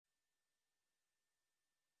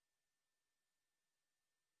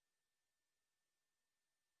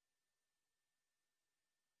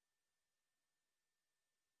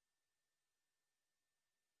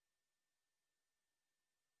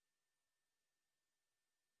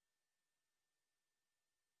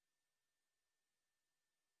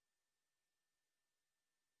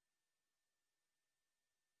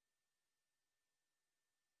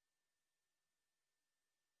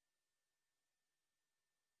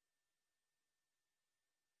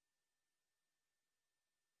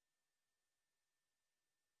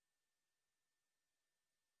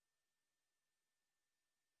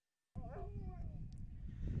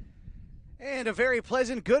And a very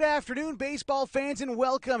pleasant good afternoon, baseball fans, and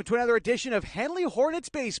welcome to another edition of Henley Hornets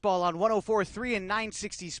Baseball on 104.3 and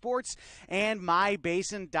 960 Sports and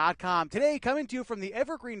MyBasin.com. Today, coming to you from the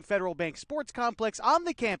Evergreen Federal Bank Sports Complex on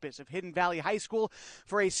the campus of Hidden Valley High School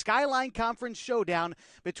for a Skyline Conference showdown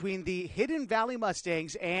between the Hidden Valley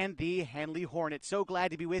Mustangs and the Henley Hornets. So glad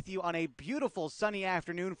to be with you on a beautiful sunny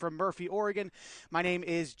afternoon from Murphy, Oregon. My name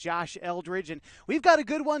is Josh Eldridge, and we've got a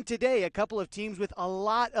good one today. A couple of teams with a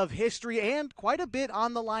lot of history and quite a bit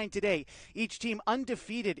on the line today. Each team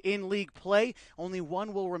undefeated in league play. Only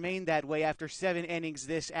one will remain that way after 7 innings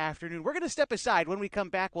this afternoon. We're going to step aside. When we come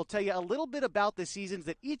back, we'll tell you a little bit about the seasons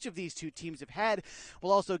that each of these two teams have had.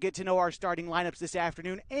 We'll also get to know our starting lineups this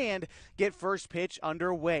afternoon and get first pitch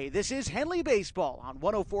underway. This is Henley Baseball on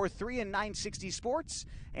 104.3 and 960 Sports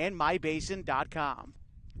and MyBasin.com.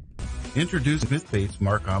 Introduce Smith Bates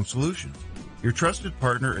Marcom Solutions, your trusted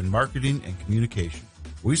partner in marketing and communication.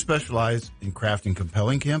 We specialize in crafting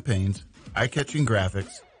compelling campaigns, eye-catching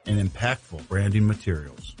graphics, and impactful branding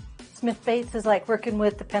materials. Smith Bates is like working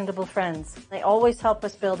with dependable friends. They always help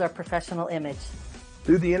us build our professional image.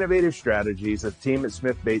 Through the innovative strategies that the team at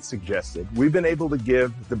Smith Bates suggested, we've been able to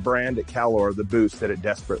give the brand at Calor the boost that it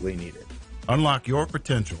desperately needed. Unlock your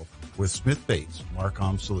potential with Smith Bates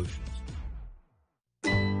Marcom Solutions.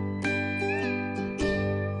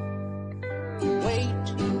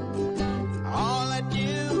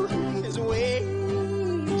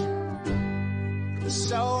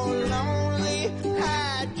 So lonely,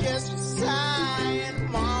 I just sigh and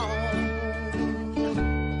moan.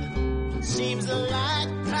 Seems like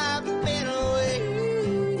I've been away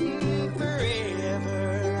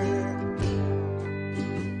forever,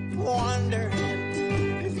 wondering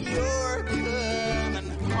if you're coming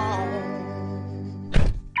home.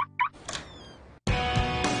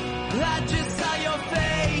 I just saw your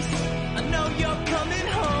face, I know you're coming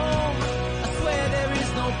home. I swear there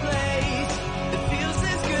is no place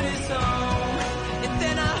and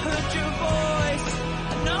then I heard your voice.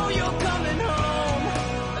 I know you're coming home.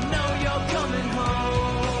 I know you're coming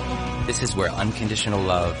home. This is where unconditional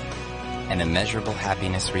love and immeasurable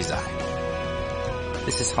happiness reside.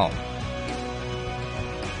 This is home.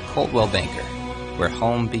 Coldwell Banker, where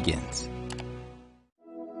home begins.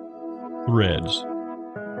 Threads.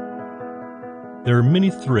 There are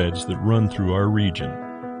many threads that run through our region.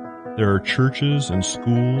 There are churches and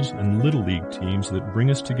schools and Little League teams that bring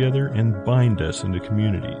us together and bind us into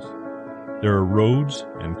communities. There are roads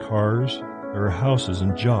and cars. There are houses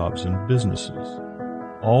and jobs and businesses,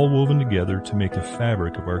 all woven together to make the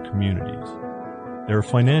fabric of our communities. There are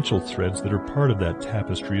financial threads that are part of that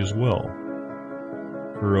tapestry as well.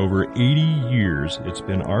 For over 80 years, it's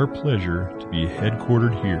been our pleasure to be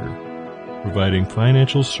headquartered here, providing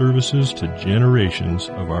financial services to generations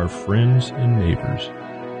of our friends and neighbors.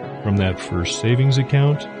 From that first savings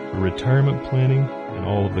account, the retirement planning, and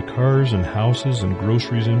all of the cars and houses and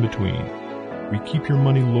groceries in between, we keep your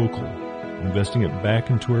money local, investing it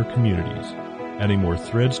back into our communities, adding more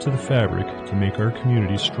threads to the fabric to make our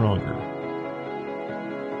communities stronger.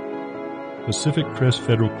 Pacific Crest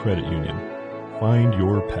Federal Credit Union. Find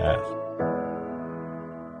your path.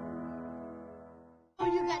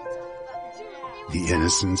 The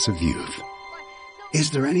innocence of youth.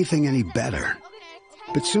 Is there anything any better?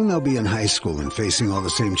 But soon they'll be in high school and facing all the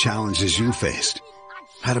same challenges you faced.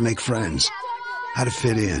 How to make friends, how to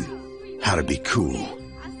fit in, how to be cool.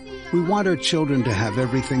 We want our children to have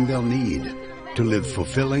everything they'll need to live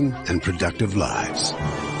fulfilling and productive lives.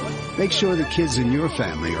 Make sure the kids in your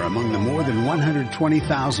family are among the more than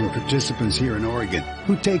 120,000 participants here in Oregon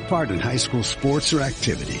who take part in high school sports or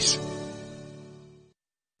activities.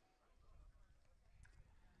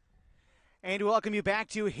 And we welcome you back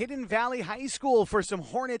to Hidden Valley High School for some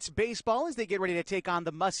Hornets baseball as they get ready to take on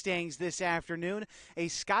the Mustangs this afternoon. A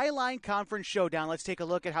Skyline Conference showdown. Let's take a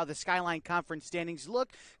look at how the Skyline Conference standings look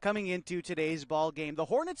coming into today's ball game. The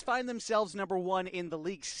Hornets find themselves number 1 in the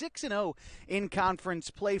league, 6-0 in conference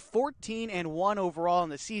play, 14-1 overall in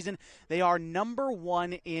the season. They are number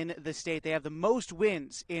 1 in the state. They have the most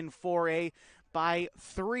wins in 4A by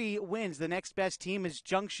 3 wins. The next best team is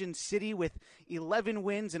Junction City with 11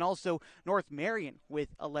 wins and also North Marion with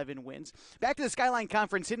 11 wins. Back to the Skyline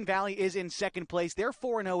Conference, Hidden Valley is in second place. They're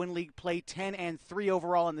 4-0 in league play, 10-3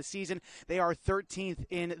 overall in the season. They are 13th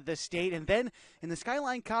in the state. And then in the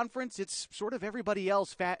Skyline Conference, it's sort of everybody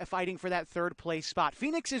else fighting for that third place spot.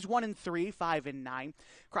 Phoenix is 1-3, 5-9.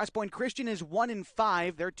 Cross Point Christian is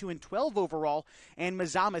 1-5. They're 2-12 overall. And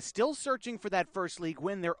Mazama still searching for that first league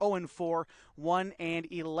win. They're 0-4,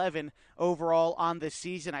 1-11 overall on the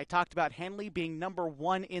season. I talked about Henley being number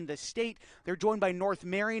 1 in the state. They're joined by North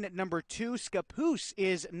Marion at number 2. Scappoose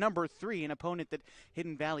is number 3, an opponent that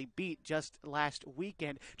Hidden Valley beat just last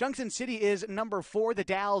weekend. Junction City is number 4. The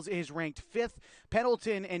Dalles is ranked 5th.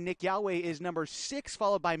 Pendleton and Nick Yahweh is number 6,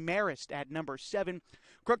 followed by Marist at number 7.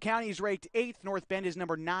 Crook County is ranked 8th. North Bend is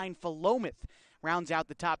number 9. Philomath rounds out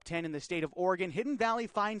the top 10 in the state of Oregon. Hidden Valley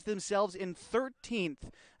finds themselves in 13th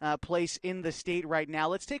place in the state right now.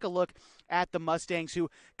 Let's take a look at the Mustangs, who,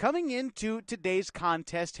 coming into today's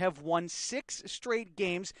contest, have won 6 straight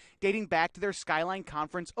games dating back to their Skyline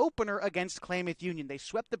Conference opener against Klamath Union. They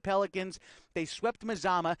swept the Pelicans, they swept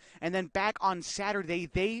Mazama, and then back on Saturday,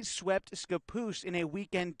 they swept Scappoose in a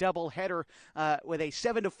weekend doubleheader with a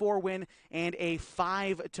 7-4 win and a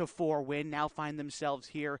 5-4 win. Now find themselves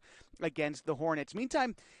here against the Hornets.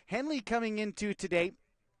 Meantime, Henley coming into today,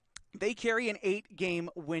 they carry an 9-game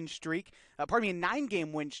win streak,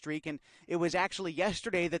 and it was actually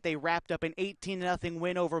yesterday that they wrapped up an 18-0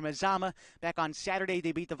 win over Mazama. Back on Saturday,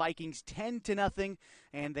 they beat the Vikings 10-0,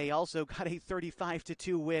 and they also got a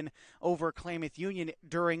 35-2 win over Klamath Union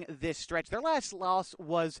during this stretch. Their last loss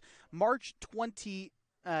was March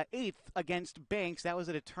 28th against Banks. That was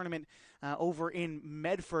at a tournament over in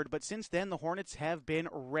Medford. But since then, the Hornets have been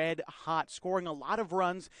red hot, scoring a lot of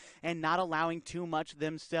runs and not allowing too much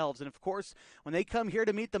themselves. And of course, when they come here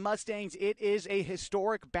to meet the Mustangs, it is a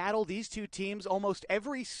historic battle. These two teams almost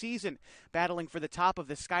every season battling for the top of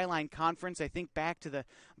the Skyline Conference. I think back to the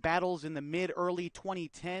battles in the mid-early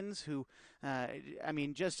 2010s,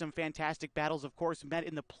 just some fantastic battles, of course, met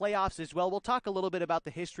in the playoffs as well. We'll talk a little bit about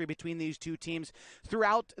the history between these two teams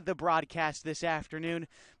throughout the broadcast this afternoon,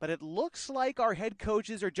 but it looks like our head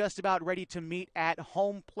coaches are just about ready to meet at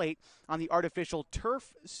home plate on the artificial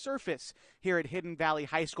turf surface here at Hidden Valley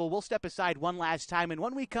High School. We'll step aside one last time, and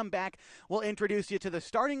when we come back, we'll introduce you to the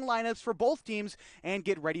starting lineups for both teams and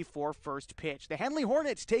get ready for first pitch. The Henley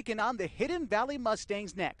Hornets taking on the Hidden Valley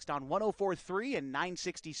Mustangs next on 104.3 and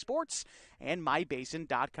 960 Sports and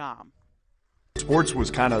MyBasin.com. Sports was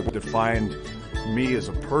kind of defined me as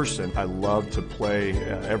a person. I loved to play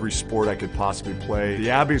every sport I could possibly play. The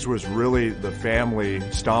Abbeys was really the family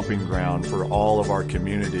stomping ground for all of our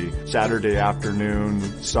community. Saturday afternoon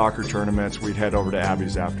soccer tournaments, we'd head over to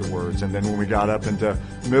Abbeys afterwards. And then when we got up into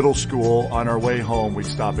middle school, on our way home, we'd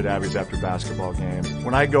stop at Abbeys after basketball games.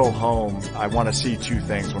 When I go home, I want to see 2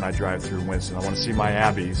 things when I drive through Winston. I want to see my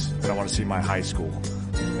Abbeys, and I want to see my high school.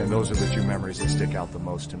 And those are the 2 memories that stick out the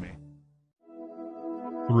most to me.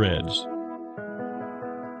 Threads.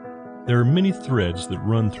 There are many threads that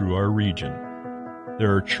run through our region.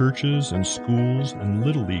 There are churches and schools and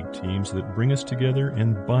Little League teams that bring us together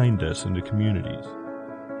and bind us into communities.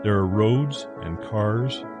 There are roads and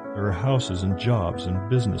cars. There are houses and jobs and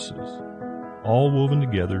businesses, all woven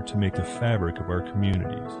together to make the fabric of our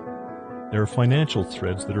communities. There are financial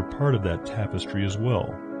threads that are part of that tapestry as well.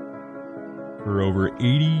 For over 80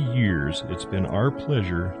 years, it's been our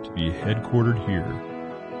pleasure to be headquartered here,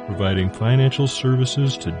 providing financial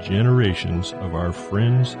services to generations of our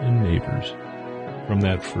friends and neighbors. From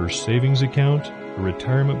that first savings account, to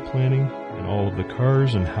retirement planning, and all of the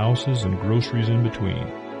cars and houses and groceries in between,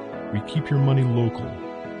 we keep your money local,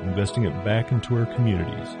 investing it back into our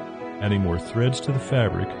communities, adding more threads to the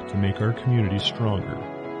fabric to make our communities stronger.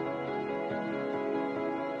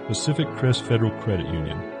 Pacific Crest Federal Credit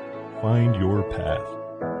Union. Find your path.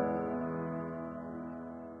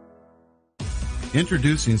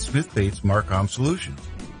 Introducing Smith Bates Marcom Solutions,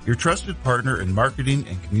 your trusted partner in marketing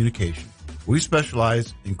and communication. We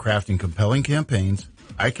specialize in crafting compelling campaigns,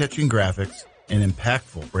 eye-catching graphics, and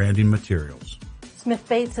impactful branding materials. Smith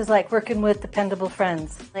Bates is like working with dependable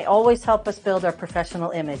friends. They always help us build our professional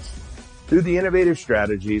image. Through the innovative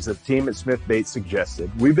strategies the team at Smith Bates suggested,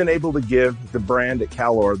 we've been able to give the brand at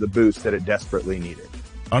Calor the boost that it desperately needed.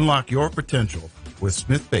 Unlock your potential with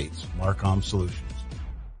Smith Bates Marcom Solutions.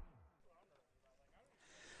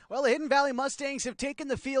 Well, the Hidden Valley Mustangs have taken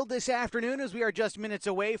the field this afternoon as we are just minutes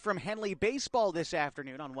away from Henley baseball this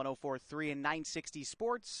afternoon on 104.3 and 960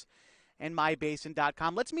 Sports and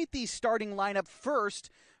MyBasin.com. Let's meet the starting lineup first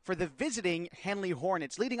for the visiting Henley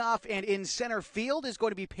Hornets. Leading off and in center field is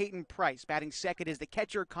going to be Peyton Price. Batting second is the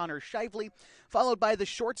catcher, Connor Shively, followed by the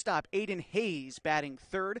shortstop, Aiden Hayes, batting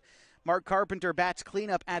third. Mark Carpenter bats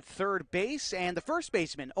cleanup at third base, and the first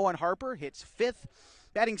baseman, Owen Harper, hits fifth.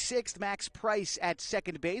 Batting sixth, Max Price at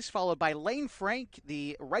second base, followed by Lane Frank,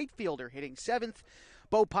 the right fielder, hitting seventh.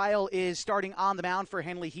 Bo Pyle is starting on the mound for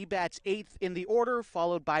Henley. He bats eighth in the order,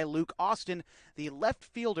 followed by Luke Austin, the left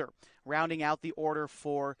fielder, rounding out the order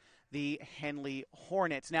for the Henley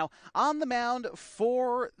Hornets. Now, on the mound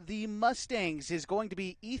for the Mustangs is going to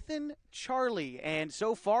be Ethan Charlie, and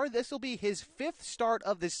so far this will be his 5th start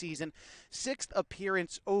of the season, 6th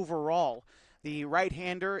appearance overall. The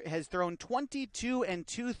right-hander has thrown 22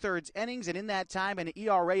 2/3 innings, and in that time an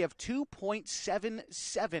ERA of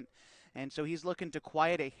 2.77. And so he's looking to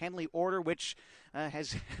quiet a Henley order, which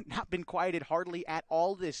has not been quieted hardly at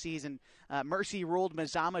all this season. Mercy ruled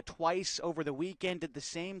Mazama twice over the weekend, did the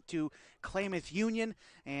same to Klamath Union,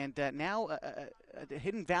 and now a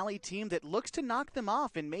Hidden Valley team that looks to knock them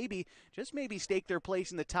off and maybe, just maybe, stake their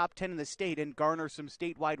place in the top 10 in the state and garner some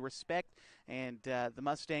statewide respect. And the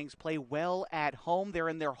Mustangs play well at home. They're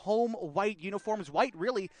in their home white uniforms, white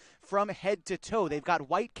really from head to toe. They've got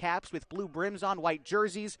white caps with blue brims on, white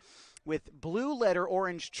jerseys with blue letter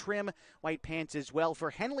orange trim, white pants as well. For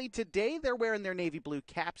Henley today, they're wearing their navy blue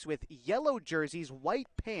caps with yellow jerseys, white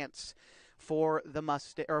pants for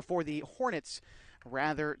the Hornets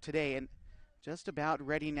rather today. And just about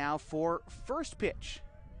ready now for first pitch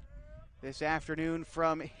this afternoon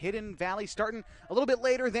from Hidden Valley, starting a little bit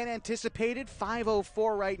later than anticipated,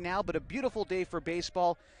 5:04 right now, but a beautiful day for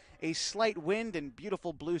baseball. A slight wind and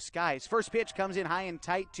beautiful blue skies. First pitch comes in high and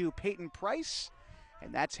tight to Peyton Price.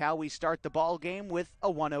 And that's how we start the ball game with a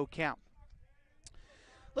 1-0 count.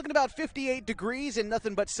 Looking about 58 degrees and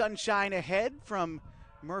nothing but sunshine ahead from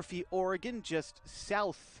Murphy, Oregon, just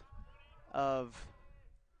south of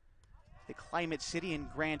the Climate City in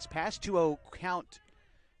Grants Pass. 2-0 count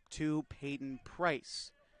to Peyton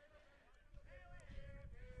Price.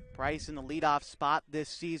 Price in the leadoff spot this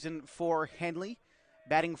season for Henley,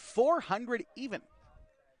 batting .400 even.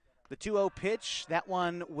 The 2-0 pitch, that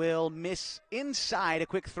one will miss inside. A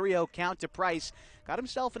quick 3-0 count to Price. Got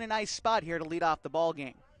himself in a nice spot here to lead off the ball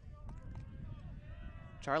game.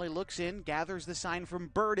 Charlie looks in, gathers the sign from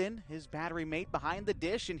Burden, his battery mate behind the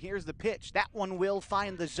dish, and here's the pitch. That one will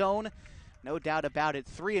find the zone. No doubt about it.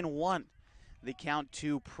 3-1, the count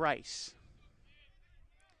to Price.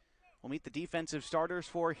 We'll meet the defensive starters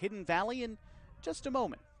for Hidden Valley in just a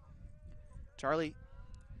moment. Charlie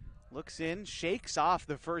looks in, shakes off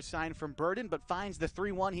the first sign from Burden, but finds the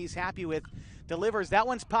 3-1 he's happy with. Delivers. That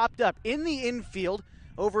one's popped up in the infield.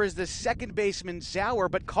 Over is the second baseman, Zauer,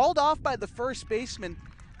 but called off by the first baseman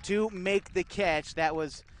to make the catch. That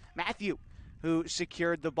was Matthew who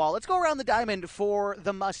secured the ball. Let's go around the diamond for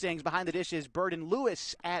the Mustangs. Behind the dish is Burden,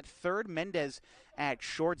 Lewis at third, Mendez at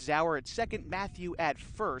short, Zauer at second, Matthew at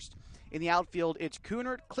first. In the outfield, it's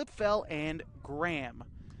Kunert, Klipfel, and Graham.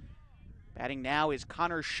 Batting now is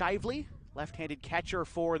Connor Shively, left-handed catcher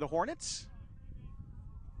for the Hornets.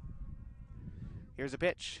 Here's a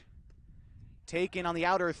pitch. Taken on the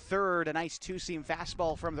outer third, a nice two-seam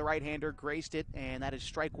fastball from the right-hander, graced it, and that is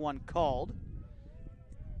strike one called.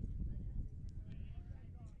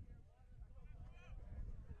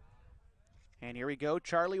 And here we go,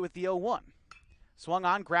 Charlie with the 0-1. Swung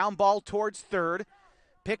on, ground ball towards third.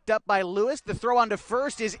 Picked up by Lewis. The throw onto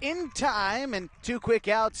first is in time, and 2 quick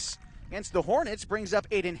outs against the Hornets brings up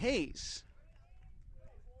Aiden Hayes.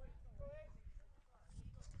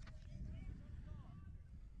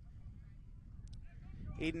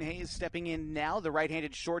 Aiden Hayes stepping in now, the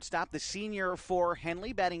right-handed shortstop, the senior for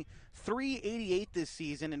Henley, batting .388 this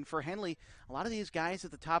season. And for Henley, a lot of these guys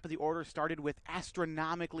at the top of the order started with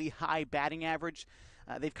astronomically high batting average.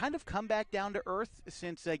 They've kind of come back down to earth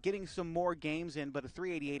since getting some more games in, but a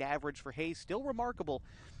 .388 average for Hayes, still remarkable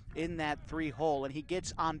in that 3-hole. And he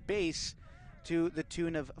gets on base to the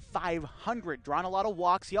tune of 500, drawn a lot of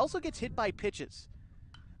walks. He also gets hit by pitches.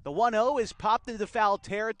 The 1-0 is popped into foul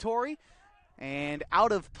territory and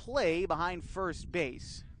out of play behind first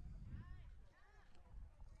base.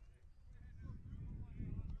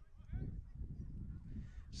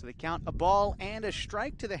 So they count a ball and a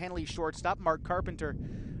strike to the Henley shortstop. Mark Carpenter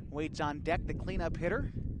waits on deck, the cleanup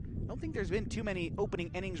hitter. I don't think there's been too many opening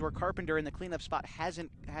innings where Carpenter in the cleanup spot hasn't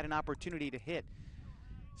had an opportunity to hit.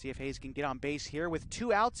 See if Hayes can get on base here with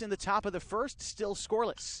 2 outs in the top of the first, still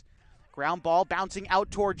scoreless. Ground ball bouncing out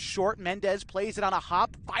towards short. Mendez plays it on a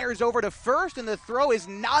hop, fires over to first, and the throw is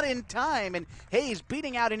not in time. And Hayes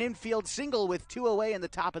beating out an infield single with 2 away in the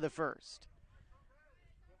top of the first.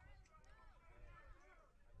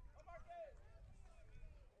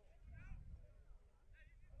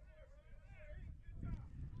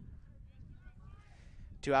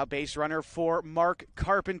 Two-out base runner for Mark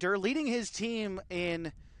Carpenter, leading his team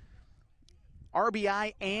in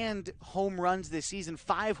RBI and home runs this season.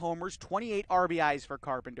 5 homers, 28 RBIs for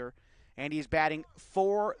Carpenter, and he's batting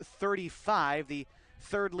 .435, the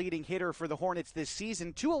third leading hitter for the Hornets this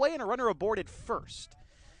season. 2 away and a runner aboard at first.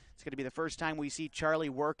 It's going to be the first time we see Charlie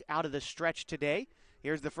work out of the stretch today.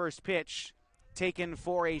 Here's the first pitch, taken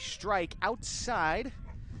for a strike outside,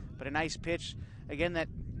 but a nice pitch. Again, that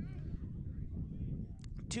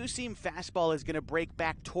two-seam fastball is going to break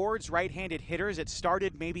back towards right-handed hitters. It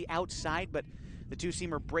started maybe outside, but the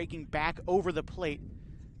two-seamer breaking back over the plate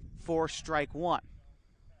for strike one.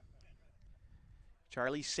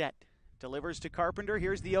 Charlie set, delivers to Carpenter.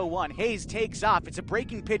 Here's the 0-1. Hayes takes off. It's a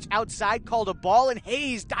breaking pitch outside, called a ball, and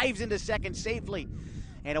Hayes dives into second safely.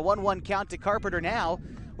 And a 1-1 count to Carpenter now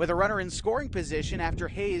with a runner in scoring position after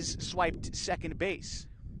Hayes swiped second base.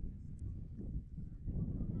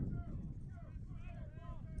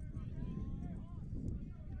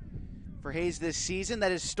 For Hayes this season,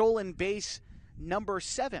 that is stolen base number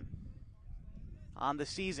 7 on the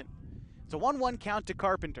season. It's a 1-1 count to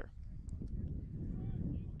Carpenter.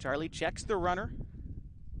 Charlie checks the runner.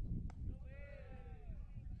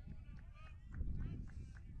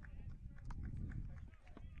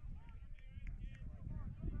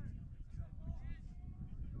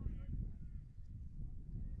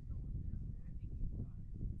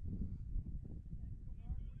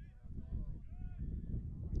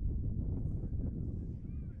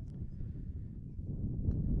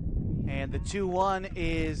 And the 2-1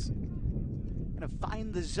 is going to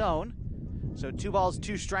find the zone. So 2 balls,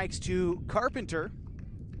 2 strikes to Carpenter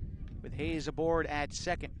with Hayes aboard at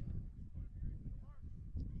second.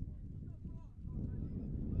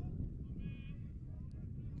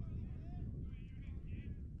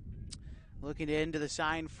 Looking into the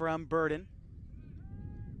sign from Burden.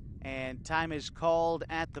 And time is called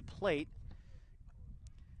at the plate.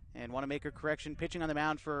 And want to make a correction. Pitching on the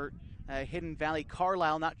mound for Hidden Valley,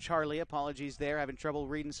 Carlisle, not Charlie. Apologies there. Having trouble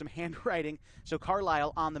reading some handwriting. So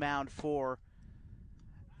Carlisle on the mound for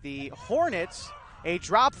the Hornets. A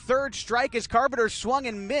drop third strike as Carpenter swung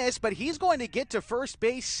and missed, but he's going to get to first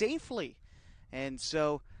base safely. And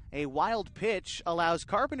so a wild pitch allows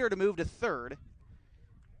Carpenter to move to third.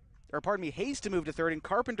 Or pardon me, Hayes to move to third, and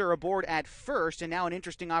Carpenter aboard at first. And now an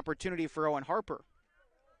interesting opportunity for Owen Harper.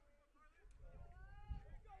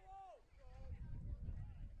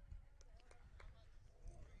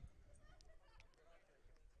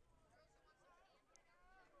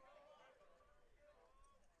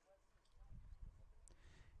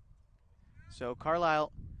 So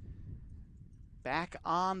Carlisle back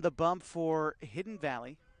on the bump for Hidden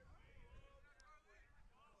Valley.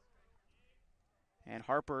 And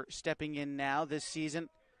Harper stepping in now this season.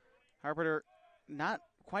 Harper not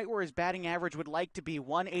quite where his batting average would like to be,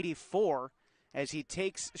 184, as he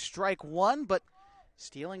takes strike one, but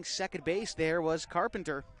stealing second base there was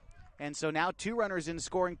Carpenter. And so now 2 runners in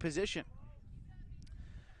scoring position.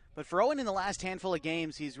 But for Owen in the last handful of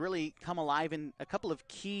games, he's really come alive in a couple of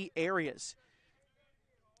key areas.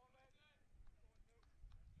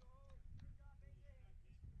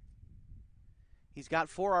 He's got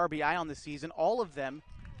 4 RBI on the season, all of them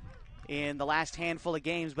in the last handful of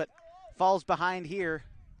games, but falls behind here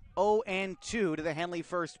 0-2 to the Henley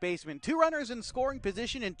first baseman. 2 runners in scoring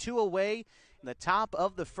position and 2 away in the top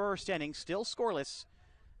of the first inning, still scoreless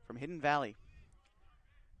from Hidden Valley.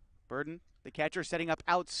 Burden, the catcher, setting up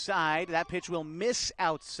outside. That pitch will miss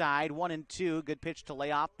outside, 1-2. Good pitch to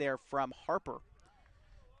lay off there from Harper.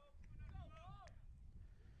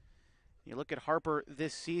 You look at Harper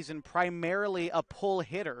this season, primarily a pull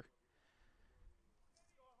hitter.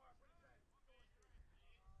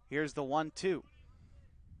 Here's the 1-2.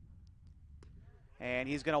 And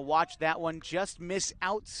he's going to watch that one just miss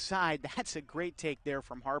outside. That's a great take there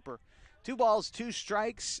from Harper. 2 balls, 2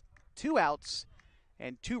 strikes, 2 outs,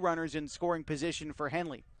 and 2 runners in scoring position for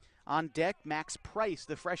Henley. On deck, Max Price,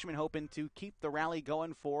 the freshman, hoping to keep the rally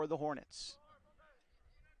going for the Hornets.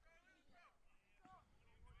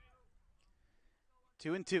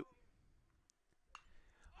 2-2.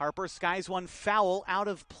 Harper skies one foul out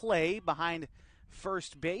of play behind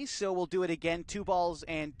first base, so we'll do it again. 2 balls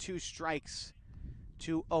and 2 strikes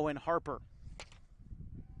to Owen Harper.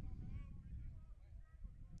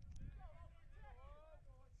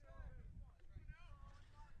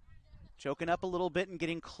 Choking up a little bit and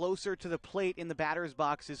getting closer to the plate in the batter's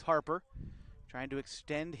box is Harper. Trying to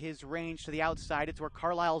extend his range to the outside. It's where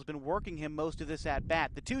Carlisle's been working him most of this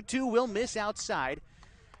at-bat. The 2-2 will miss outside.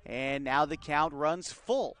 And now the count runs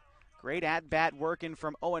full. Great at-bat working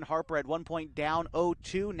from Owen Harper at one point down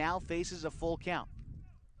 0-2. Now faces a full count.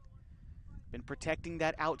 Been protecting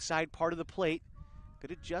that outside part of the plate.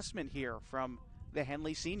 Good adjustment here from the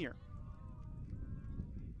Henley senior.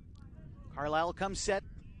 Carlisle comes set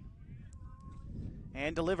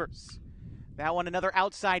and delivers. That one, another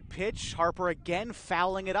outside pitch. Harper again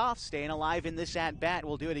fouling it off, staying alive in this at-bat.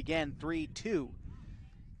 We'll do it again, 3-2 to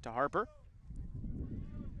Harper.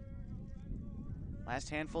 Last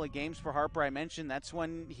handful of games for Harper, I mentioned, that's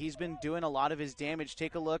when he's been doing a lot of his damage.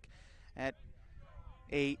 Take a look at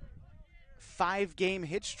a 5-game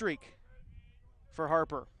hit streak for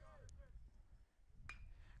Harper.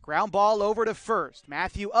 Ground ball over to first.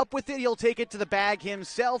 Matthew up with it. He'll take it to the bag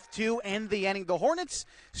himself to end the inning. The Hornets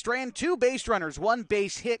strand 2 base runners, 1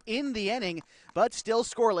 base hit in the inning, but still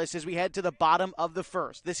scoreless as we head to the bottom of the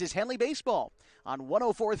first. This is Henley Baseball on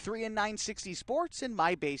 104.3 and 960 Sports and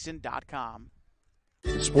mybasin.com.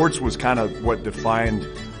 Sports was kind of what defined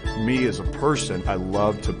me as a person. I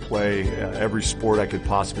loved to play every sport I could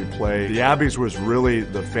possibly play. The Abbeys was really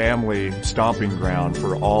the family stomping ground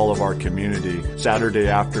for all of our community. Saturday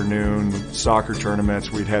afternoon soccer tournaments,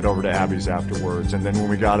 we'd head over to Abbeys afterwards. And then when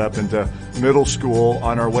we got up into middle school,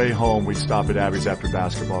 on our way home, we'd stop at Abbeys after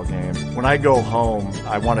basketball games. When I go home,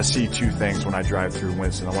 I want to see 2 things when I drive through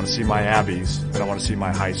Winston. I want to see my Abbeys and I want to see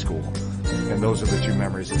my high school. And those are the 2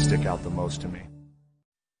 memories that stick out the most to me.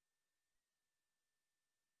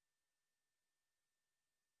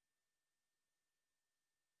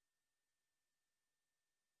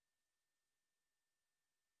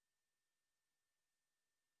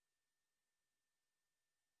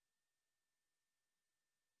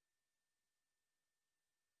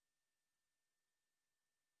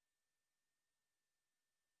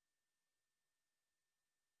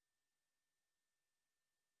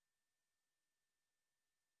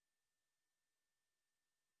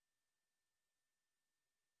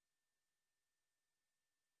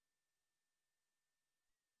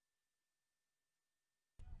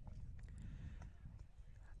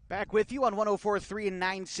 Back with you on 104.3 and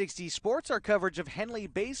 960 Sports. Our coverage of Henley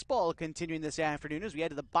Baseball continuing this afternoon as we head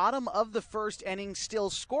to the bottom of the first inning, still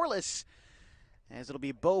scoreless, as it'll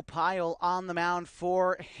be Bo Pyle on the mound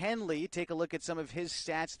for Henley. Take a look at some of his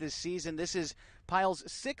stats this season. This is Pyle's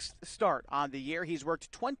 6th start on the year. He's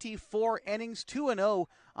worked 24 innings, 2-0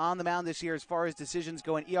 on the mound this year as far as decisions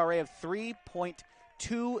go, an ERA of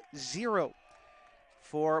 3.20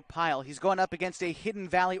 for Pyle. He's going up against a Hidden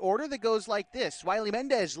Valley order that goes like this. Wiley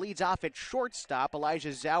Mendez leads off at shortstop. Elijah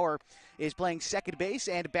Zauer is playing second base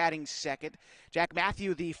and batting second. Jack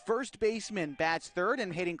Matthew, the first baseman, bats third,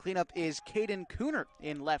 and hitting cleanup is Caden Cooner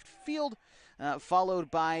in left field,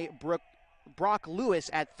 followed by Brock Lewis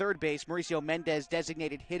at third base. Mauricio Mendez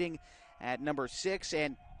designated hitting at number 6,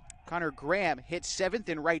 and Connor Graham hits 7th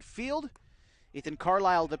in right field. Ethan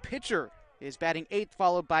Carlisle, the pitcher, is batting 8th,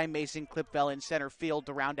 followed by Mason Clipfell in center field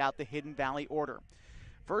to round out the Hidden Valley order.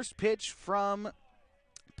 First pitch from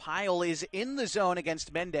Pyle is in the zone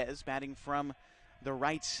against Mendez, batting from the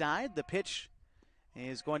right side. The pitch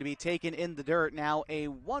is going to be taken in the dirt. Now a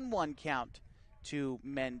 1-1 count to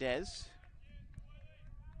Mendez.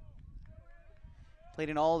 Played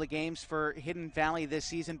in all the games for Hidden Valley this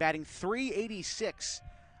season, batting .386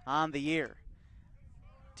 on the year.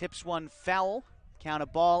 Tips one foul. Count a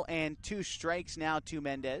ball and 2 strikes now to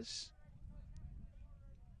Mendez.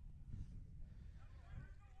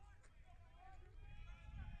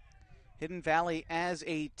 Hidden Valley as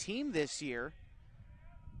a team this year,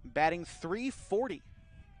 batting .340.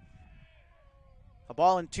 A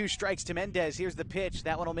ball and 2 strikes to Mendez. Here's the pitch.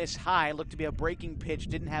 That one will miss high. Looked to be a breaking pitch.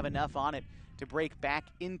 Didn't have enough on it to break back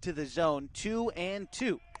into the zone.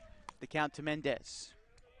 2-2. The count to Mendez.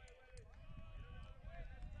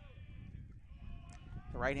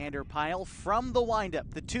 The right-hander Pyle from the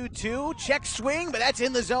windup. The 2-2, check swing, but that's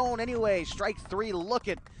in the zone anyway. Strike 3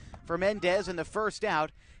 looking for Mendez in the first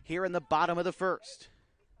out here in the bottom of the first.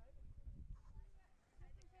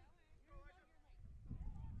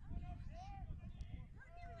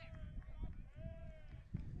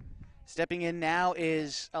 Stepping in now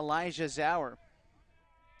is Elijah Zauer.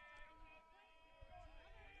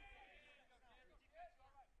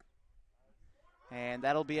 And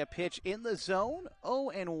that'll be a pitch in the zone,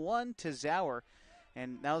 0-1 to Zauer.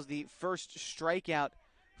 And that was the first strikeout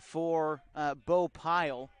for Bo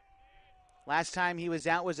Pyle. Last time he was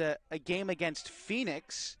out was a game against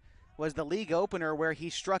Phoenix, was the league opener where he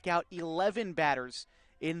struck out 11 batters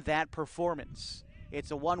in that performance.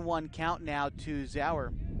 It's a 1-1 count now to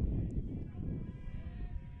Zauer.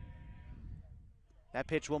 That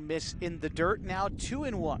pitch will miss in the dirt, now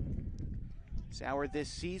 2-1. Zauer this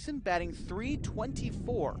season batting .324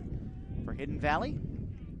 for Hidden Valley.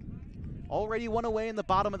 Already 1 away in the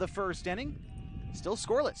bottom of the first inning. Still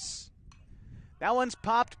scoreless. That one's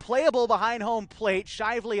popped, playable behind home plate.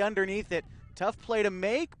 Shively underneath it. Tough play to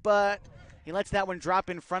make, but he lets that one drop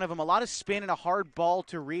in front of him. A lot of spin and a hard ball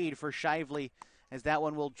to read for Shively as that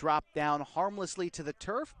one will drop down harmlessly to the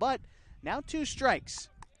turf. But now 2 strikes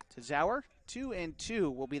to Zauer.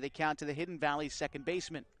 2-2 will be the count to the Hidden Valley second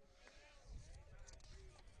baseman.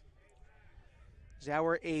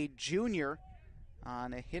 Zauer, a junior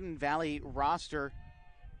on a Hidden Valley roster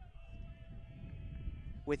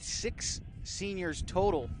with 6 seniors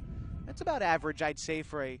total. That's about average, I'd say,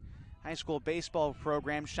 for a high school baseball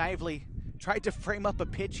program. Shively tried to frame up a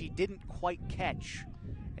pitch he didn't quite catch.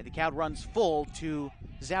 And the count runs full to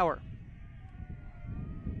Zauer.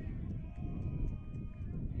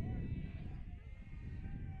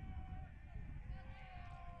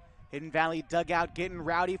 Hidden Valley dugout getting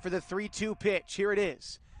rowdy for the 3-2 pitch. Here it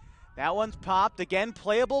is. That one's popped. Again,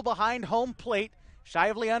 playable behind home plate.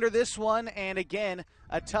 Shively under this one, and again,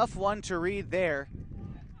 a tough one to read there.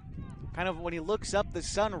 Kind of when he looks up, the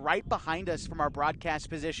sun right behind us from our broadcast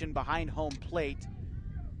position behind home plate.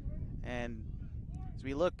 And as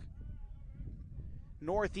we look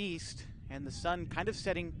northeast, and the sun kind of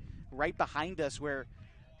setting right behind us where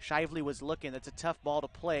Shively was looking. That's a tough ball to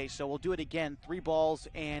play, so we'll do it again. 3 balls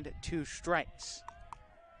and 2 strikes.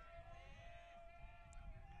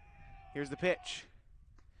 Here's the pitch.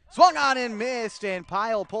 Swung on and missed, and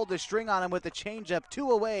Pyle pulled the string on him with the changeup.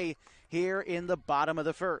 2 away here in the bottom of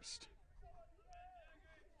the first.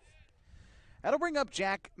 That'll bring up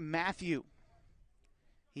Jack Matthew.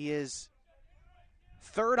 He is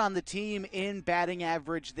 3rd on the team in batting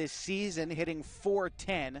average this season, hitting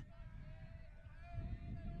 .410.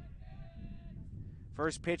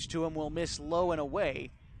 First pitch to him will miss low and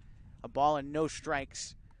away. A ball and no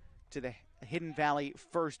strikes to the Hidden Valley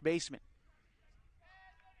first baseman.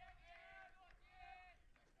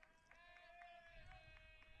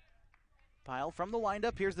 Pyle from the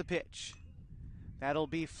windup. Here's the pitch. That'll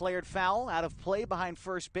be flared foul, out of play behind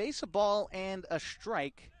first base. A ball and a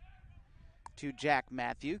strike to Jack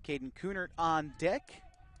Matthew. Caden Kunert on deck.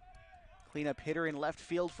 Cleanup hitter in left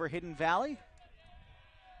field for Hidden Valley.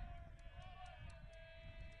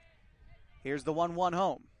 Here's the 1-1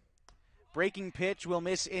 home. Breaking pitch will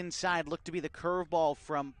miss inside. Looked to be the curveball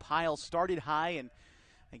from Pyle. Started high and,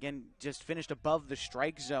 again, just finished above the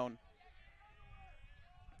strike zone.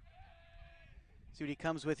 See what he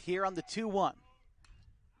comes with here on the 2-1.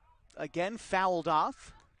 Again, fouled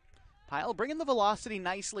off. Pyle bringing the velocity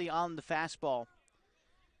nicely on the fastball.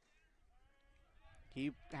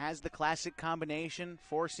 He has the classic combination,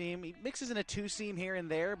 4-seam. He mixes in a 2-seam here and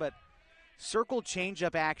there, but circle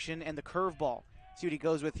changeup action and the curveball. See what he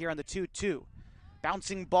goes with here on the 2-2.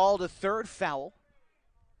 Bouncing ball to third, foul.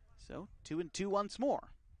 So 2-2 once more.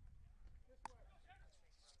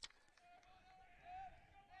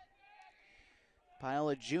 Pyle,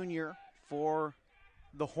 a junior for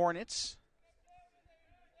the Hornets.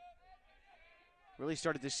 Really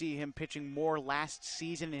started to see him pitching more last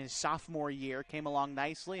season in his sophomore year. Came along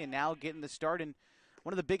nicely and now getting the start in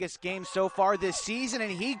one of the biggest games so far this season,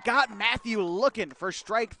 and he got Matthew looking for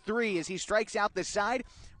strike 3 as he strikes out the side.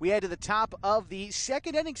 We head to the top of the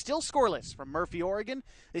second inning, still scoreless from Murphy, Oregon.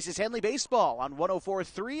 This is Henley Baseball on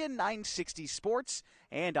 104.3 and 960 Sports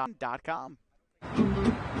and on .com.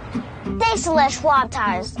 Thanks to Les Schwab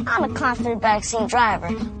Tires, I'm a confident backseat driver,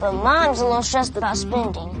 but Mom's a little stressed about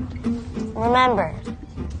spending. Remember,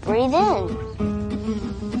 breathe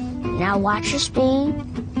in. Now watch your speed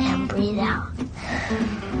and breathe out.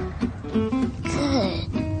 Good.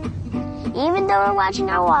 Even though we're watching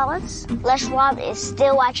our wallets, Les Schwab is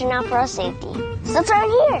still watching out for our safety. So let's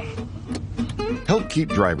right here. Help keep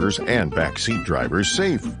drivers and backseat drivers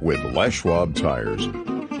safe with Les Schwab Tires.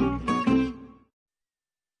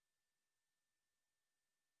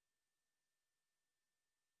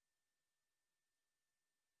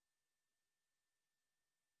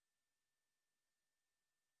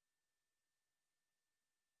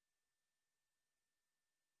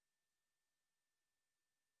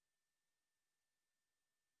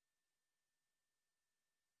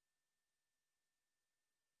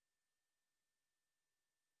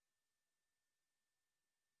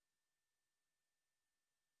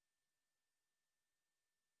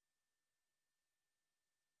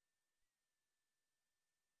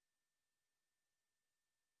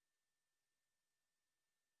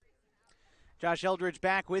 Josh Eldridge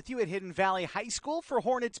back with you at Hidden Valley High School for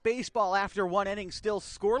Hornets baseball after 1 inning, still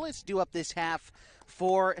scoreless. Due up this half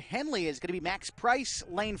for Henley is going to be Max Price,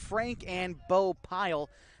 Lane Frank, and Bo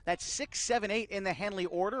Pyle. That's 6, 7, 8 in the Henley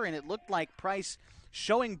order, and it looked like Price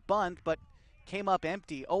showing bunt, but came up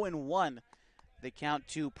empty. 0-1. The count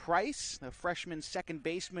to Price, the freshman second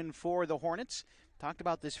baseman for the Hornets. Talked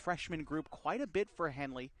about this freshman group quite a bit for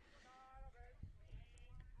Henley.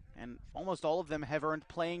 And almost all of them have earned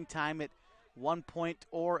playing time at one point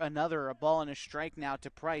or another. A ball and a strike now to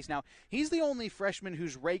Price. Now, he's the only freshman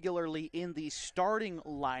who's regularly in the starting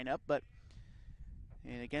lineup, but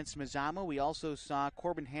against Mazama, we also saw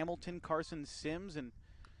Corbin Hamilton, Carson Sims, and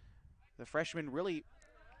The freshman really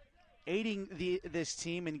aiding this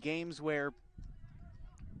team in games where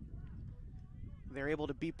they're able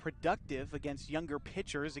to be productive against younger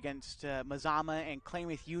pitchers, against Mazama and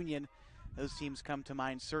Klamath Union. Those teams come to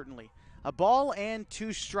mind, certainly. A ball and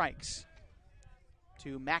 2 strikes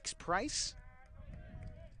to Max Price.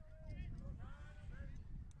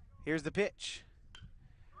 Here's the pitch.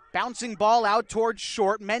 Bouncing ball out towards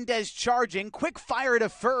short. Mendez charging. Quick fire to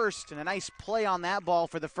first, and a nice play on that ball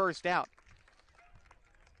for the first out.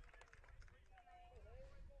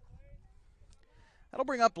 That'll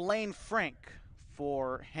bring up Lane Frank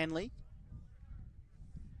for Henley.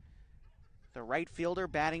 The right fielder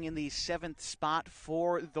batting in the 7th spot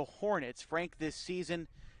for the Hornets. Frank this season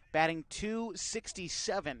batting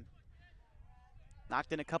 .267.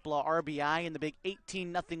 Knocked in a couple of RBI in the big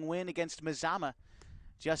 18-0 win against Mazama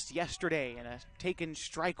just yesterday, and a taken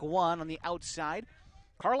strike 1 on the outside.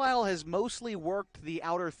 Carlisle has mostly worked the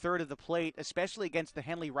outer third of the plate, especially against the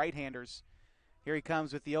Henley right-handers. Here he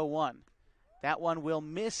comes with the 0-1. That one will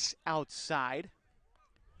miss outside.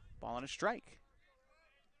 Ball and a strike.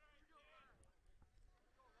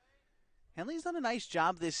 Henley's done a nice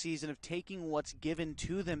job this season of taking what's given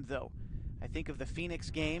to them, though. I think of the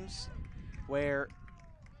Phoenix games where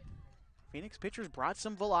Phoenix pitchers brought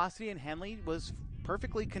some velocity and Henley was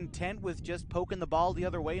perfectly content with just poking the ball the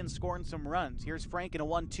other way and scoring some runs. Here's Frank in a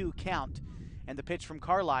 1-2 count. And the pitch from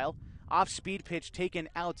Carlisle. Off-speed pitch taken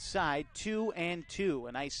outside, 2-2.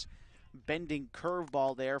 A nice bending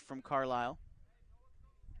curveball there from Carlisle.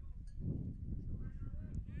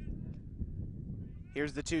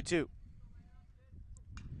 Here's the 2-2.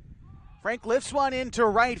 Frank lifts one into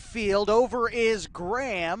right field. Over is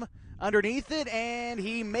Graham. Underneath it, and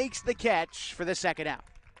he makes the catch for the second out.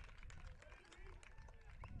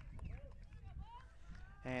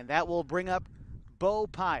 And that will bring up Bo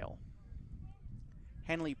Pyle.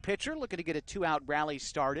 Henley pitcher looking to get a 2-out rally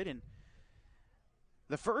started. And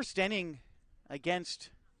the first inning against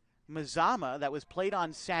Mazama that was played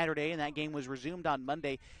on Saturday, and that game was resumed on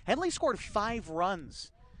Monday, Henley scored 5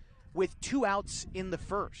 runs with 2 outs in the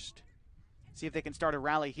first. See if they can start a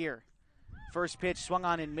rally here. First pitch swung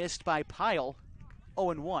on and missed by Pyle,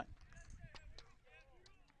 0-1.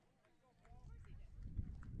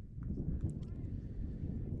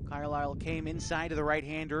 Carlisle came inside to the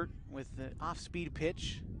right-hander with the off-speed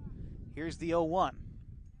pitch. Here's the 0-1.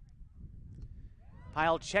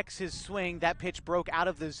 Pyle checks his swing. That pitch broke out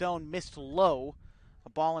of the zone, missed low. A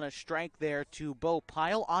ball and a strike there to Bo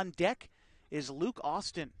Pyle. On deck is Luke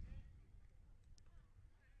Austin.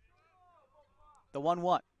 The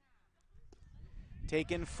 1-1.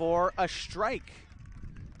 Taken for a strike.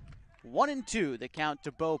 1-2, the count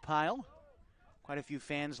to Bo Pyle. Quite a few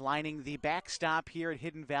fans lining the backstop here at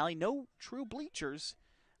Hidden Valley. No true bleachers,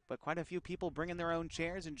 but quite a few people bringing their own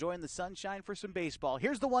chairs, enjoying the sunshine for some baseball.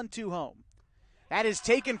 Here's the 1-2 home. That is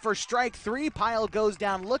taken for strike 3. Pyle goes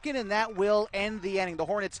down looking, and that will end the inning. The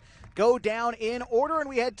Hornets go down in order, and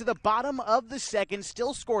we head to the bottom of the second,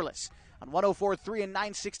 still scoreless on 104.3 and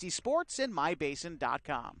 960 Sports and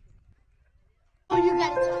MyBasin.com.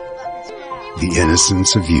 The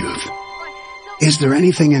innocence of youth. Is there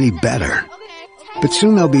anything any better? But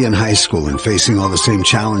soon they'll be in high school and facing all the same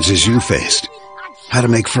challenges you faced. How to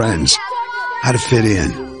make friends, how to fit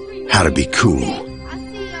in, how to be cool.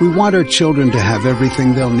 We want our children to have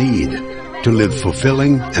everything they'll need to live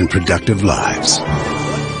fulfilling and productive lives.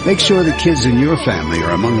 Make sure the kids in your family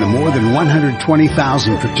are among the more than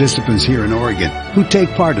 120,000 participants here in Oregon who take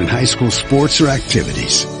part in high school sports or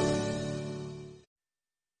activities.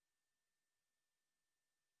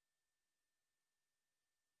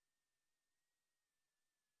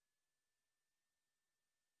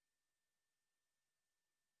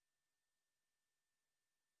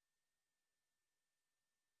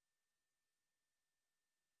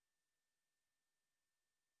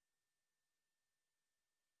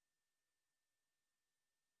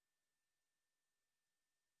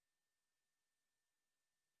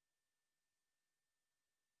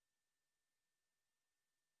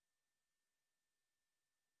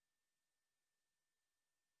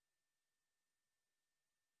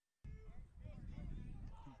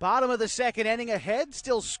 Bottom of the second inning ahead,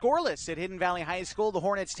 still scoreless at Hidden Valley High School. The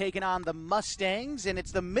Hornets taking on the Mustangs, and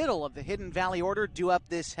it's the middle of the Hidden Valley order due up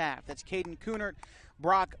this half. That's Caden Kunert,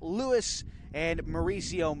 Brock Lewis, and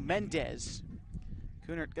Mauricio Mendez.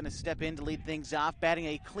 Kunert going to step in to lead things off, batting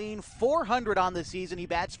a clean .400 on the season. He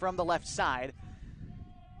bats from the left side.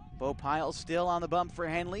 Bo Pyle still on the bump for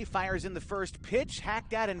Henley. Fires in the first pitch,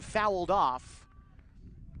 hacked at and fouled off.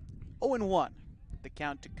 0-1, the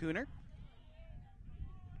count to Kunert.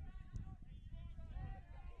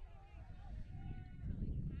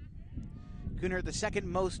 Cooner, the second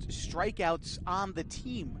most strikeouts on the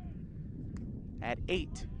team at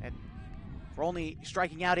 8. And for only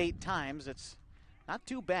striking out 8 times, it's not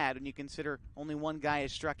too bad when you consider only one guy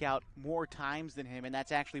has struck out more times than him, and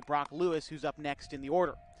that's actually Brock Lewis, who's up next in the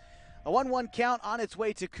order. A 1-1 count on its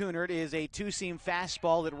way to Cooner. It is a two-seam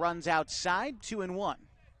fastball that runs outside, 2-1.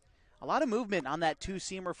 A lot of movement on that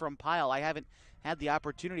two-seamer from Pyle. I haven't had the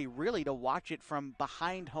opportunity really to watch it from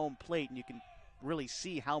behind home plate, and you can really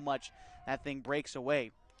see how much that thing breaks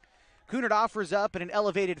away. Cooner offers up, and an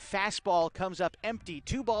elevated fastball comes up empty.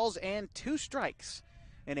 2 balls and 2 strikes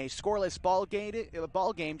in a scoreless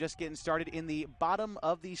ball game just getting started in the bottom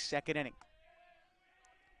of the second inning.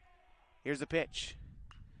 Here's the pitch.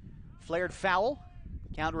 Flared foul.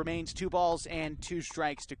 Count remains 2 balls and 2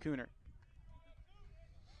 strikes to Cooner.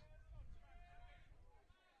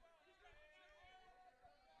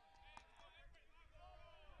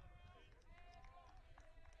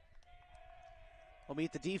 We'll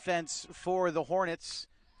meet the defense for the Hornets.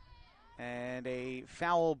 And a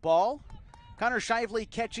foul ball. Connor Shively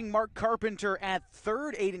catching Mark Carpenter at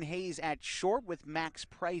third. Aiden Hayes at short with Max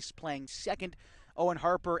Price playing second. Owen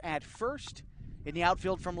Harper at first. In the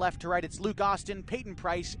outfield from left to right, it's Luke Austin, Peyton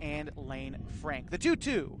Price, and Lane Frank. The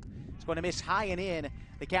 2-2 is going to miss high and in.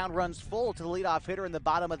 The count runs full to the leadoff hitter in the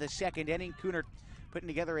bottom of the second inning. Cooner putting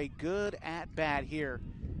together a good at-bat here.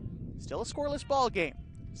 Still a scoreless ball game.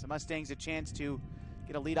 So Mustangs a chance to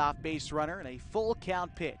get a leadoff base runner and a full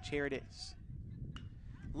count pitch. Here it is.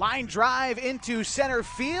 Line drive into center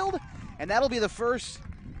field, and that'll be the first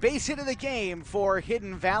base hit of the game for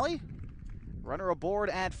Hidden Valley. Runner aboard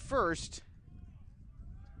at first.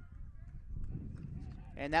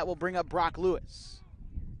 And that will bring up Brock Lewis.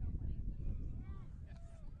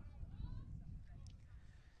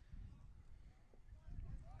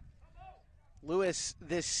 Lewis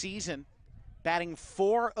this season batting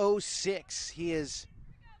 .406. He is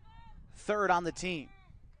third on the team.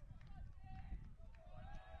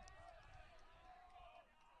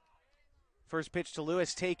 First pitch to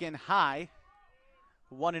Lewis taken high.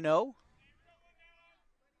 1-0.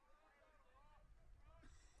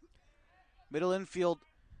 Middle infield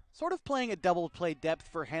sort of playing a double play depth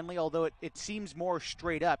for Henley, although it seems more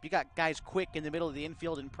straight up. You got guys quick in the middle of the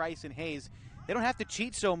infield in Price and Hayes. They don't have to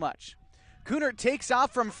cheat so much. Cooner takes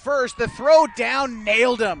off from first. The throw down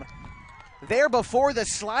nailed him. There before the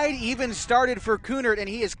slide even started for Cooner, and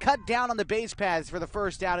he is cut down on the base paths for the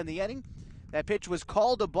first out in the inning. That pitch was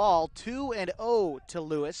called a ball, 2-0 to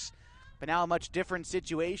Lewis. But now a much different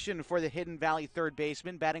situation for the Hidden Valley third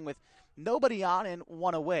baseman, batting with nobody on and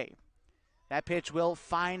 1 away. That pitch will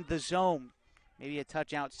find the zone. Maybe a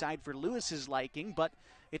touch outside for Lewis's liking, but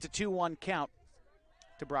it's a 2-1 count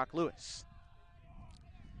to Brock Lewis.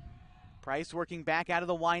 Price working back out of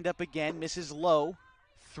the windup again, misses low,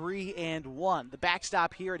 3-1. The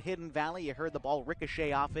backstop here at Hidden Valley, you heard the ball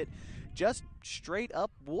ricochet off it. Just straight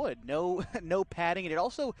up wood, no padding, and it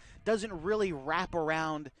also doesn't really wrap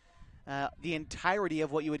around the entirety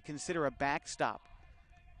of what you would consider a backstop.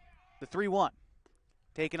 The 3-1.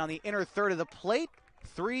 Taken on the inner third of the plate,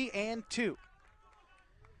 3-2. You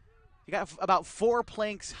got about 4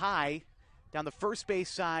 planks high down the first base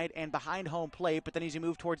side and behind home plate, but then as you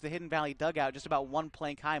move towards the Hidden Valley dugout, just about 1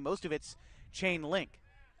 plank high. Most of it's chain link.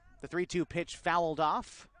 The 3-2 pitch fouled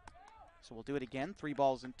off. So we'll do it again, 3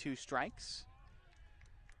 balls and 2 strikes.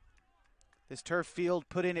 This turf field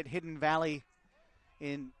put in at Hidden Valley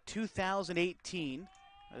in 2018.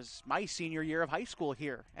 That was my senior year of high school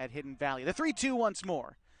here at Hidden Valley. The 3-2 once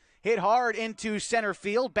more. Hit hard into center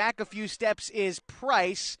field. Back a few steps is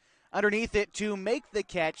Price. Underneath it to make the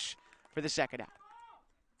catch for the second out.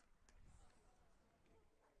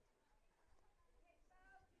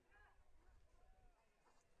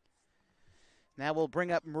 Now we'll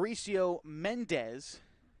bring up Mauricio Mendez.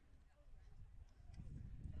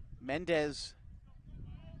 Mendez,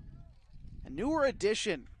 a newer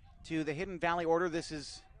addition to the Hidden Valley order. This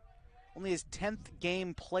is only his 10th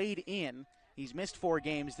game played in. He's missed 4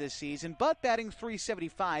 games this season, but batting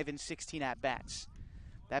 .375 in 16 at-bats.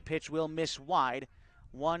 That pitch will miss wide,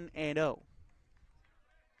 1-0.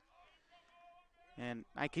 And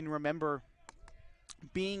I can remember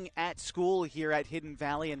being at school here at Hidden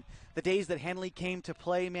Valley, and the days that Henley came to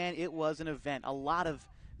play, man, it was an event. A lot of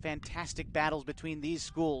fantastic battles between these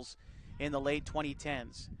schools in the late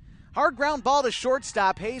 2010s. Hard ground ball to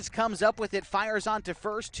shortstop. Hayes comes up with it, fires onto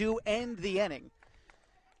first to end the inning.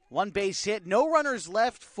 1 base hit, no runners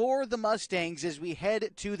left for the Mustangs as we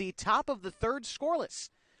head to the top of the third, scoreless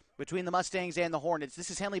between the Mustangs and the Hornets. This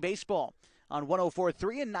is Henley Baseball on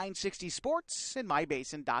 104.3 and 960 Sports and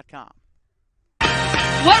MyBasin.com.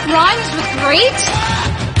 What rhymes with great?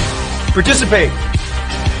 Participate.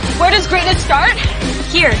 Where does greatness start?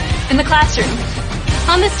 Here, in the classroom.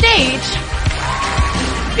 On the stage.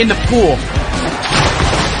 In the pool.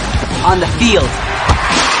 On the field.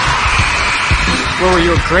 Where will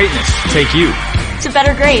your greatness take you? To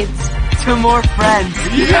better grades. To more friends.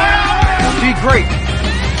 Yeah! Be great.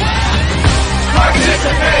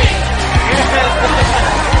 Participate!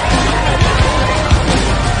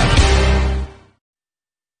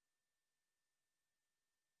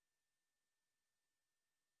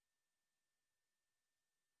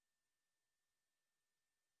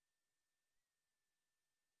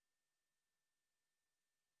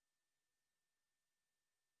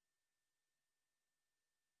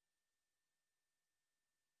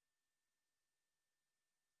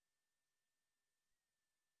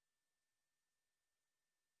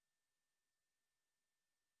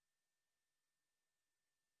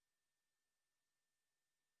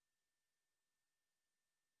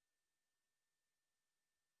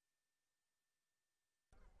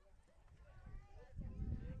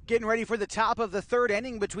 Getting ready for the top of the third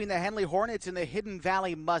inning between the Henley Hornets and the Hidden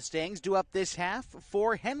Valley Mustangs. Due up this half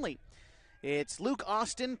for Henley. It's Luke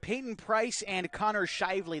Austin, Peyton Price, and Connor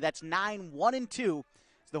Shively. That's 9-1-2.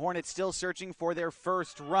 The Hornets still searching for their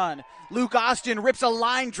first run. Luke Austin rips a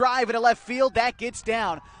line drive into left field. That gets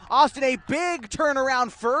down. Austin, a big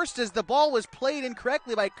turnaround first as the ball was played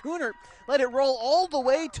incorrectly by Cooner. Let it roll all the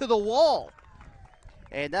way to the wall.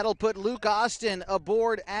 And that'll put Luke Austin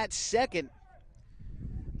aboard at second.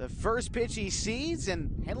 The first pitch he sees,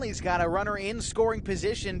 and Henley's got a runner in scoring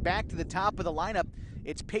position back to the top of the lineup.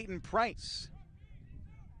 It's Peyton Price.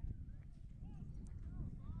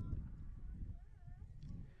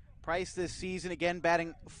 Price this season, again,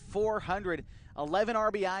 batting .400. 11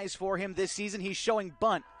 RBIs for him this season. He's showing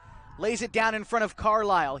bunt. Lays it down in front of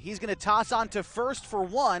Carlisle. He's going to toss on to first for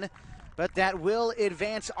one, but that will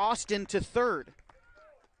advance Austin to third.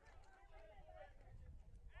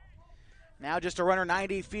 Now just a runner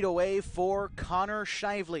 90 feet away for Connor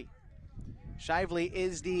Shively. Shively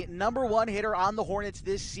is the #1 hitter on the Hornets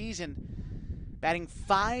this season, batting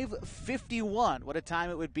 .551. What a time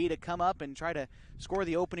it would be to come up and try to score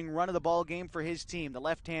the opening run of the ball game for his team. The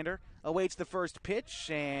left-hander awaits the first pitch,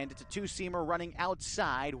 and it's a two-seamer running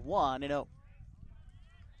outside, 1-0.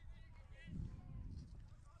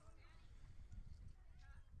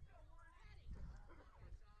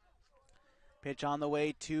 Pitch on the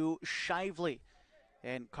way to Shively.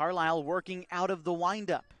 And Carlisle working out of the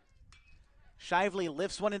windup. Shively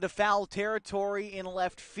lifts one into foul territory in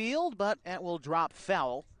left field, but that will drop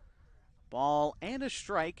foul. Ball and a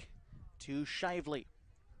strike to Shively.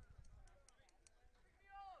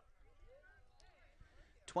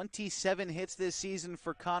 27 hits this season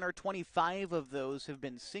for Connor. 25 of those have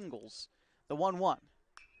been singles. The 1-1.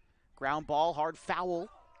 Ground ball, hard foul.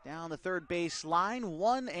 Down the third base line,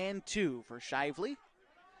 1-2 for Shively.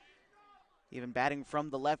 Even batting from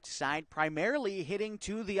the left side, primarily hitting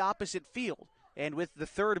to the opposite field. And with the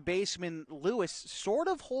third baseman, Lewis, sort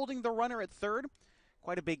of holding the runner at third.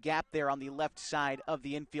 Quite a big gap there on the left side of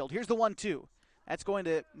the infield. Here's the 1-2. That's going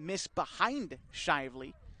to miss behind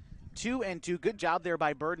Shively. 2-2. Good job there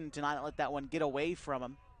by Burden to not let that one get away from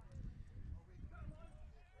him.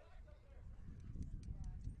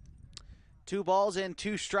 2 balls and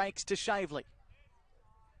 2 strikes to Shively.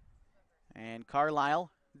 And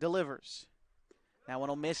Carlisle delivers. That one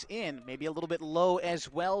will miss in. Maybe a little bit low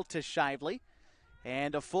as well to Shively.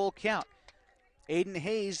 And a full count. Aiden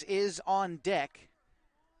Hayes is on deck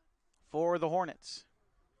for the Hornets.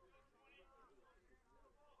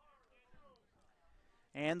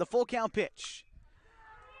 And the full count pitch.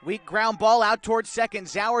 Weak ground ball out towards second.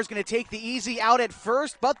 Zauer's going to take the easy out at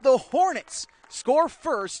first, but the Hornets score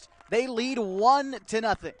first. They lead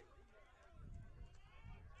 1-0.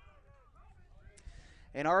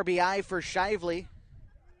 An RBI for Shively.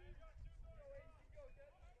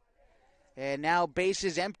 And now base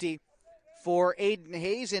is empty for Aiden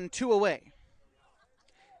Hayes and 2 away.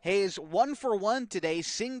 Hayes 1 for 1 today,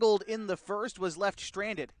 singled in the first, was left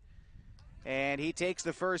stranded. And he takes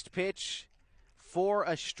the first pitch for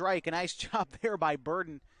a strike. A nice job there by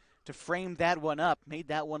Burden to frame that one up. Made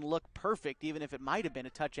that one look perfect, even if it might have been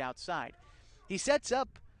a touch outside. He sets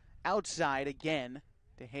up outside again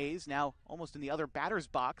to Hayes, now almost in the other batter's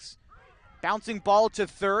box. Bouncing ball to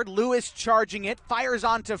third. Lewis charging it, fires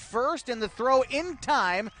on to first, and the throw in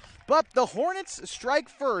time. But the Hornets strike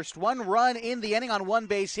first. 1 run in the inning on 1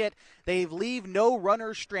 base hit. They leave no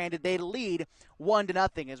runners stranded. They lead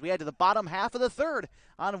 1-0 as we head to the bottom half of the third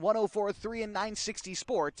on 104.3 and 960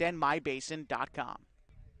 Sports and MyBasin.com.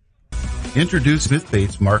 Introduce Smith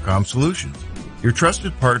Bates Marcom Solutions, your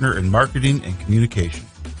trusted partner in marketing and communication.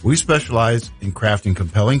 We specialize in crafting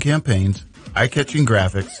compelling campaigns, eye-catching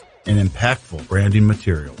graphics, and impactful branding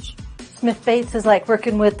materials. Smith Bates is like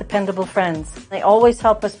working with dependable friends. They always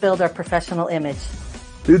help us build our professional image.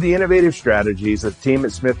 Through the innovative strategies the team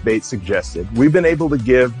at Smith Bates suggested, we've been able to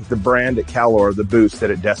give the brand at Calor the boost that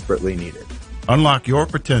it desperately needed. Unlock your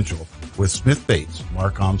potential with Smith Bates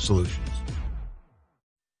Marcom Solutions.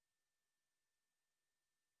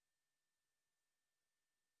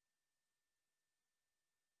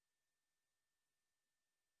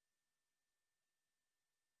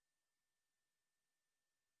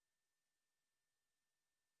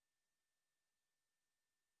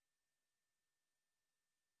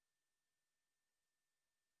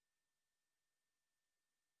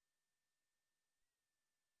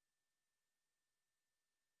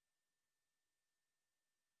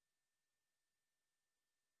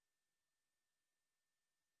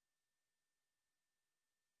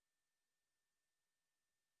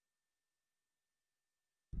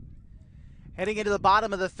 Heading into the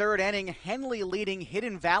bottom of the third inning, Henley leading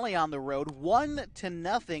Hidden Valley on the road,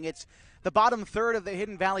 1-0. It's the bottom third of the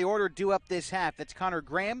Hidden Valley order due up this half. That's Connor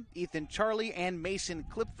Graham, Ethan Charlie, and Mason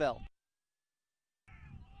Klipfeld.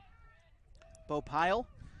 Bo Pyle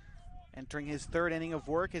entering his third inning of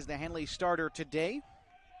work as the Henley starter today.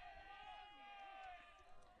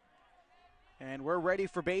 And we're ready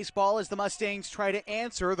for baseball as the Mustangs try to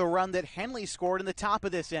answer the run that Henley scored in the top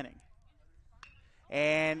of this inning.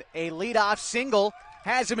 And a leadoff single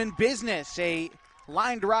has him in business. A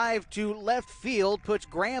line drive to left field puts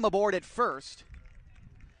Graham aboard at first.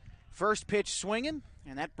 First pitch swinging,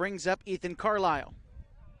 and that brings up Ethan Carlisle.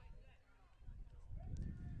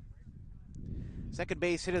 Second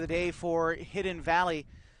base hit of the day for Hidden Valley,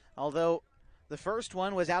 although the first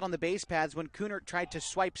one was out on the base paths when Kunert tried to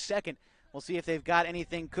swipe second. We'll see if they've got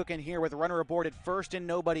anything cooking here with a runner aboard at first and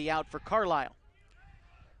nobody out for Carlisle.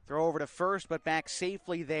 Throw over to first, but back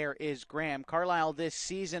safely there is Graham. Carlisle this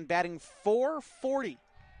season batting .440.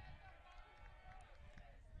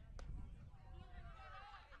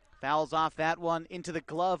 Fouls off that one into the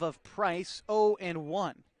glove of Price,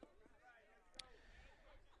 0-1.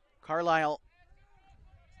 Carlisle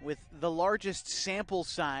with the largest sample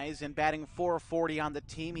size and batting .440 on the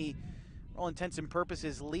team. He, for all intents and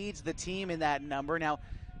purposes, leads the team in that number. Now,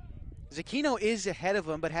 Zucchino is ahead of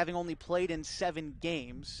him, but having only played in 7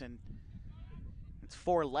 games, and it's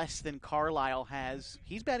 4 less than Carlisle has.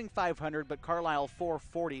 He's batting .500, but Carlisle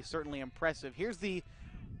 .440, certainly impressive. Here's the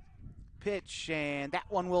pitch, and that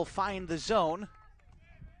one will find the zone.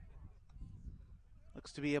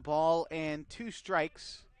 Looks to be a ball and 2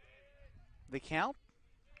 strikes. The count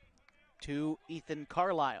to Ethan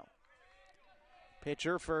Carlisle.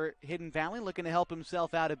 Pitcher for Hidden Valley looking to help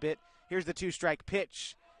himself out a bit. Here's the 2-strike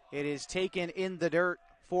pitch. It is taken in the dirt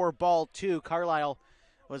for ball 2. Carlisle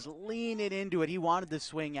was leaning into it. He wanted to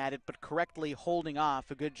swing at it, but correctly holding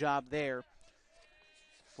off. A good job there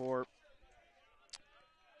for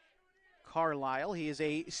Carlisle. He is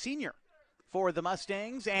a senior for the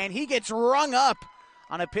Mustangs, and he gets rung up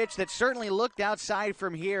on a pitch that certainly looked outside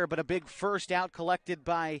from here, but a big first out collected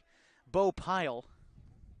by Bo Pyle.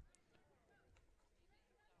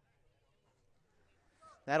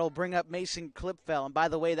 That'll bring up Mason Klipfeld. And by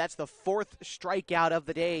the way, that's the 4th strikeout of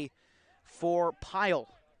the day for Pyle.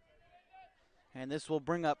 And this will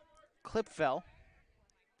bring up Klipfeld.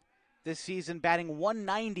 This season batting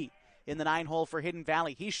 .190 in the 9-hole for Hidden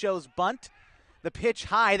Valley. He shows bunt. The pitch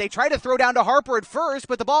high. They try to throw down to Harper at first,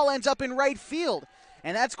 but the ball ends up in right field.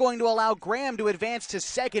 And that's going to allow Graham to advance to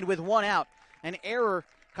second with 1 out. An error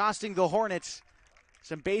costing the Hornets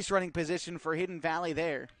some base running position for Hidden Valley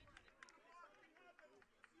there.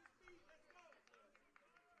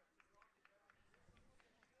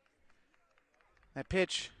 That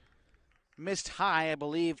pitch missed high, I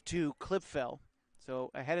believe, to Klipfeld.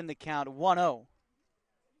 So ahead in the count, 1-0.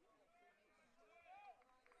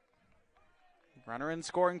 Runner in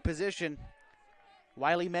scoring position.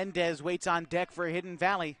 Wiley Mendez waits on deck for Hidden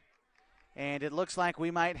Valley. And it looks like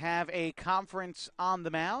we might have a conference on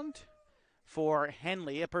the mound for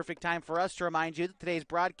Henley. A perfect time for us to remind you that today's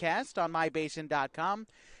broadcast on mybasin.com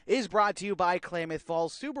is brought to you by Klamath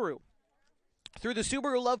Falls Subaru. Through the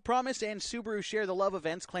Subaru Love Promise and Subaru Share the Love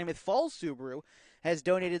events, Klamath Falls Subaru has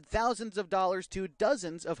donated thousands of dollars to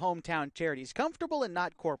dozens of hometown charities. Comfortable and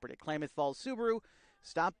not corporate. At Klamath Falls Subaru,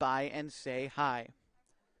 stop by and say hi.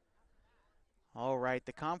 All right,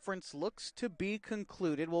 the conference looks to be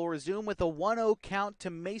concluded. We'll resume with a 1-0 count to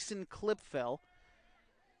Mason Klipfeld.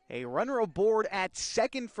 A runner aboard at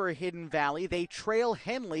second for Hidden Valley. They trail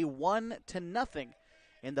Henley 1-0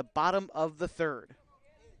 in the bottom of the third.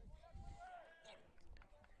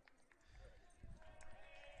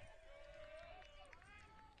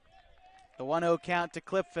 The 1-0 count to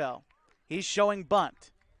Clipfell. He's showing bunt.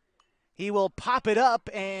 He will pop it up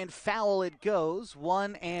and foul it goes.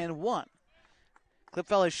 1-1.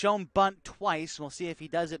 Clipfell has shown bunt twice. We'll see if he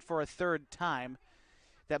does it for a third time.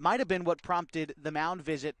 That might have been what prompted the mound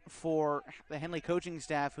visit for the Henley coaching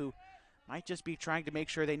staff, who might just be trying to make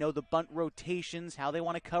sure they know the bunt rotations, how they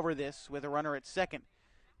want to cover this with a runner at second.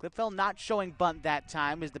 Clipfell not showing bunt that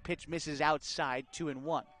time as the pitch misses outside,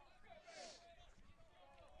 2-1.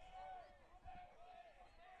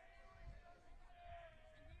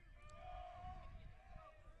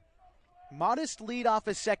 Modest lead off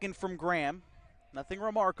a second from Graham. Nothing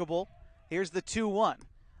remarkable. Here's the 2-1.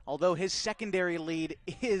 Although his secondary lead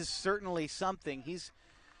is certainly something. He's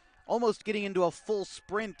almost getting into a full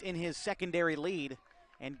sprint in his secondary lead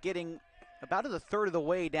and getting about a third of the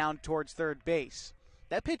way down towards third base.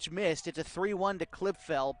 That pitch missed. It's a 3-1 to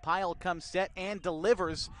Clipfell. Pyle comes set and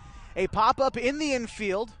delivers a pop-up in the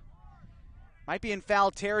infield. Might be in foul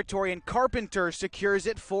territory, and Carpenter secures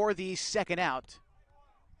it for the second out.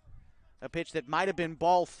 A pitch that might have been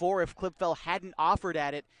ball 4 if Clipfell hadn't offered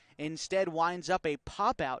at it. Instead winds up a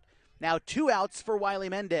pop-out. Now 2 outs for Wiley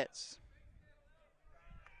Mendez.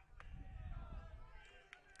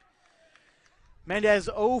 Mendez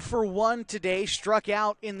 0 for 1 today, struck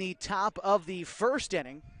out in the top of the first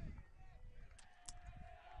inning.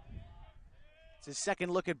 It's his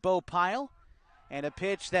second look at Bo Pyle, and a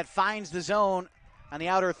pitch that finds the zone on the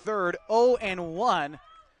outer third, 0-1.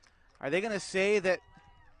 Are they going to say that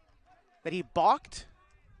he balked?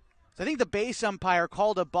 So I think the base umpire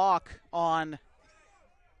called a balk on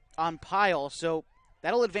Pyle, so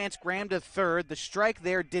that'll advance Graham to third. The strike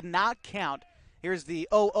there did not count. Here's the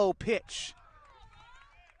 0-0 pitch.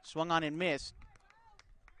 Swung on and missed.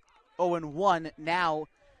 0-1. Now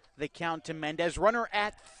the count to Mendez. Runner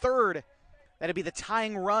at third. That'd be the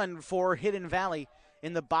tying run for Hidden Valley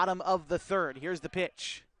in the bottom of the third. Here's the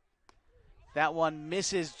pitch. That one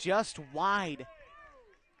misses just wide.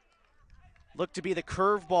 Looked to be the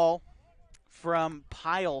curveball from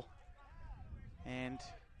Pyle. And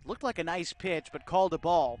looked like a nice pitch, but called a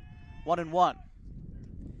ball. 1-1.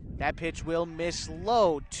 That pitch will miss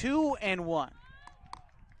low. 2-1.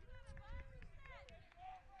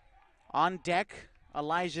 On deck,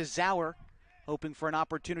 Elijah Zauer, hoping for an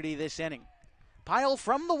opportunity this inning. Pyle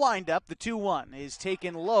from the windup, the 2-1, is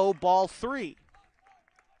taken low, ball 3.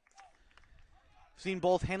 Seen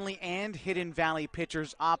both Henley and Hidden Valley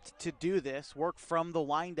pitchers opt to do this, work from the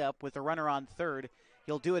windup with a runner on third.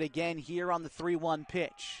 He'll do it again here on the 3-1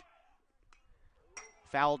 pitch.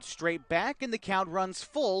 Fouled straight back, and the count runs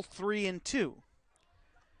full, 3-2.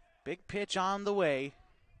 Big pitch on the way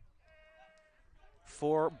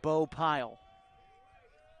for Bo Pyle.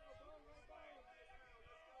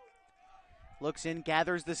 Looks in,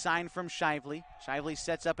 gathers the sign from Shively. Shively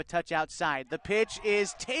sets up a touch outside. The pitch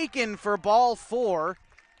is taken for ball 4.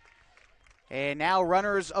 And now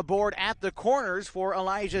runners aboard at the corners for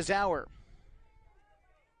Elijah Zauer.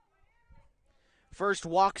 First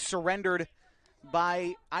walk surrendered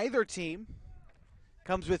by either team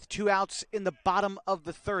comes with 2 outs in the bottom of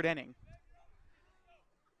the third inning.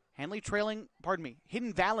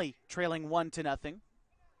 Hidden Valley trailing 1-0.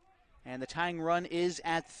 And the tying run is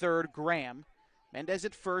at third, Graham. Mendez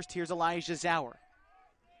at first, here's Elijah Zauer.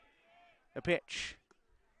 A pitch.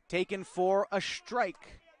 Taken for a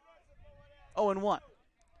strike. 0-1.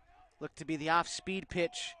 Looked to be the off-speed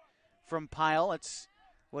pitch from Pyle. It's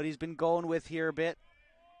what he's been going with here a bit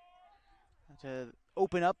to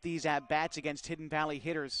open up these at-bats against Hidden Valley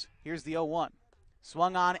hitters. Here's the 0-1.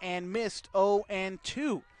 Swung on and missed,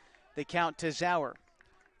 0-2. The count to Zauer.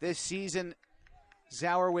 This season,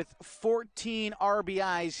 Zauer with 14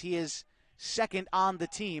 RBIs. He is second on the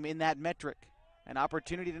team in that metric. An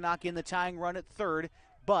opportunity to knock in the tying run at third,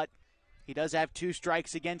 but he does have 2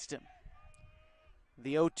 strikes against him.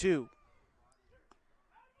 The 0-2.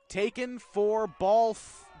 Taken for ball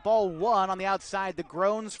 1 on the outside. The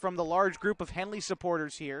groans from the large group of Henley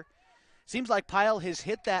supporters here. Seems like Pyle has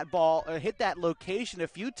hit that location a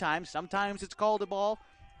few times. Sometimes it's called a ball.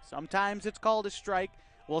 Sometimes it's called a strike.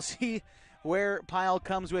 We'll see where Pyle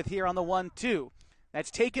comes with here on the 1-2. That's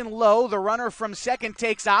taken low. The runner from second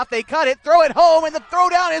takes off. They cut it, throw it home, and the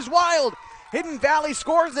throwdown is wild. Hidden Valley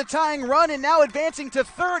scores the tying run, and now advancing to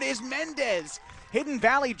third is Mendez.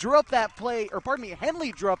 Henley drew up that play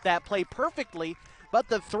perfectly, but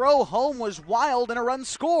the throw home was wild, and a run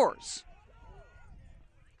scores.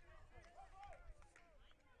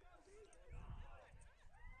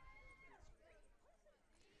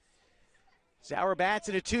 Zauer bats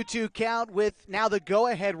in a 2-2 count with now the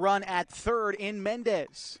go-ahead run at third in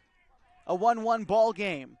Mendez. A 1-1 ball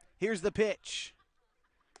game. Here's the pitch.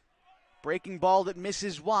 Breaking ball that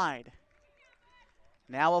misses wide.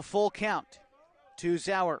 Now a full count to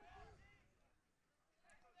Zauer.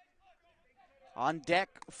 On deck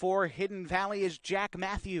for Hidden Valley is Jack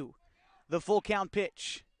Matthew. The full count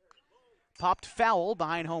pitch. Popped foul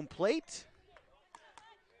behind home plate.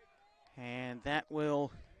 And that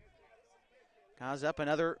will cause up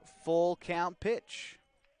another full count pitch.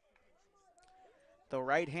 The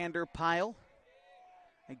right-hander Pyle.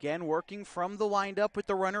 Again, working from the windup with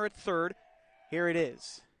the runner at third. Here it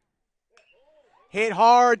is. Hit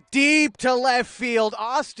hard, deep to left field.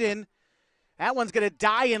 Austin, that one's going to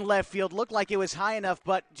die in left field. Looked like it was high enough,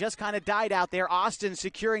 but just kind of died out there. Austin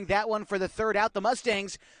securing that one for the third out. The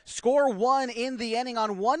Mustangs score one in the inning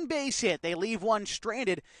on one base hit. They leave one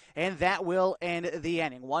stranded, and that will end the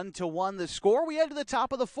inning. 1-1 the score. We head to the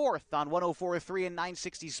top of the fourth on 104.3 and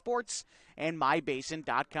 960 Sports and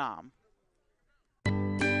mybasin.com.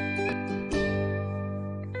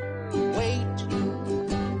 Wait,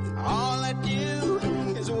 all I do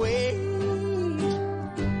is wait.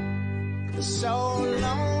 So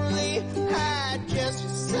lonely, I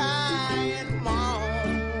just sigh and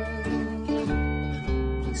moan.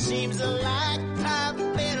 Seems like I've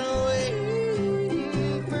been away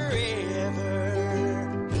forever,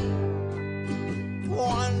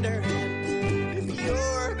 wondering if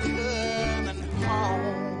you're coming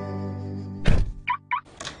home.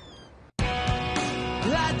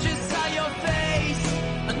 I just saw your face,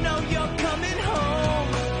 I know you're coming home.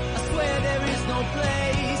 I swear there is no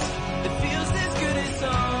place that feels as good as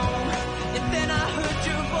home. And then I heard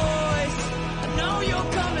your voice, I know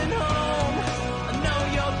you're coming home. I know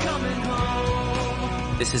you're coming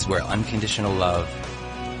home. This is where unconditional love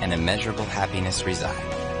and immeasurable happiness reside.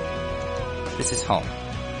 This is home.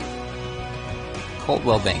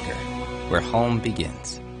 Coldwell Banker, where home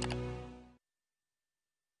begins.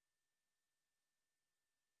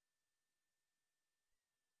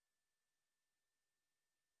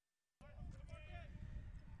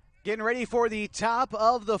 Getting ready for the top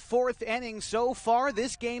of the fourth inning. So far,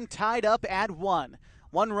 this game tied up at 1.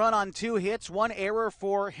 1 run on 2 hits, 1 error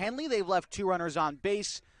for Henley. They've left 2 runners on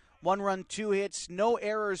base. 1 run, 2 hits, no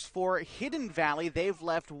errors for Hidden Valley. They've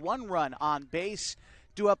left 1 run on base.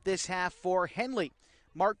 Due up this half for Henley.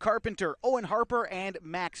 Mark Carpenter, Owen Harper, and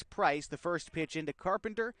Max Price. The first pitch into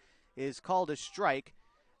Carpenter is called a strike.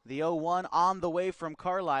 The 0-1 on the way from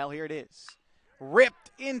Carlisle. Here it is. Ripped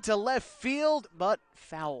into left field, but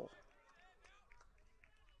foul.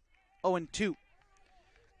 0-2.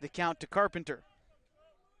 The count to Carpenter.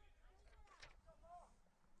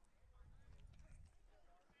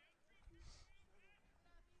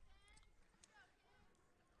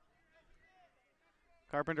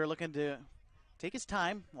 Carpenter looking to take his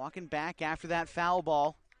time, walking back after that foul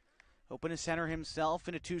ball. Hoping to center himself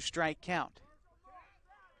in a 2-strike count.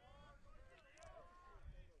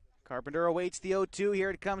 Carpenter awaits the 0-2. Here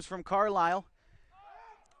it comes from Carlisle.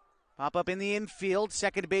 Pop up in the infield.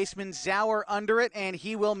 Second baseman Zauer under it, and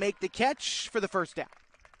he will make the catch for the first down.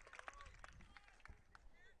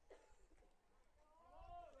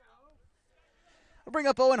 I'll bring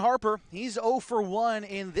up Owen Harper. He's 0 for 1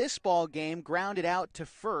 in this ball game. Grounded out to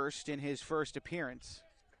first in his first appearance.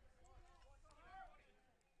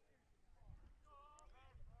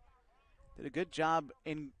 Did a good job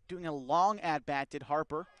in doing a long at-bat, did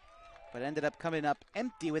Harper, but ended up coming up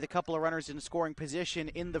empty with a couple of runners in scoring position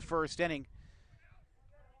in the first inning.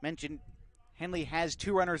 Mentioned Henley has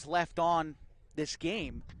 2 runners left on this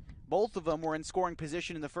game. Both of them were in scoring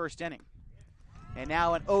position in the first inning. And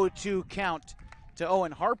now an 0-2 count to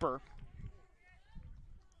Owen Harper.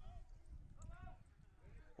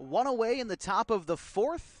 1 away in the top of the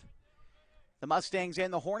fourth. The Mustangs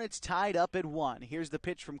and the Hornets tied up at 1. Here's the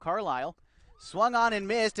pitch from Carlisle. Swung on and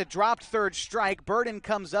missed, a dropped third strike. Burden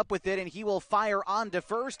comes up with it, and he will fire on to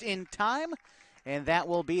first in time. And that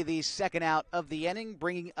will be the second out of the inning,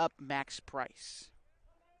 bringing up Max Price.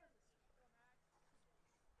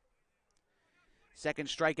 Second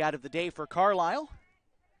strikeout of the day for Carlisle.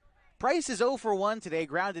 Price is 0 for 1 today,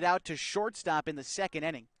 grounded out to shortstop in the second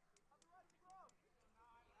inning.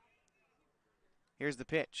 Here's the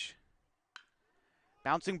pitch.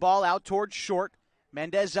 Bouncing ball out towards short.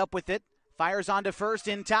 Mendez up with it. Fires on to first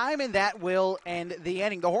in time, and that will end the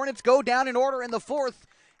inning. The Hornets go down in order in the fourth,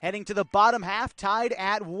 heading to the bottom half, tied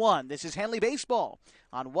at 1. This is Henley Baseball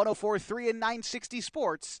on 104.3 and 960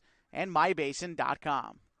 Sports and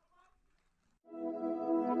mybasin.com.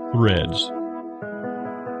 Threads.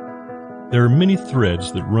 There are many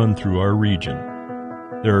threads that run through our region.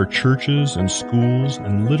 There are churches and schools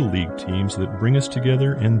and Little League teams that bring us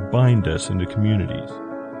together and bind us into communities.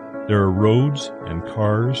 There are roads and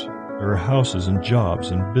cars, There are houses and jobs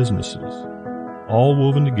and businesses, all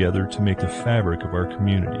woven together to make the fabric of our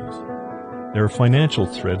communities. There are financial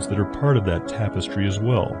threads that are part of that tapestry as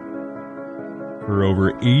well. For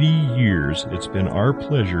over 80 years, it's been our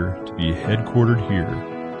pleasure to be headquartered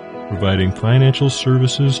here, providing financial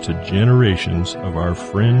services to generations of our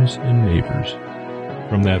friends and neighbors.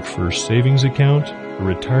 From that first savings account, the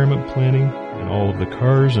retirement planning, and all of the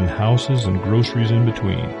cars and houses and groceries in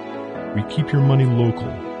between, we keep your money local,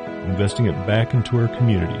 investing it back into our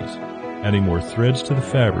communities, adding more threads to the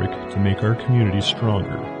fabric to make our communities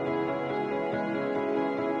stronger.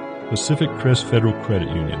 Pacific Crest Federal Credit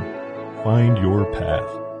Union. Find your path.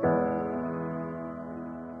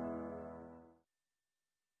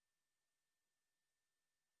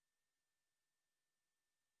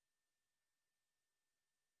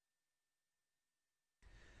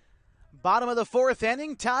 Bottom of the fourth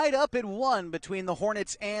inning, tied up at 1 between the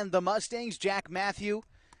Hornets and the Mustangs. Jack Matthew,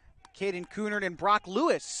 Caden Coonard, and Brock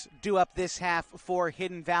Lewis do up this half for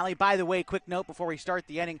Hidden Valley. By the way, quick note before we start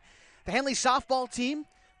the inning, the Henley softball team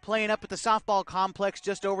playing up at the softball complex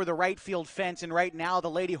just over the right field fence, and right now the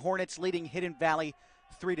Lady Hornets leading Hidden Valley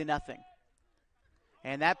 3-0.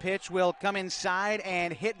 And that pitch will come inside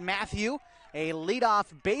and hit Matthew, a leadoff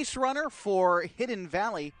base runner for Hidden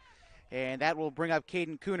Valley, and that will bring up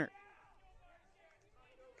Caden Coonard.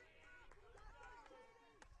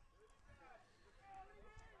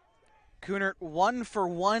 Coonard 1 for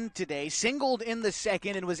 1 today, singled in the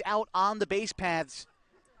second and was out on the base paths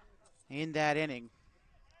in that inning.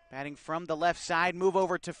 Batting from the left side, move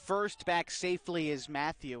over to first, back safely is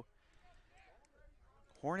Matthew.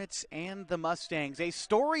 Hornets and the Mustangs, a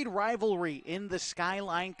storied rivalry in the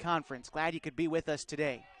Skyline Conference. Glad you could be with us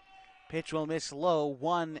today. Pitch will miss low,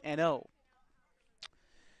 1-0.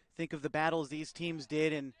 Think of the battles these teams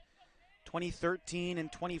did in 2013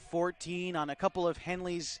 and 2014 on a couple of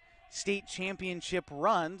Henley's state championship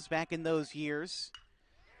runs back in those years.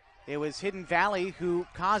 It was Hidden Valley who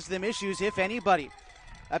caused them issues, if anybody.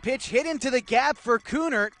 A pitch hit into the gap for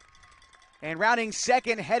Coonard, and rounding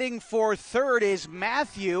second, heading for third is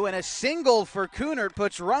Matthew, and a single for Coonard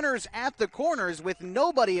puts runners at the corners with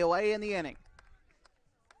nobody away in the inning.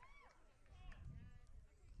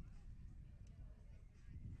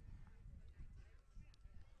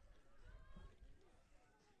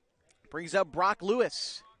 Brings up Brock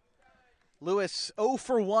Lewis. Lewis 0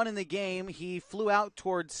 for 1 in the game. He flew out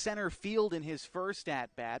towards center field in his first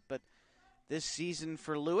at-bat, but this season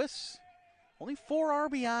for Lewis, only 4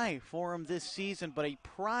 RBI for him this season, but a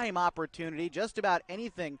prime opportunity. Just about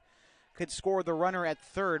anything could score the runner at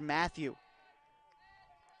third, Matthew.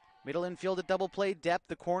 Middle infield at double play depth.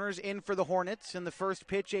 The corners in for the Hornets, and the first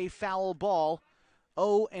pitch a foul ball,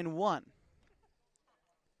 0-1.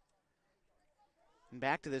 And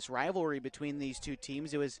back to this rivalry between these two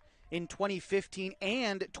teams. It was in 2015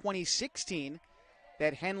 and 2016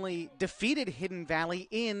 that Henley defeated Hidden Valley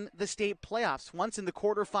in the state playoffs, once in the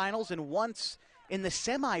quarterfinals and once in the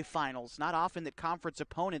semifinals. Not often that conference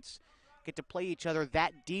opponents get to play each other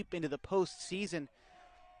that deep into the postseason.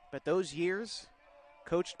 But those years,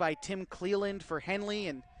 coached by Tim Cleland for Henley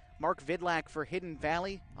and Mark Vidlak for Hidden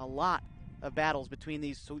Valley, a lot of battles between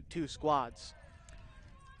these two squads.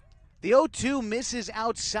 The 0-2 misses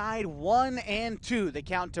outside, 1-2. The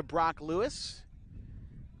count to Brock Lewis.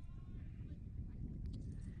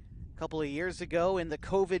 A couple of years ago in the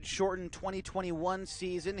COVID-shortened 2021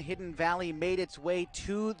 season, Hidden Valley made its way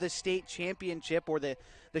to the state championship, or the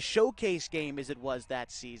showcase game as it was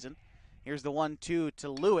that season. Here's the 1-2 to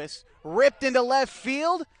Lewis. Ripped into left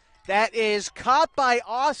field. That is caught by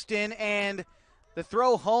Austin, and the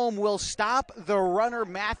throw home will stop the runner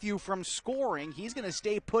Matthew from scoring. He's going to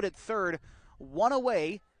stay put at third, 1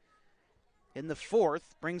 away in the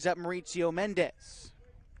fourth. Brings up Mauricio Mendez.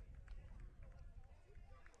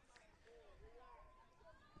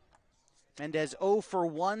 Mendez 0 for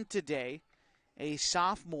 1 today. A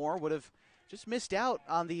sophomore would have just missed out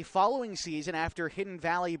on the following season after Hidden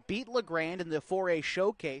Valley beat LeGrand in the 4A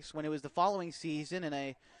showcase, when it was the following season in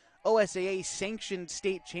a OSAA sanctioned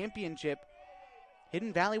state championship.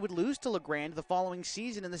 Hidden Valley would lose to LeGrand the following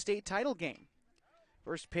season in the state title game.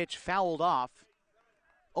 First pitch fouled off,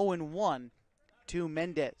 0-1 to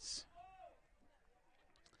Mendez.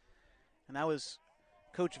 And that was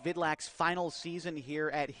Coach Vidlak's final season here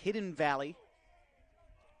at Hidden Valley.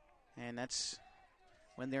 And that's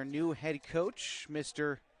when their new head coach,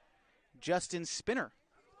 Mr. Justin Spinner,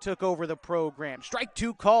 took over the program. Strike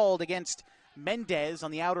 2 called against Mendez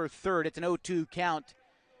on the outer third. It's an 0-2 count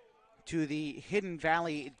to the Hidden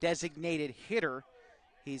Valley designated hitter.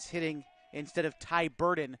 He's hitting instead of Ty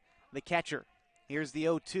Burden, the catcher. Here's the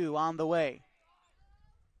 0-2 on the way.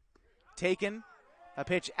 taken. A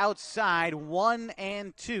pitch outside,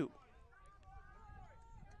 1-2.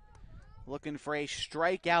 Looking for a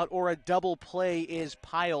strikeout or a double play is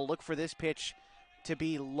Pyle. Look for this pitch to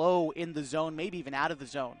be low in the zone, maybe even out of the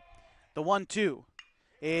zone. The 1-2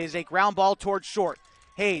 is a ground ball towards short.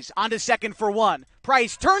 Hayes onto second for one.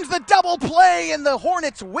 Price turns the double play, and the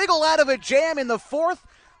Hornets wiggle out of a jam in the fourth.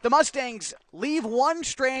 The Mustangs leave one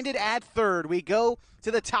stranded at third. We go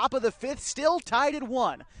to the top of the fifth, still tied at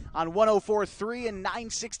 1 on 104.3 and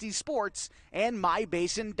 960 Sports and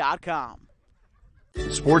MyBasin.com.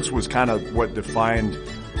 Sports was kind of what defined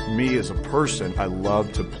me as a person. I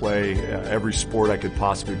loved to play every sport I could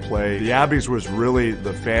possibly play. The Abbeys was really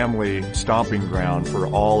the family stomping ground for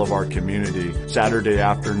all of our community. Saturday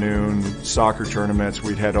afternoon soccer tournaments,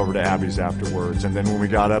 we'd head over to Abbeys afterwards. And then when we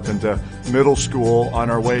got up into middle school, on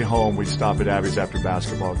our way home, we'd stop at Abbeys after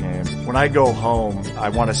basketball games. When I go home, I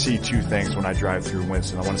want to see two things when I drive through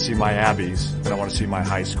Winston. I want to see my Abbeys, and I want to see my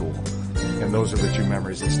high school. And those are the two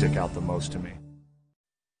memories that stick out the most to me.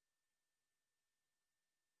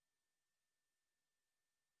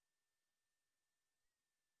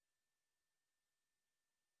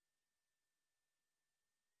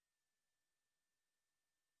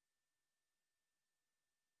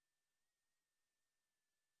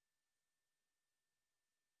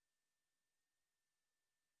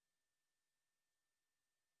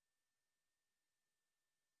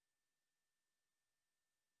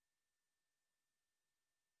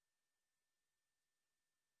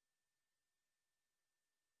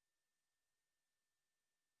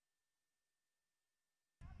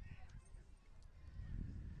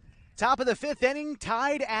 Top of the fifth inning,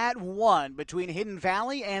 tied at 1 between Hidden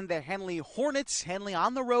Valley and the Henley Hornets. Henley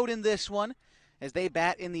on the road in this one as they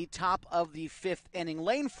bat in the top of the fifth inning.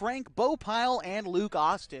 Lane Frank, Bo Pyle, and Luke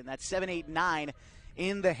Austin. That's 7, 8, 9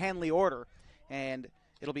 in the Henley order. And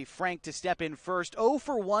it'll be Frank to step in first. 0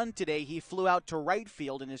 for 1 today. He flew out to right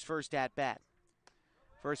field in his first at-bat.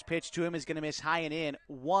 First pitch to him is going to miss high and in.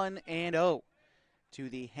 1-0 to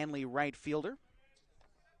the Henley right fielder.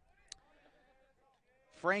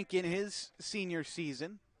 Frank in his senior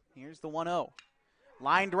season. Here's the 1-0.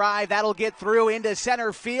 Line drive, that'll get through into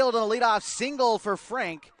center field, and a leadoff single for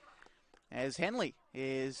Frank as Henley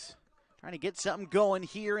is trying to get something going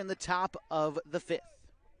here in the top of the fifth.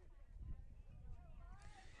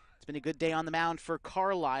 It's been a good day on the mound for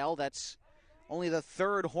Carlisle. That's only the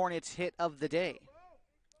third Hornets hit of the day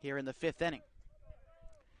here in the fifth inning.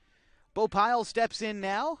 Bo Pyle steps in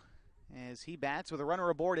now as he bats with a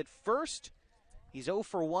runner aboard at first. He's 0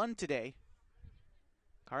 for 1 today.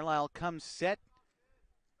 Carlisle comes set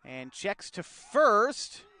and checks to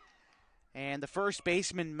first. And the first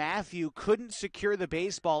baseman, Matthew, couldn't secure the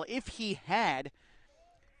baseball. If he had,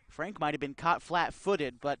 Frank might have been caught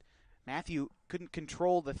flat-footed, but Matthew couldn't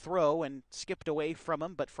control the throw and skipped away from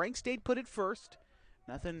him. But Frank stayed put at first.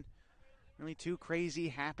 Nothing really too crazy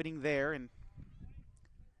happening there. And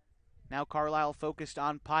now Carlisle focused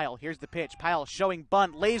on Pyle. Here's the pitch. Pyle showing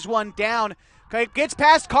bunt, lays one down. Gets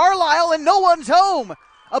past Carlisle, and no one's home.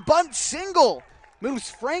 A bunt single moves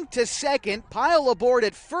Frank to second. Pyle aboard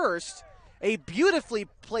at first. A beautifully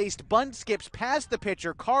placed bunt skips past the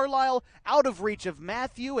pitcher. Carlisle out of reach of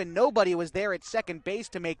Matthew, and nobody was there at second base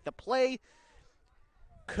to make the play.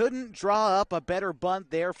 Couldn't draw up a better bunt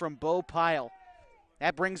there from Bo Pyle.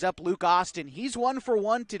 That brings up Luke Austin. He's 1 for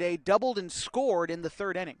 1 today, doubled and scored in the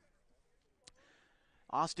third inning.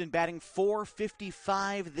 Austin batting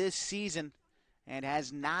 .455 this season and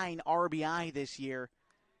has 9 RBI this year.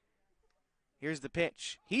 Here's the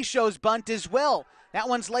pitch. He shows bunt as well. That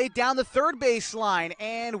one's laid down the third base line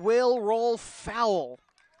and will roll foul.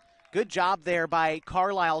 Good job there by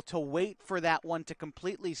Carlisle to wait for that one to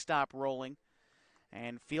completely stop rolling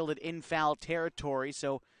and field it in foul territory.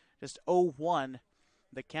 So just 0-1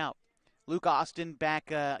 the count. Luke Austin back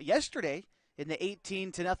yesterday in the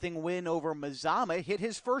 18-0 win over Mazama, hit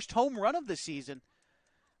his first home run of the season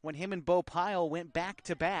when him and Bo Pyle went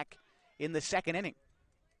back-to-back in the second inning.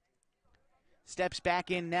 Steps back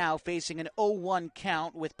in now, facing an 0-1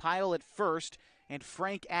 count with Pyle at first and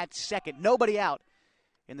Frank at second. Nobody out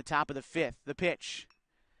in the top of the fifth. The pitch.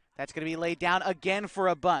 That's going to be laid down again for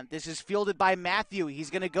a bunt. This is fielded by Matthew. He's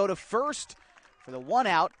going to go to first for the one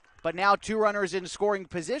out, but now 2 runners in scoring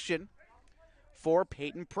position for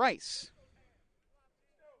Peyton Price.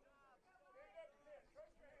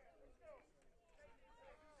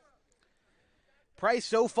 Price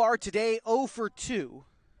so far today 0 for 2.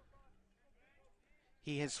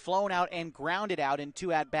 He has flown out and grounded out in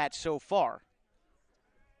 2 at-bats so far.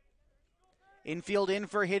 Infield in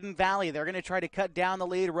for Hidden Valley. They're going to try to cut down the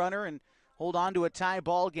lead runner and hold on to a tie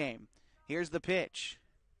ball game. Here's the pitch.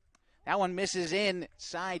 That one misses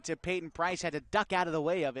inside to Peyton Price. Had to duck out of the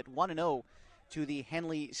way of it. 1-0 to the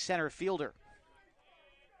Henley center fielder.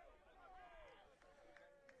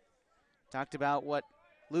 Talked about what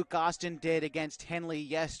Luke Austin did against Henley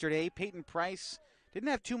yesterday. Peyton Price didn't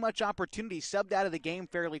have too much opportunity. Subbed out of the game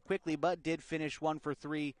fairly quickly, but did finish 1 for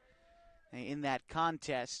 3 in that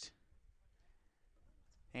contest.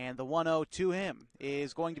 And the 1-0 to him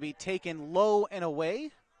is going to be taken low and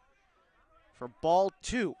away for ball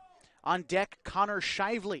 2. On deck, Connor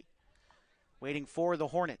Shively waiting for the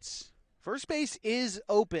Hornets. First base is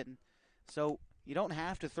open, so you don't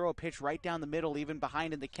have to throw a pitch right down the middle, even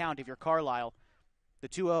behind in the count if you're Carlisle. The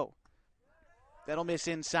 2-0. That'll miss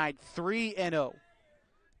inside. 3-0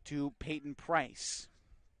 to Peyton Price.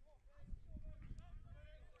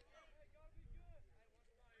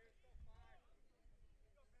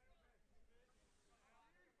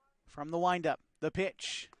 From the windup, the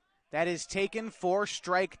pitch. That is taken for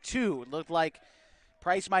strike 2. It looked like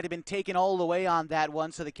Price might have been taken all the way on that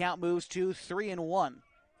one, so the count moves to 3-1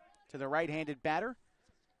 to the right-handed batter.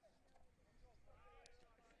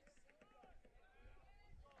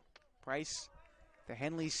 Price, the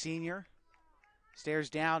Henley senior, stares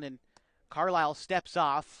down, and Carlisle steps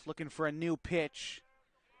off, looking for a new pitch.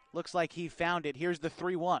 Looks like he found it. Here's the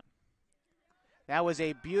 3-1. That was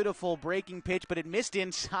a beautiful breaking pitch, but it missed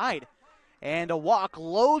inside. And a walk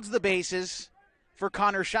loads the bases for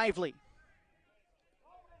Connor Shively.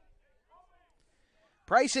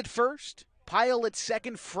 Price at first, Pyle at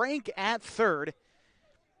second, Frank at third.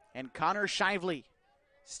 And Connor Shively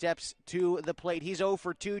steps to the plate. He's 0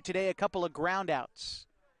 for 2 today, a couple of groundouts.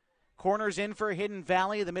 Corners in for Hidden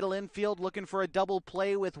Valley. The middle infield looking for a double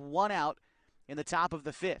play with 1 out in the top of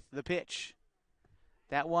the 5th. The pitch.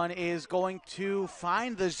 That one is going to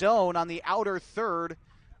find the zone on the outer third.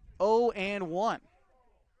 0-1.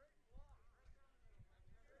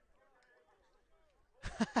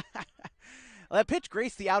 Well, that pitch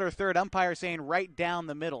graced the outer third. Umpire saying right down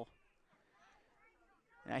the middle.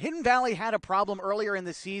 Now, Hidden Valley had a problem earlier in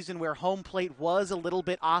the season where home plate was a little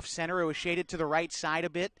bit off center. It was shaded to the right side a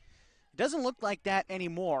bit. It doesn't look like that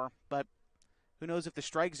anymore, but who knows if the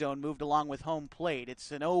strike zone moved along with home plate.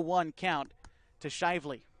 It's an 0-1 count to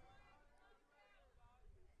Shively.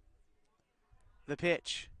 The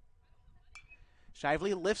pitch.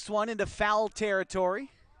 Shively lifts one into foul territory.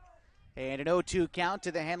 And an 0-2 count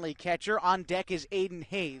to the Henley catcher. On deck is Aiden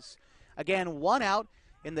Hayes. Again, 1 out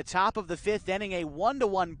in the top of the 5th, ending a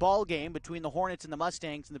 1-1 ball game between the Hornets and the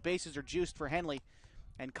Mustangs, and the bases are juiced for Henley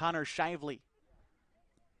and Connor Shively.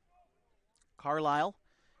 Carlisle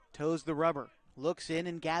toes the rubber, looks in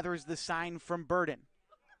and gathers the sign from Burden.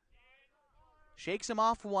 Shakes him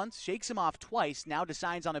off once, shakes him off twice, now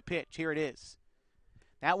decides on a pitch. Here it is.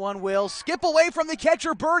 That one will skip away from the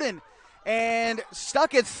catcher, Burden, and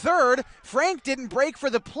stuck at third. Frank didn't break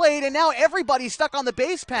for the plate, and now everybody's stuck on the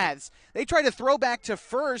base paths. They try to throw back to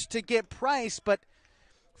first to get Price, but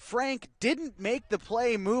Frank didn't make the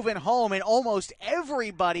play moving home, and almost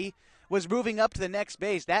everybody was moving up to the next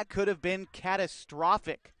base. That could have been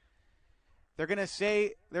catastrophic. They're going to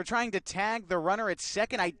say they're trying to tag the runner at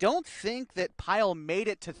second. I don't think that Pyle made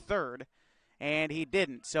it to third, and he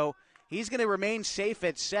didn't. So he's going to remain safe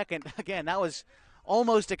at second. Again, that was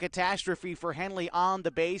almost a catastrophe for Henley on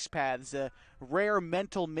the base paths. A rare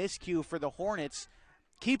mental miscue for the Hornets.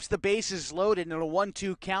 Keeps the bases loaded in a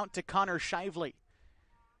 1-2 count to Connor Shively.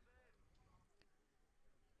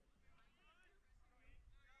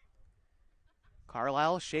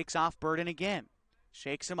 Carlisle shakes off Burden again.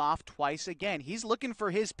 Shakes him off twice again. He's looking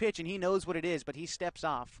for his pitch, and he knows what it is, but he steps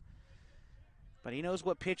off. But he knows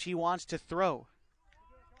what pitch he wants to throw.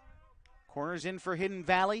 Corners in for Hidden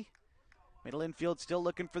Valley. Middle infield still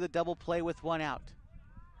looking for the double play with 1 out.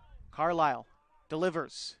 Carlisle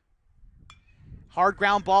delivers. Hard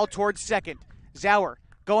ground ball towards second. Zauer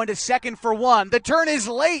going to second for 1. The turn is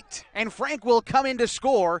late, and Frank will come in to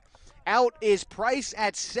score. Out is Price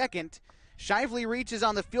at second. Shively reaches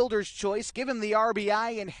on the fielder's choice, give him the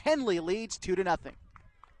RBI, and Henley leads 2-0.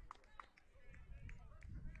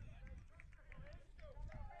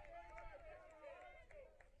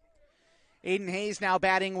 Aiden Hayes now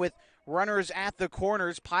batting with runners at the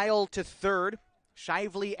corners. Pyle to third,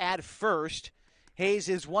 Shively at first. Hayes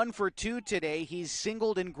is 1 for 2 today. He's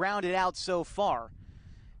singled and grounded out so far.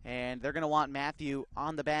 And they're going to want Matthew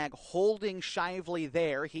on the bag, holding Shively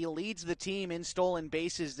there. He leads the team in stolen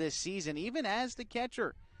bases this season, even as the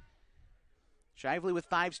catcher. Shively with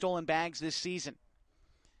 5 stolen bags this season.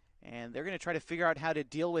 And they're going to try to figure out how to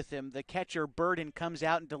deal with him. The catcher, Burden, comes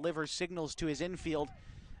out and delivers signals to his infield,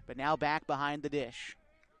 but now back behind the dish.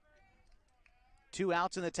 2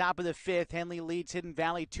 outs in the top of the 5th. Henley leads Hidden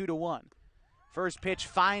Valley 2-1. First pitch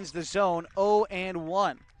finds the zone,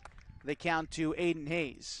 0-1. They count to Aiden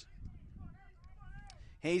Hayes.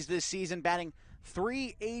 Hayes this season batting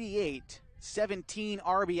 .388, 17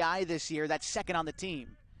 RBI this year. That's second on the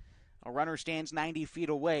team. A runner stands 90 feet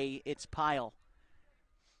away. It's Pyle.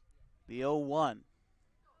 The 0-1.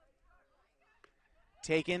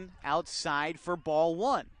 Taken outside for ball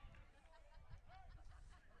 1.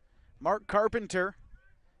 Mark Carpenter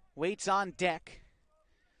waits on deck,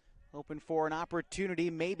 hoping for an opportunity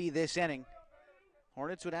maybe this inning.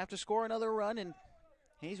 Hornets would have to score another run, and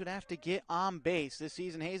Hayes would have to get on base. This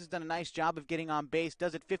season, Hayes has done a nice job of getting on base,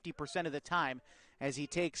 does it 50% of the time as he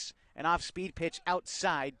takes an off-speed pitch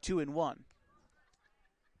outside, 2-1.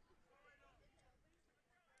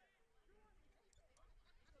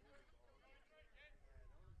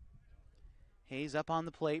 Hayes up on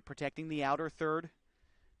the plate, protecting the outer third.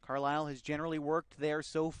 Carlisle has generally worked there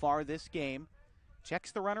so far this game.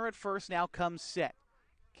 Checks the runner at first, now comes set.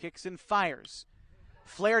 Kicks and fires.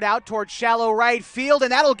 Flared out towards shallow right field,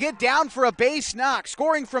 and that'll get down for a base knock.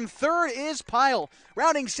 Scoring from third is Pyle.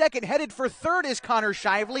 Rounding second, headed for third is Connor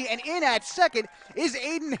Shively, and in at second is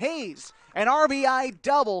Aiden Hayes. An RBI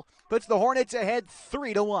double puts the Hornets ahead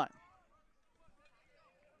 3-1.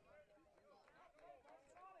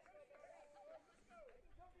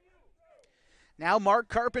 Now Mark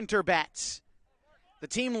Carpenter bats. The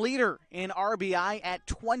team leader in RBI at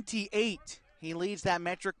 28. He leads that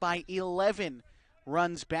metric by 11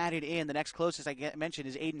 runs batted in. The next closest I mentioned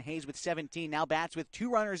is Aiden Hayes with 17. Now bats with 2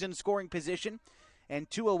 runners in scoring position and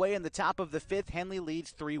 2 away in the top of the 5th. Henley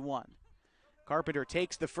leads 3-1. Carpenter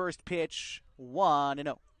takes the first pitch,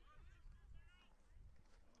 1-0.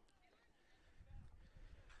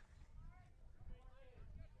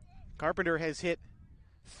 Carpenter has hit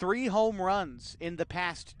 3 home runs in the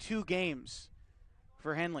past 2 games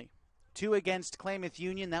for Henley. 2 against Klamath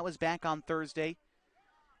Union, that was back on Thursday,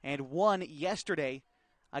 and 1 yesterday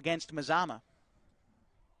against Mazama.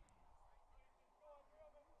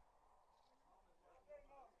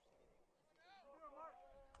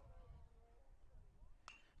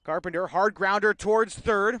 Carpenter, hard grounder towards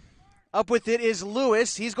third. Up with it is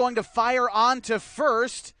Lewis. He's going to fire on to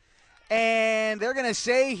first, and they're going to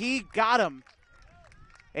say he got him.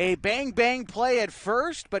 A bang-bang play at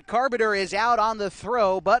first, but Carpenter is out on the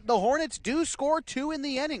throw. But the Hornets do score 2 in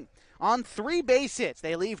the inning on 3 base hits.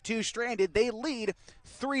 They leave 2 stranded. They lead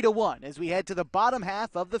 3-1 as we head to the bottom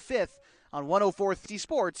half of the 5th on 104.3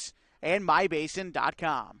 Sports and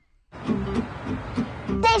MyBasin.com.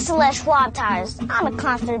 Thanks to Les Schwab Tires, I'm a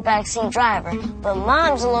confident backseat driver, but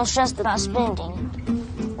Mom's a little stressed about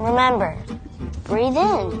spending. Remember, breathe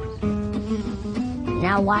in.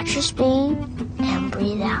 Now watch your speed and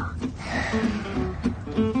breathe out.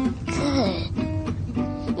 Good.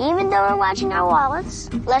 Even though we're watching our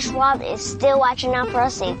wallets, Les Schwab is still watching out for our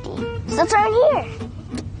safety. So turn here.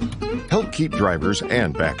 Help keep drivers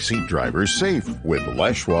and backseat drivers safe with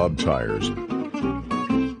Les Schwab Tires.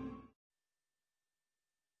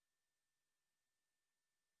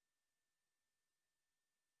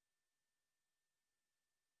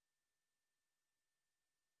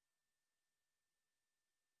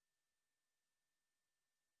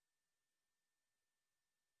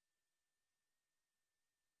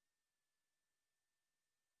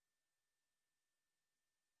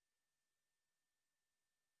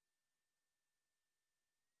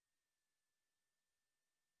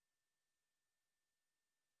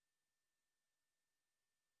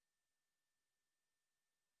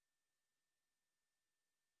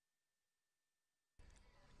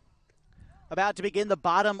 About to begin the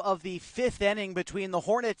bottom of the 5th inning between the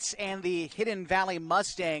Hornets and the Hidden Valley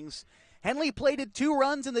Mustangs. Henley plated 2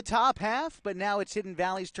 runs in the top half, but now it's Hidden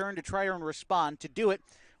Valley's turn to try and respond. To do it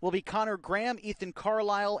will be Connor Graham, Ethan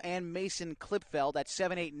Carlisle, and Mason Klipfeld. That's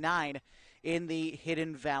 7, 8, 9 in the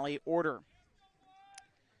Hidden Valley order.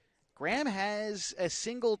 Graham has a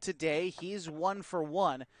single today. He's 1 for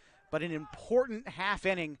 1, but an important half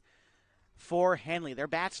inning for Henley. Their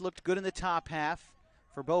bats looked good in the top half.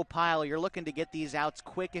 For Bo Pyle, you're looking to get these outs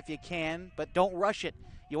quick if you can, but don't rush it.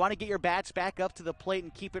 You want to get your bats back up to the plate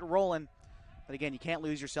and keep it rolling. But again, you can't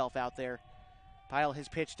lose yourself out there. Pyle has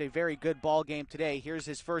pitched a very good ball game today. Here's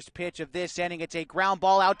his first pitch of this inning. It's a ground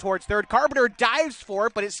ball out towards third. Carpenter dives for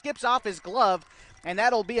it, but it skips off his glove, and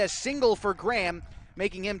that'll be a single for Graham,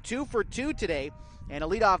 making him 2 for 2 today. And a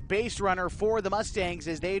leadoff base runner for the Mustangs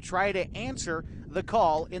as they try to answer the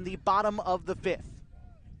call in the bottom of the 5th.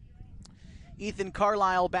 Ethan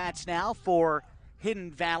Carlisle bats now for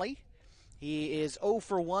Hidden Valley. He is 0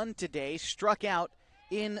 for 1 today, struck out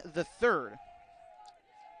in the 3rd.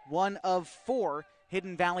 one of 4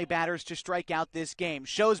 Hidden Valley batters to strike out this game.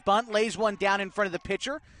 Shows bunt, lays one down in front of the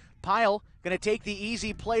pitcher. Pyle going to take the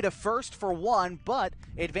easy play to first for 1, but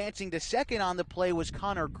advancing to second on the play was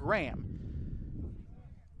Connor Graham.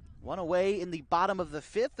 1 away in the bottom of the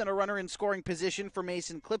 5th, and a runner in scoring position for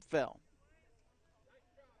Mason Klipfel.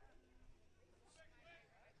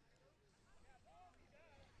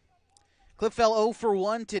 Klipfel 0 for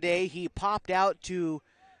 1 today. He popped out to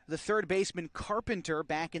the third baseman Carpenter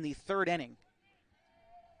back in the 3rd inning.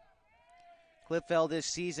 Klipfel this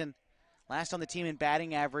season last on the team in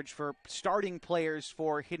batting average for starting players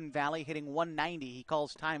for Hidden Valley, hitting 190. He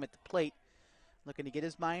calls time at the plate, looking to get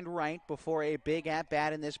his mind right before a big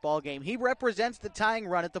at-bat in this ball game. He represents the tying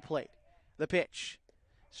run at the plate. The pitch.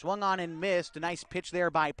 Swung on and missed. A nice pitch there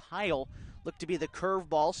by Pyle. Looked to be the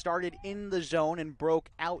curveball. Started in the zone and broke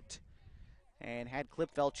out, and had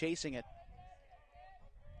Klipfel chasing it.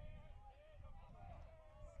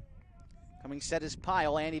 Coming set is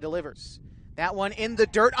Pyle, and he delivers. That one in the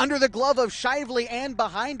dirt, under the glove of Shively, and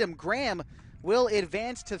behind him, Graham will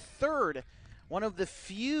advance to third. One of the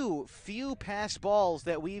few pass balls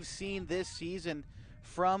that we've seen this season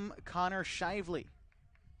from Connor Shively.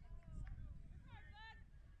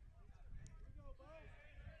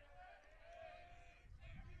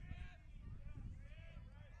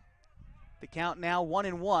 The count now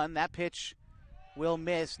 1-1. That pitch will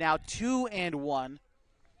miss. Now 2-1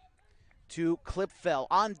 to Klipfel.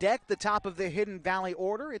 On deck, the top of the Hidden Valley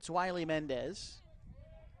order, it's Wiley Mendez.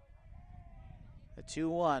 The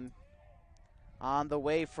 2-1 on the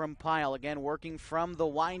way from Pyle. Again, working from the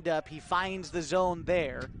windup. He finds the zone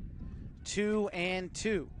there.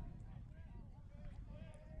 2-2.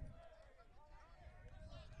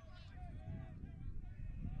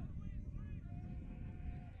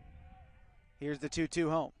 Here's the 2-2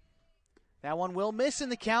 home. That one will miss,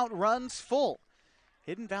 and the count runs full.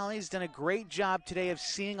 Hidden Valley's done a great job today of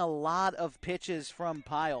seeing a lot of pitches from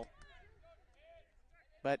Pyle.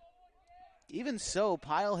 But even so,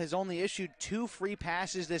 Pyle has only issued 2 free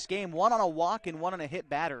passes this game, 1 on a walk and 1 on a hit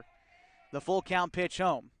batter. The full count pitch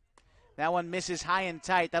home. That one misses high and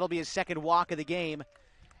tight. That'll be his second walk of the game.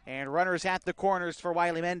 And runners at the corners for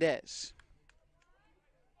Wiley Mendez.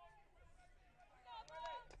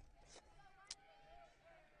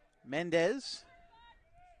 Mendez,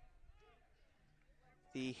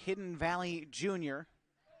 the Hidden Valley junior,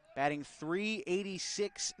 batting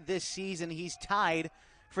 .386 this season. He's tied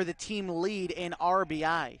for the team lead in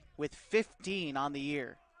RBI with 15 on the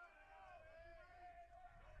year.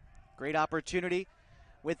 Great opportunity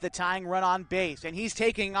with the tying run on base, and he's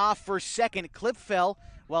taking off for second. Klipfel,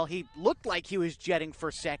 well, he looked like he was jetting for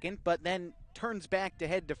second, but then turns back to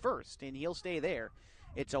head to first, and he'll stay there.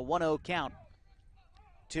 It's a 1-0 count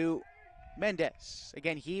to Mendez.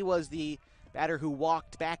 Again, he was the batter who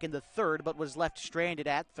walked back in the third, but was left stranded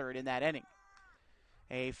at third in that inning.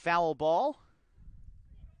 A foul ball.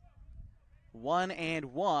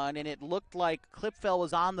 1-1, and it looked like Klipfel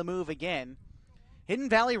was on the move again. Hidden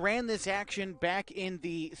Valley ran this action back in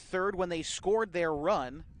the third when they scored their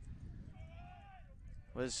run.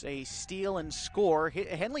 It was a steal and score.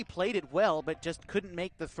 Henley played it well, but just couldn't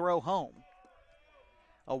make the throw home.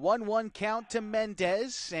 A 1-1 count to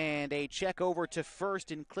Mendez, and a check over to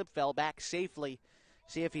first, and Klipfel back safely.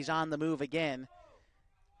 See if he's on the move again.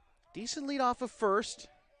 Decent lead off of first,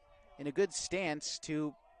 in a good stance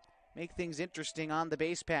to make things interesting on the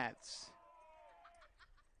base paths.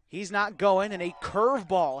 He's not going, and a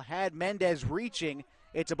curveball had Mendez reaching.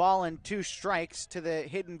 It's a ball and 2 strikes to the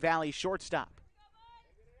Hidden Valley shortstop.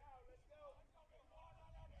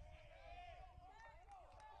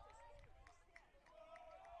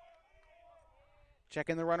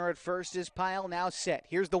 Checking the runner at first is Pyle, now set.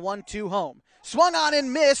 Here's the 1-2 home. Swung on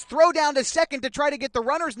and missed. Throw down to second to try to get the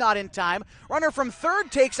runners not in time. Runner from third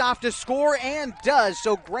takes off to score and does.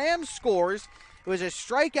 So Graham scores. It was a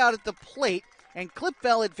strikeout at the plate, and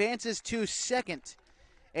Klipfel advances to second.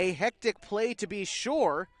 A hectic play to be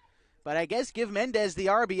sure, but I guess give Mendez the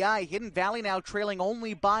RBI. Hidden Valley now trailing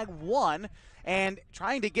only by 1 and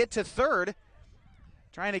trying to get to third.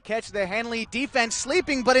 Trying to catch the Henley defense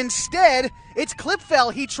sleeping, but instead, it's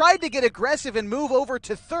Klipfel. He tried to get aggressive and move over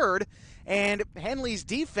to third, and Henley's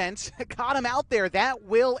defense caught him out there. That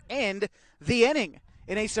will end the inning.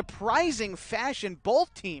 In a surprising fashion,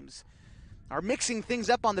 both teams are mixing things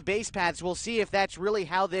up on the base paths. We'll see if that's really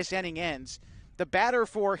how this inning ends. The batter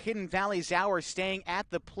for Hidden Valley, Zauer, staying at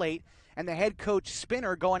the plate, and the head coach,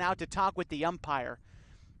 Spinner, going out to talk with the umpire.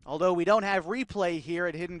 Although we don't have replay here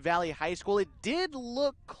at Hidden Valley High School, it did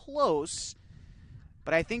look close,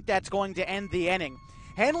 but I think that's going to end the inning.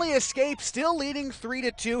 Henley escapes, still leading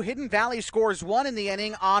 3-2. Hidden Valley scores 1 in the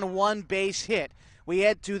inning on 1 base hit. We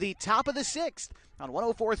head to the top of the 6th on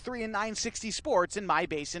 104.3 and 960 Sports and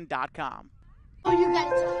mybasin.com.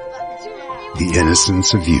 The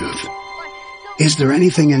innocence of youth. Is there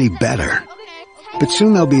anything any better? But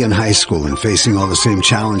soon they'll be in high school and facing all the same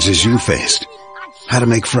challenges you faced. How to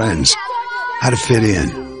make friends, how to fit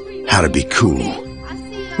in, how to be cool.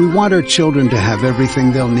 We want our children to have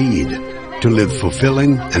everything they'll need to live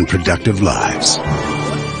fulfilling and productive lives.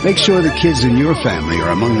 Make sure the kids in your family are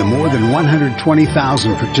among the more than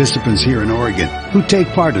 120,000 participants here in Oregon who take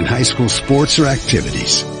part in high school sports or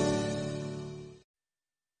activities.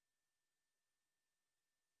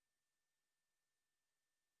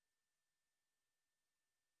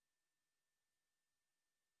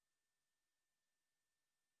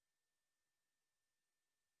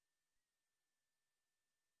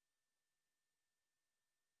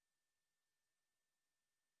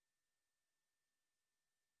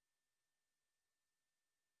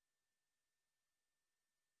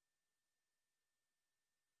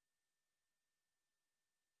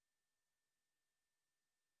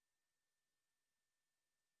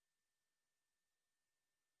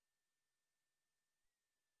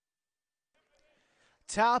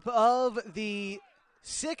 Top of the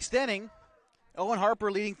 6th inning, Owen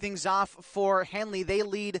Harper leading things off for Henley. They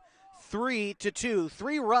lead 3-2.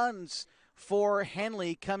 3 runs for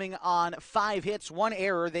Henley coming on 5 hits, 1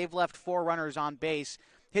 error. They've left 4 runners on base.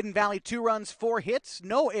 Hidden Valley 2 runs, 4 hits,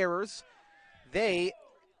 no errors. They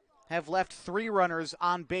have left 3 runners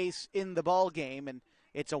on base in the ball game, and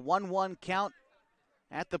it's a 1-1 count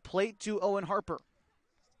at the plate to Owen Harper.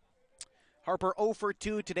 Harper 0 for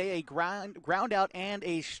 2 today, a ground out and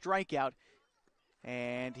a strikeout.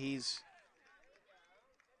 And he's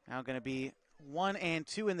now going to be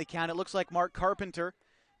 1-2 in the count. It looks like Mark Carpenter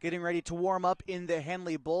getting ready to warm up in the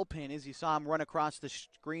Henley bullpen, as you saw him run across the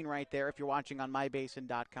screen right there if you're watching on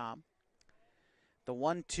mybasin.com. The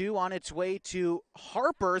 1-2 on its way to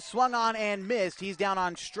Harper, swung on and missed. He's down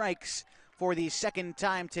on strikes for the 2nd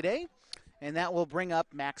time today, and that will bring up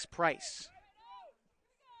Max Price.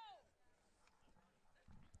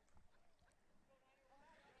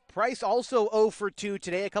 Price also 0 for 2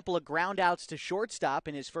 today, a couple of ground outs to shortstop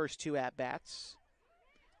in his first 2 at-bats.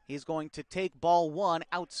 He's going to take ball 1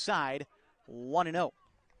 outside, 1-0.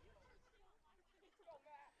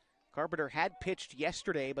 Carpenter had pitched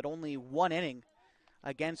yesterday, but only 1 inning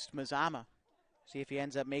against Mazama. See if he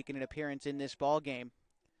ends up making an appearance in this ball game,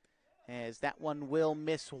 as that one will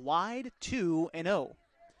miss wide, 2-0.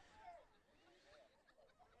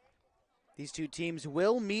 These two teams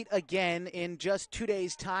will meet again in just 2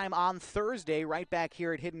 days' time on Thursday, right back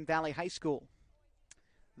here at Hidden Valley High School.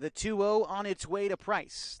 The 2-0 on its way to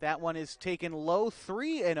Price. That one is taken low,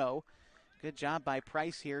 3-0. Good job by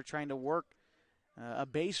Price here trying to work a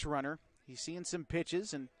base runner. He's seeing some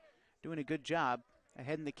pitches and doing a good job.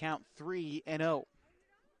 Ahead in the count, 3-0.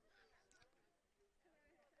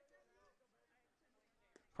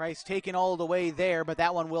 Price taken all the way there, but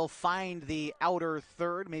that one will find the outer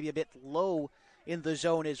third, maybe a bit low in the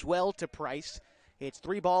zone as well to Price. It's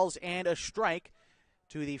 3 balls and a strike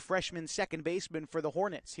to the freshman second baseman for the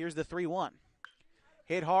Hornets. Here's the 3-1.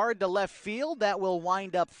 Hit hard to left field. That will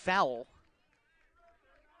wind up foul.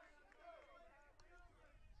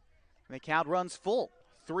 And the count runs full.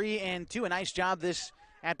 3-2. A nice job this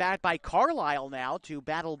at-bat by Carlisle now to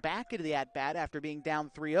battle back into the at-bat after being down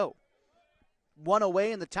 3-0. 1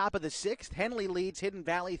 away in the top of the 6th. Henley leads Hidden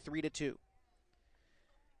Valley 3-2.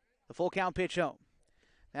 The full count pitch home.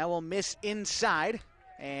 That will miss inside,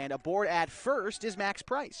 and aboard at first is Max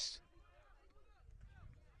Price.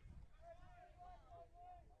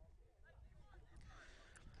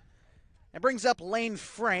 That brings up Lane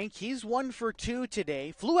Frank. He's 1 for 2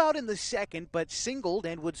 today. Flew out in the 2nd, but singled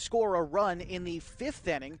and would score a run in the 5th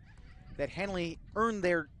inning that Henley earned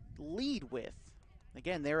their lead with.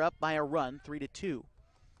 Again, they're up by a run, 3-2.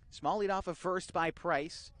 Small lead off of first by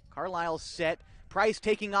Price. Carlisle set. Price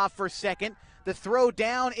taking off for second. The throw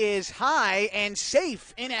down is high and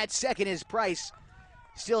safe. In at second is Price.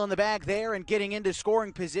 Still in the bag there and getting into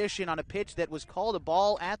scoring position on a pitch that was called a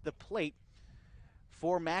ball at the plate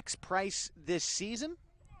for Max Price this season.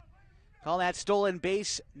 Call that stolen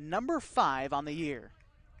base number 5 on the year.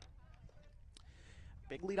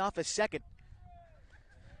 Big lead off a second.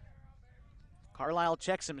 Carlisle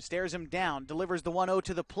checks him, stares him down, delivers the 1-0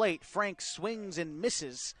 to the plate. Frank swings and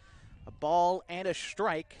misses. A ball and a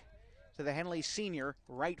strike to the Henley senior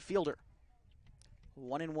right fielder.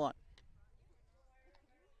 1-1.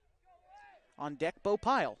 On deck, Bo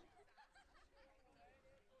Pyle.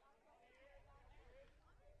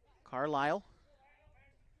 Carlisle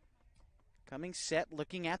Coming set,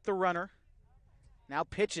 looking at the runner. Now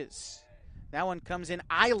pitches. That one comes in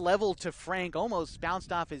eye level to Frank, almost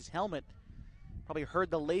bounced off his helmet. Probably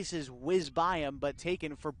heard the laces whiz by him, but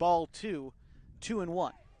taken for ball 2,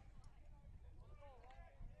 2-1.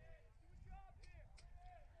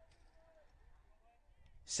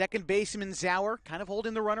 Second baseman Zauer kind of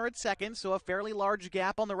holding the runner at second, so a fairly large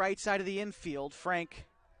gap on the right side of the infield. Frank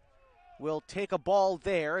will take a ball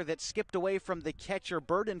there that skipped away from the catcher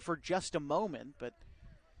Burden for just a moment, but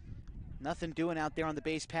nothing doing out there on the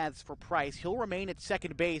base paths for Price. He'll remain at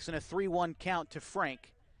second base in a 3-1 count to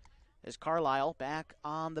Frank as Carlisle back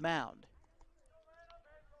on the mound.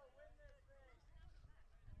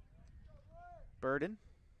 Burden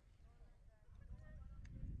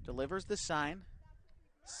delivers the sign.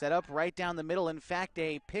 Set up right down the middle. In fact,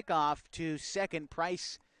 a pickoff to second.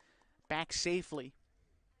 Price back safely.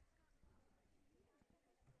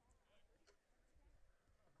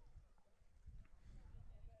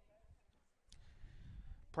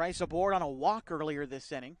 Price aboard on a walk earlier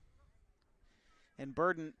this inning. And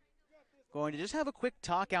Burden going to just have a quick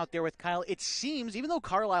talk out there with Kyle. It seems, even though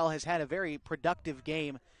Carlisle has had a very productive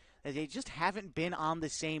game, that they just haven't been on the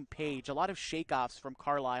same page. A lot of shakeoffs from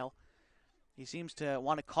Carlisle. He seems to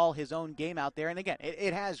want to call his own game out there. And again,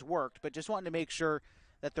 it has worked, but just wanting to make sure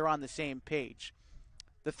that they're on the same page.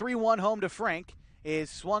 The 3-1 home to Frank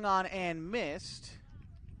is swung on and missed.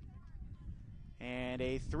 And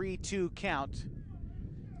a 3-2 count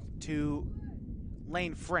to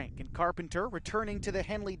Lane Frank. And Carpenter, returning to the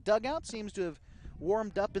Henley dugout, seems to have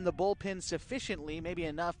warmed up in the bullpen sufficiently, maybe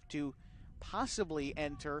enough to possibly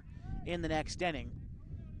enter in the next inning.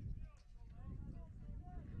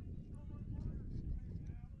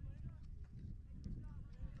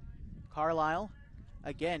 Carlisle,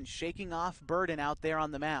 again, shaking off Burden out there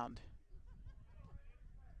on the mound.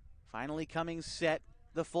 Finally coming set,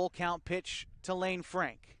 the full count pitch to Lane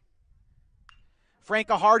Frank. Frank,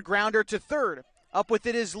 a hard grounder to third. Up with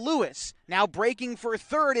it is Lewis. Now breaking for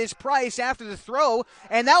third is Price after the throw,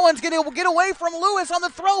 and that one's going to get away from Lewis on the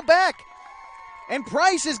throw back. And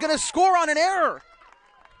Price is going to score on an error.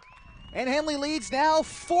 And Henley leads now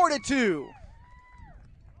 4-2.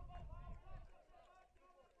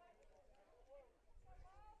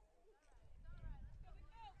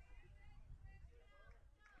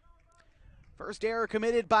 First error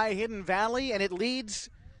committed by Hidden Valley, and it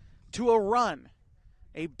leads to a run.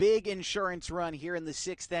 A big insurance run here in the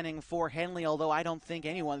sixth inning for Henley, although I don't think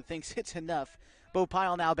anyone thinks it's enough. Bo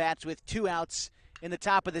Pyle now bats with 2 outs in the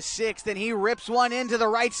top of the sixth, and he rips one into the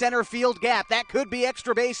right center field gap. That could be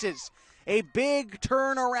extra bases. A big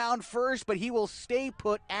turn around first, but he will stay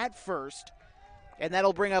put at first. And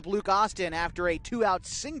that'll bring up Luke Austin after a 2-out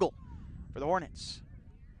single for the Hornets.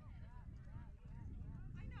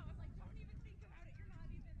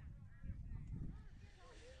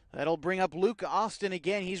 That'll bring up Luke Austin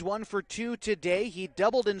again. He's 1 for 2 today. He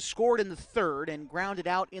doubled and scored in the third and grounded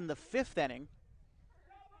out in the fifth inning.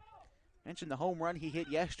 Mentioned the home run he hit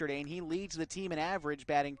yesterday, and he leads the team in average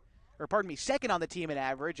second on the team in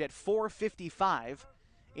average at .455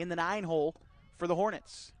 in the 9-hole for the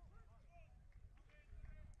Hornets.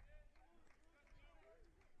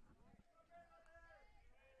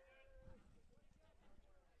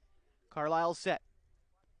 Carlisle set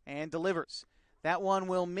and delivers. That one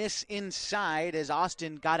will miss inside as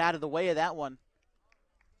Austin got out of the way of that one.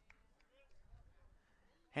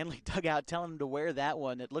 Henley dugout telling him to wear that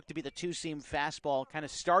one. It looked to be the two-seam fastball. Kind of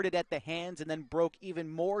started at the hands and then broke even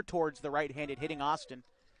more towards the right-handed, hitting Austin.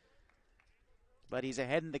 But he's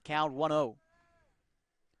ahead in the count, 1-0.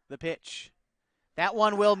 The pitch. That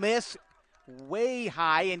one will miss way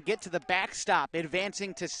high and get to the backstop.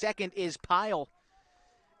 Advancing to second is Pyle.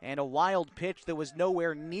 And a wild pitch that was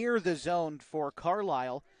nowhere near the zone for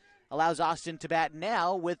Carlisle allows Austin to bat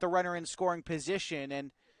now with the runner in scoring position. And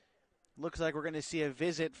looks like we're going to see a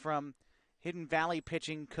visit from Hidden Valley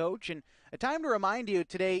pitching coach. And a time to remind you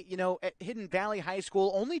today, at Hidden Valley High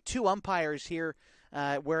School, only 2 umpires here,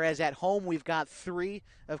 whereas at home we've got 3.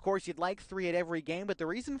 Of course, you'd like 3 at every game, but the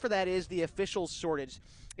reason for that is the official shortage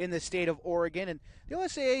in the state of Oregon, and the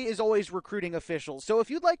OSAA is always recruiting officials. So if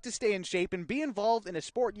you'd like to stay in shape and be involved in a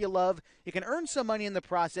sport you love, you can earn some money in the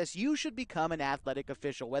process, you should become an athletic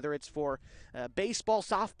official, whether it's for baseball,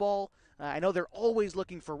 softball. I know they're always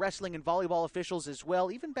looking for wrestling and volleyball officials as well,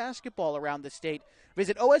 even basketball around the state.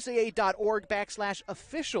 Visit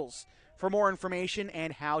osaa.org/officials for more information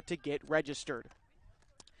and how to get registered.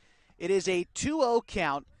 It is a 2-0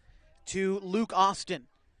 count to Luke Austin.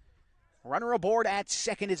 Runner aboard at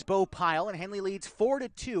second is Bo Pyle, and Henley leads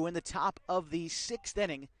 4-2 in the top of the sixth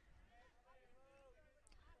inning.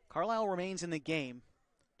 Carlisle remains in the game.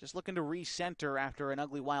 just looking to recenter after an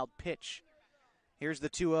ugly wild pitch. Here's the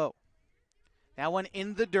 2-0. That one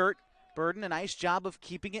in the dirt. Burden, a nice job of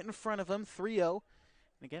keeping it in front of him, 3-0.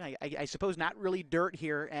 Again, I suppose not really dirt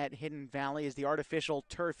here at Hidden Valley is the artificial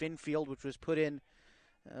turf infield, which was put in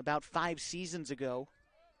about 5 seasons ago.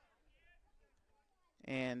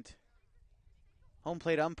 And home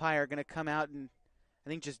plate umpire going to come out and I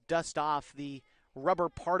think just dust off the rubber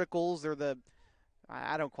particles or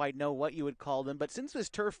I don't quite know what you would call them. But since this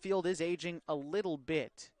turf field is aging a little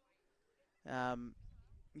bit,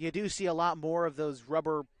 you do see a lot more of those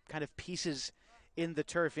rubber kind of pieces in the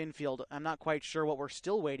turf infield. I'm not quite sure what we're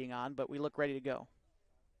still waiting on, but we look ready to go.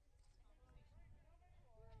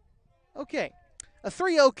 Okay, a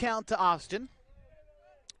 3-0 count to Austin.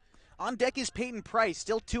 On deck is Peyton Price,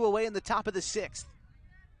 still 2 away in the top of the 6th.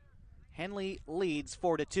 Henley leads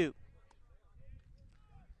 4-2.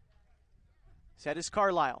 Set is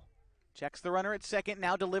Carlisle. Checks the runner at second,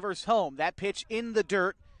 now delivers home. That pitch in the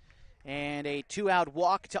dirt, and a 2-out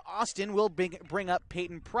walk to Austin will bring up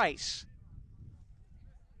Peyton Price.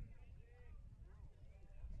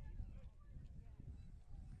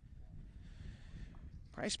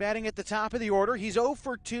 Price batting at the top of the order. He's 0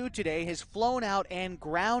 for 2 today, has flown out and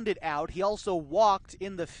grounded out. He also walked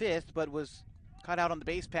in the 5th, but was cut out on the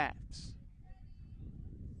base paths.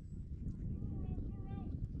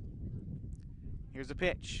 Here's a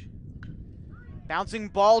pitch. Bouncing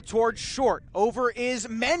ball towards short. Over is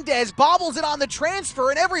Mendez, bobbles it on the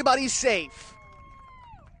transfer, and everybody's safe.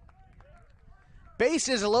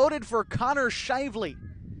 Bases loaded for Connor Shively.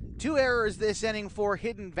 2 errors this inning for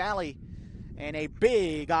Hidden Valley. And a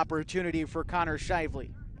big opportunity for Connor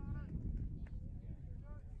Shively.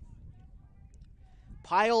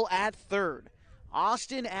 Pyle at third,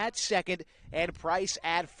 Austin at second, and Price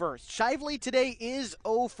at first. Shively today is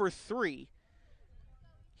 0 for 3.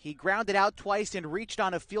 He grounded out twice and reached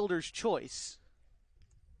on a fielder's choice.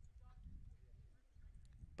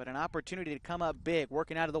 But an opportunity to come up big.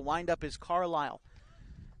 Working out of the windup is Carlisle.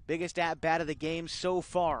 Biggest at-bat of the game so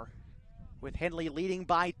far, with Henley leading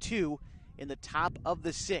by 2. In the top of the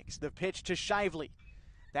 6th. The pitch to Shively.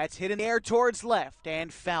 That's hit in the air towards left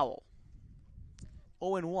and foul.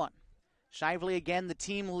 0-1. Shively again the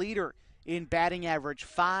team leader in batting average.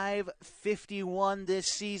 .551 this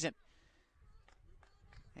season.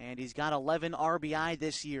 And he's got 11 RBI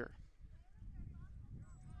this year.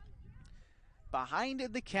 Behind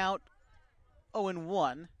in the count,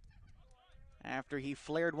 0-1. After he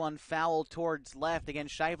flared one foul towards left. Again,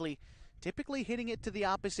 Shively typically hitting it to the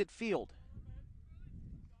opposite field.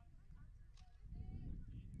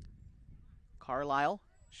 Carlisle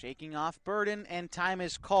shaking off Burden, and time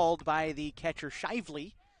is called by the catcher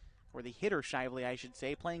Shively, or the hitter Shively, I should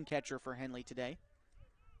say, playing catcher for Henley today.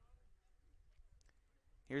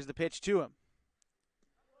 Here's the pitch to him.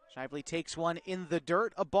 Shively takes one in the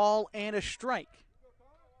dirt, a ball and a strike.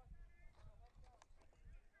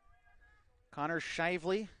 Connor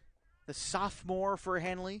Shively, the sophomore for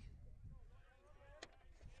Henley,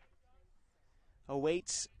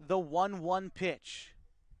 awaits the 1-1 pitch.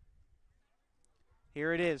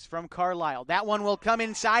 Here it is from Carlisle. That one will come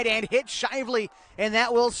inside and hit Shively, and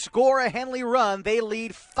that will score a Henley run. They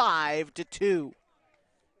lead 5-2.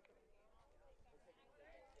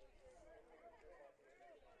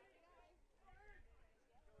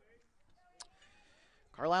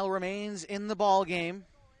 Carlisle remains in the ball game.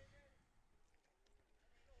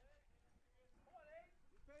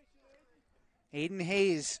 Aiden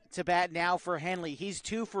Hayes to bat now for Henley. He's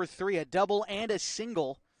 2 for 3, a double and a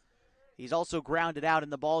single. He's also grounded out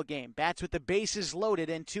in the ball game. Bats with the bases loaded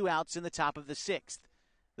and 2 outs in the top of the 6th.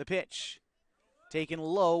 The pitch taken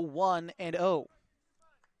low, 1-0.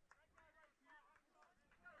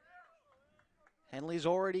 Henley's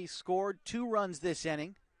already scored 2 runs this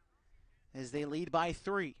inning as they lead by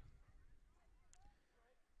 3.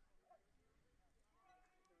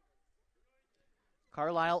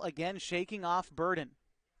 Carlisle again shaking off Burden.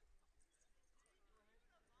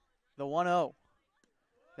 The 1-0.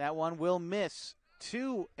 That one will miss.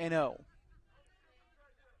 2-0.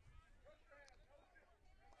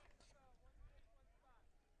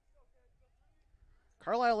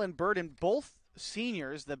 Carlisle and Burden, both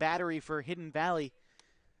seniors, the battery for Hidden Valley.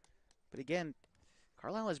 But again,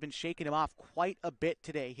 Carlisle has been shaking him off quite a bit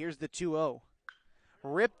today. Here's the 2-0.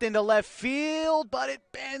 Ripped into left field, but it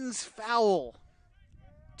bends foul.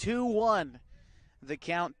 2-1. The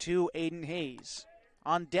count to Aiden Hayes.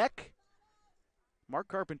 On deck, Mark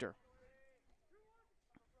Carpenter.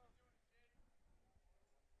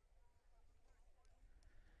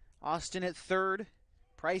 Austin at third.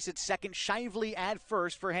 Price at second. Shively at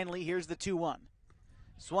first for Henley. Here's the 2-1.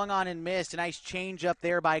 Swung on and missed. A nice change up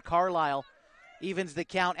there by Carlisle. Evens the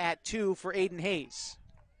count at 2 for Aiden Hayes.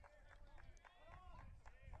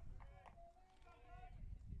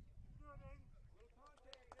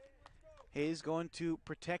 Hayes going to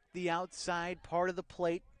protect the outside part of the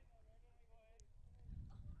plate.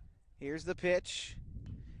 Here's the pitch.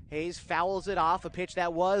 Hayes fouls it off, a pitch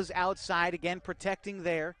that was outside, again protecting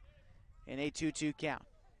there in a 2-2 count.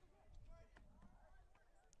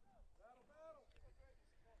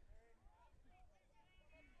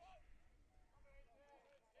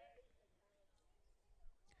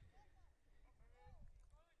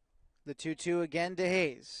 The 2-2 again to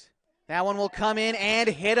Hayes. That one will come in and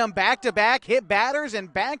hit him back-to-back, hit batters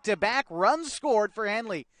and back-to-back runs scored for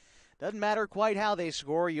Henley. Doesn't matter quite how they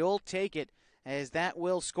score, you'll take it, as that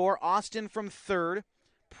will score Austin from third,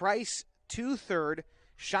 Price to third,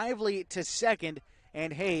 Shively to second,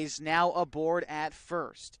 and Hayes now aboard at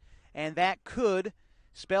first. And that could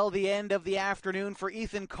spell the end of the afternoon for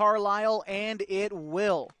Ethan Carlisle, and it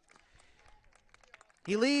will.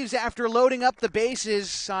 He leaves after loading up the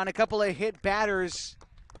bases on a couple of hit batters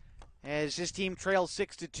as his team trails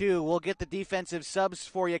 6-2. We'll get the defensive subs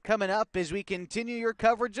for you coming up as we continue your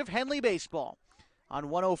coverage of Henley baseball on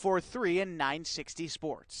 104.3 and 960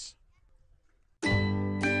 Sports. Wait,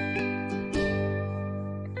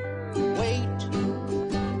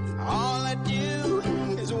 all I do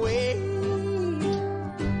is wait.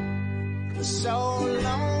 So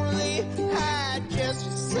lonely, I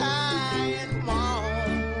just sigh and moan.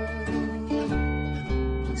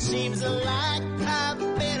 Seems like I've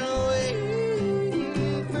been away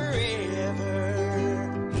forever,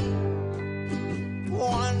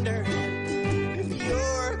 wondering if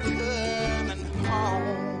you're coming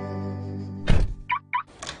home.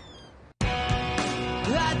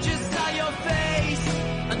 I just saw your face,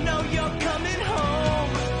 I know you're coming home.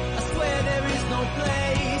 I swear there is no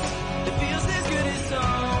place that feels as good as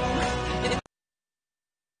home.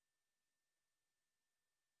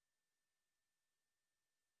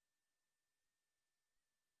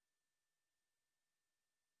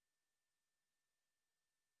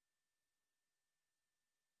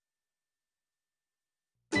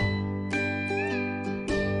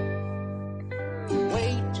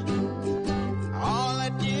 Wait, all I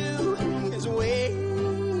do is wait.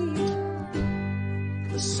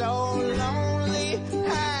 So lonely,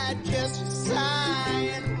 I just sigh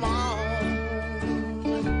and moan.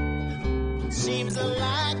 Seems like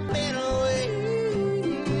I've been away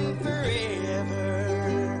forever,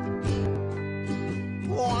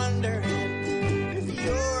 wondering if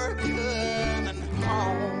you're coming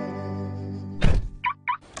home.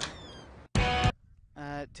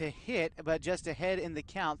 To hit, but just ahead in the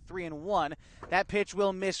count, 3-1. That pitch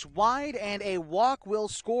will miss wide, and a walk will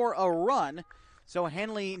score a run. So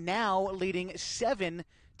Henley now leading 7-2.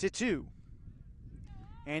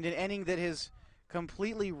 And an inning that has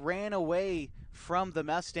completely ran away from the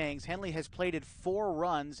Mustangs. Henley has plated 4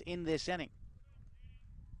 runs in this inning.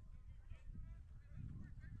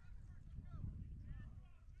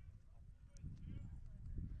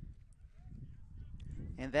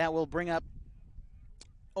 And that will bring up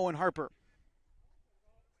Owen Harper.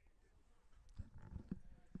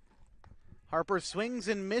 Harper swings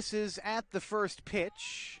and misses at the first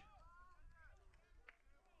pitch.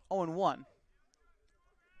 0-1.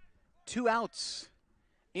 2 outs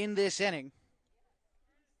in this inning.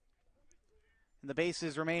 And the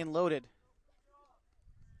bases remain loaded.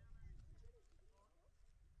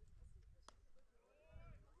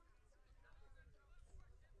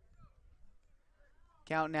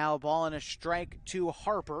 Count now, a ball and a strike to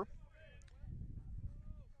Harper,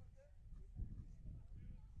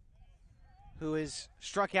 who is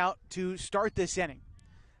struck out to start this inning.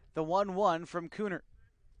 The 1-1 from Cooner.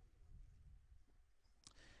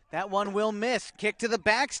 That one will miss. Kick to the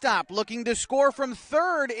backstop. Looking to score from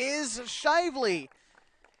third is Shively.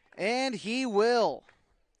 And he will.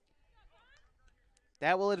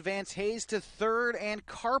 That will advance Hayes to third and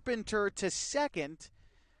Carpenter to second.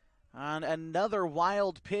 On another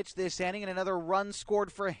wild pitch this inning, and another run scored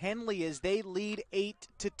for Henley as they lead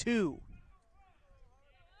 8-2.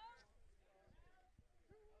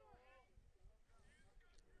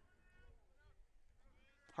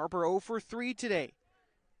 Harper 0 for 3 today,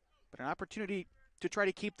 but an opportunity to try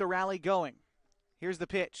to keep the rally going. Here's the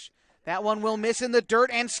pitch. That one will miss in the dirt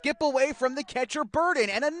and skip away from the catcher Burden,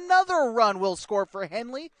 and another run will score for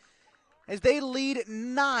Henley as they lead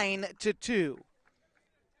 9-2.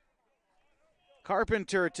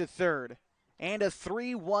 Carpenter to third, and a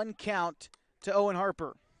 3-1 count to Owen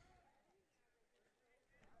Harper.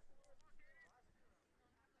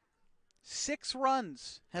 6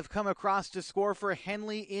 runs have come across to score for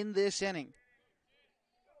Henley in this inning.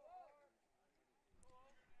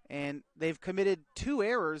 And they've committed 2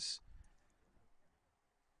 errors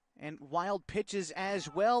and wild pitches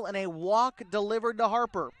as well, and a walk delivered to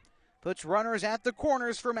Harper. Puts runners at the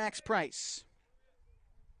corners for Max Price.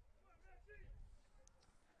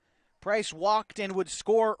 Price walked and would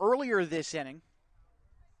score earlier this inning.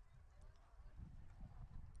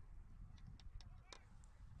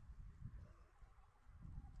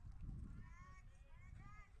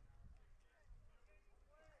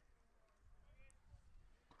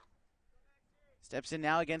 Steps in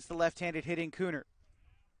now against the left-handed hitting Cooner.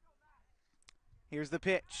 Here's the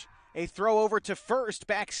pitch. A throw over to first.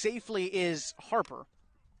 Back safely is Harper.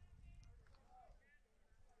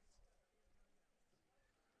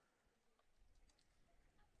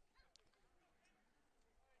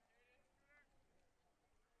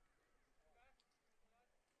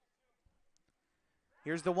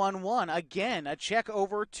 Here's the 1-1. Again, a check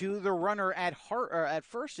over to the runner at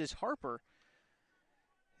first is Harper.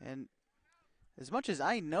 And as much as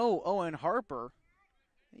I know Owen Harper,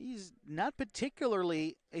 he's not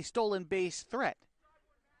particularly a stolen base threat.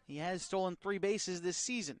 He has stolen 3 bases this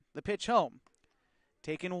season. The pitch home.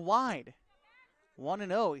 Taken wide.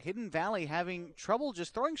 1-0. Hidden Valley having trouble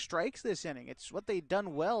just throwing strikes this inning. It's what they've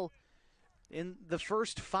done well in the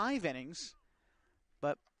first 5 innings.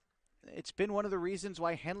 But it's been one of the reasons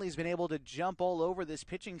why Henley's been able to jump all over this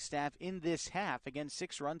pitching staff in this half. Again,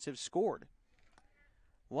 6 runs have scored.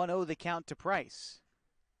 1-0 the count to Price.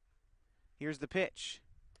 Here's the pitch.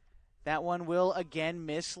 That one will again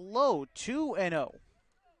miss low. 2-0.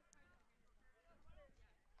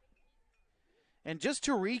 And just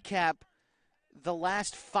to recap the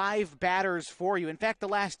last 5 batters for you, in fact, the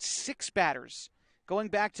last 6 batters, going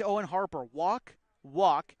back to Owen Harper, walk,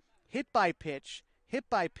 hit by pitch,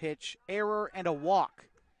 error, and a walk.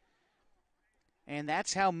 And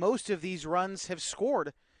that's how most of these runs have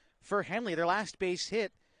scored for Henley. Their last base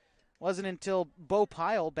hit wasn't until Bo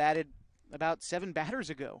Pyle batted about 7 batters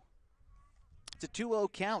ago. It's a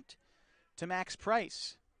 2-0 count to Max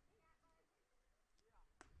Price.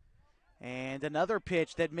 And another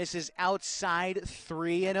pitch that misses outside.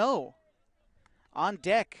 3-0. On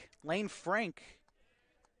deck, Lane Frank,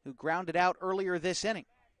 who grounded out earlier this inning.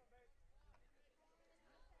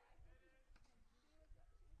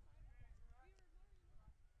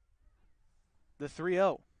 The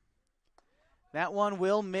 3-0. That one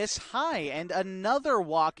will miss high, and another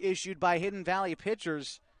walk issued by Hidden Valley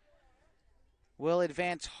pitchers will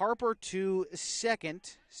advance Harper to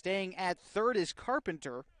second. Staying at third is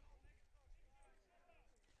Carpenter.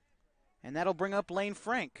 And that'll bring up Lane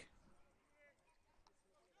Frank.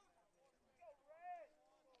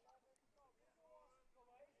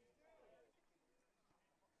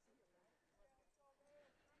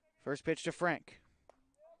 First pitch to Frank.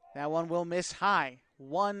 That one will miss high.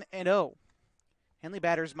 1-0. Henley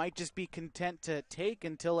batters might just be content to take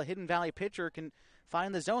until a Hidden Valley pitcher can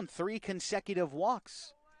find the zone. 3 consecutive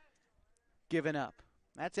walks given up.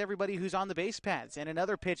 That's everybody who's on the base paths. And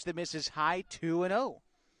another pitch that misses high. 2-0.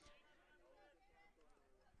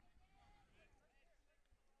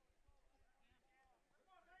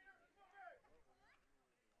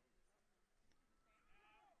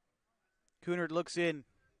 Coonard looks in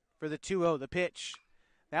for the 2-0, the pitch.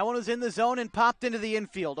 That one was in the zone and popped into the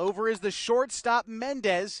infield. Over is the shortstop,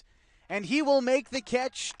 Mendez, and he will make the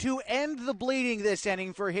catch to end the bleeding this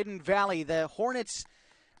inning for Hidden Valley. The Hornets,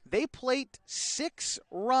 they plate 6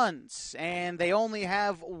 runs, and they only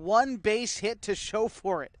have 1 base hit to show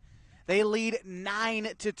for it. They lead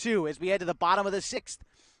 9-2 as we head to the bottom of the 6th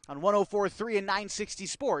on 104.3 and 960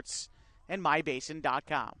 Sports and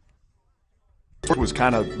mybasin.com. It was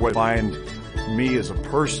kind of what defined me as a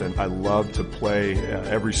person. I loved to play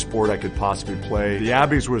every sport I could possibly play. The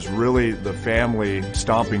Abbeys was really the family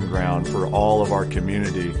stomping ground for all of our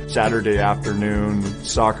community. Saturday afternoon,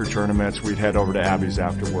 soccer tournaments, we'd head over to Abbeys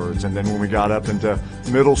afterwards. And then when we got up into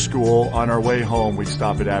middle school, on our way home, we'd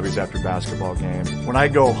stop at Abbeys after basketball games. When I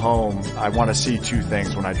go home, I want to see 2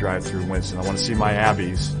 things when I drive through Winston. I want to see my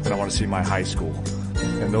Abbeys, and I want to see my high school.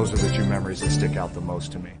 And those are the 2 memories that stick out the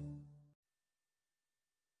most to me.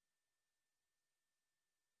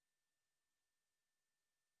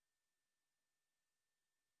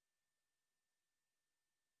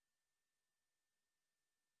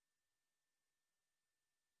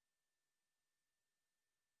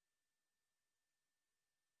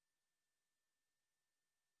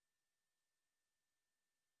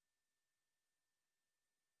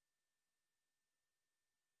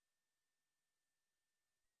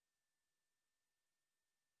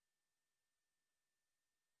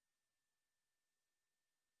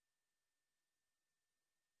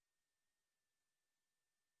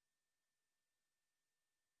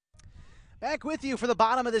 Back with you for the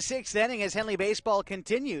bottom of the sixth inning as Henley baseball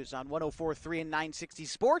continues on 104.3 and 960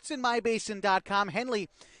 Sports and MyBasin.com. Henley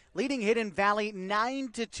leading Hidden Valley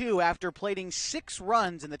 9-2 after plating 6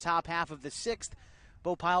 runs in the top half of the sixth.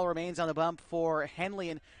 Bo Pyle remains on the bump for Henley.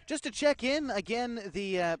 And just to check in, again,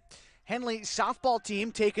 the Henley softball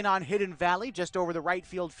team taking on Hidden Valley just over the right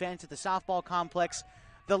field fence at the softball complex.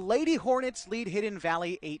 The Lady Hornets lead Hidden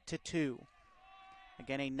Valley 8-2.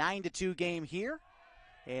 Again, a 9-2 game here.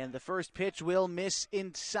 And the first pitch will miss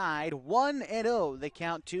inside. 1-0 the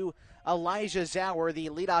count to Elijah Zauer, the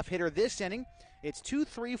leadoff hitter this inning. It's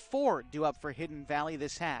 2-3-4 due up for Hidden Valley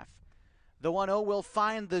this half. The 1-0 will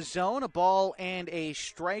find the zone, a ball and a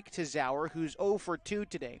strike to Zauer, who's 0 for 2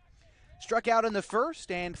 today. Struck out in the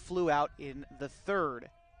first and flew out in the third.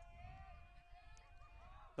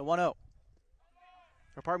 The 1-0.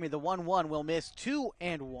 Or pardon me, the 1-1 will miss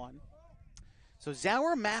 2-1. So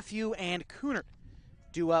Zauer, Matthew, and Kunert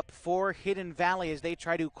due up for Hidden Valley as they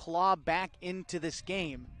try to claw back into this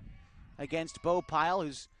game against Bo Pyle,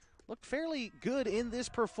 who's looked fairly good in this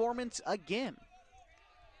performance again.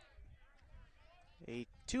 A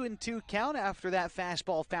 2-2 count after that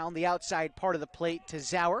fastball found the outside part of the plate to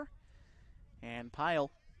Zauer. And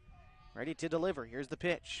Pyle ready to deliver. Here's the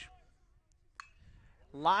pitch.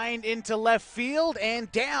 Lined into left field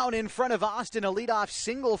and down in front of Austin. A leadoff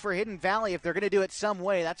single for Hidden Valley. If they're going to do it some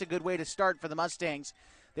way, that's a good way to start for the Mustangs.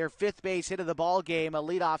 Their 5th base hit of the ball game, a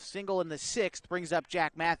leadoff single in the 6th, brings up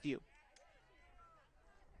Jack Matthew.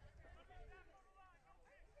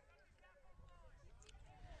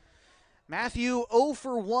 Matthew 0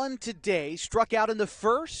 for 1 today. Struck out in the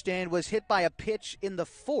first and was hit by a pitch in the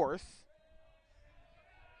 4th.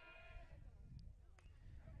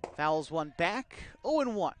 Fouls one back,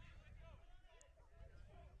 0-1.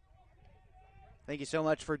 Thank you so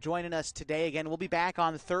much for joining us today. Again, we'll be back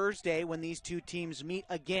on Thursday when these two teams meet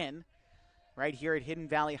again right here at Hidden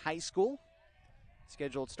Valley High School.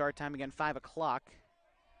 Scheduled start time again, 5 o'clock.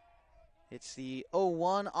 It's the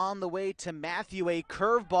 0-1 on the way to Matthew. A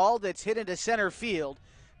curveball that's hit into center field.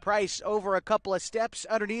 Price over a couple of steps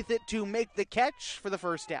underneath it to make the catch for the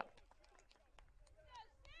first out.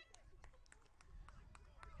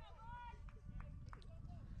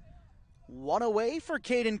 One away for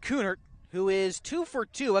Caden Kunert, who is 2 for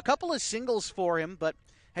 2. A couple of singles for him, but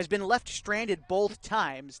has been left stranded both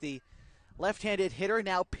times. The left-handed hitter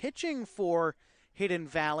now pitching for Hidden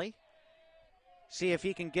Valley. See if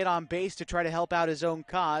he can get on base to try to help out his own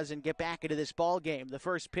cause and get back into this ball game. The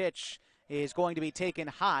first pitch is going to be taken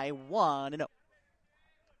high, 1-0.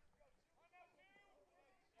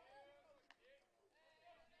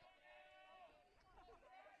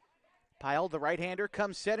 Pyle, the right-hander,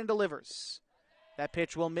 comes set and delivers. That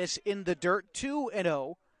pitch will miss in the dirt,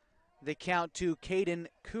 2-0. The count to Caden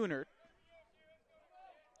Kunert.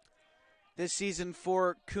 This season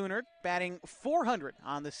for Kunert, batting .400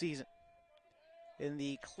 on the season. In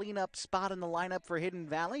the cleanup spot in the lineup for Hidden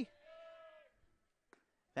Valley.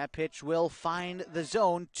 That pitch will find the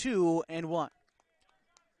zone, 2-1.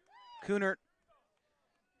 Kunert,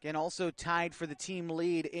 again, also tied for the team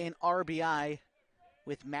lead in RBI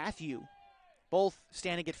with Matthew, both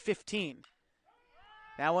standing at 15.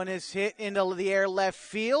 That one is hit into the air left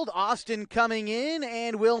field. Austin coming in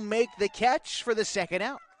and will make the catch for the second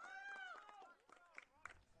out.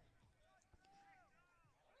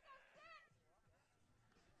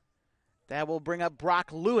 That will bring up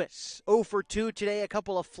Brock Lewis. 0 for 2 today, a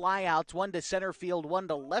couple of flyouts, one to center field, one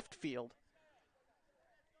to left field.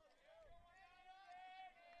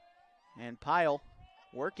 And Pyle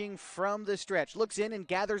working from the stretch. Looks in and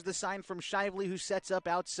gathers the sign from Shively, who sets up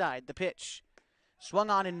outside. The pitch. Swung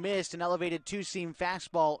on and missed, an elevated two-seam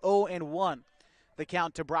fastball, 0-1. The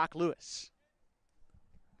count to Brock Lewis.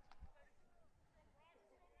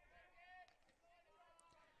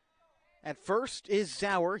 At first is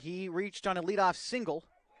Zauer. He reached on a leadoff single.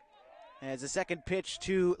 As the second pitch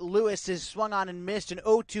to Lewis is swung on and missed, an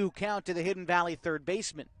 0-2 count to the Hidden Valley third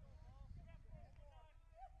baseman.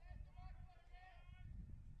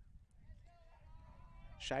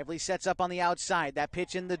 Shively sets up on the outside. That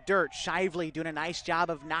pitch in the dirt. Shively doing a nice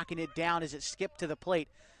job of knocking it down as it skipped to the plate.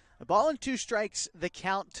 A ball and 2 strikes, the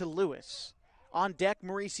count to Lewis. On deck,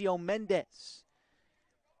 Mauricio Mendez.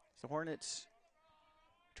 The Hornets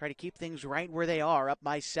try to keep things right where they are, up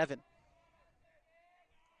by 7.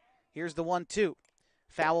 Here's the 1-2.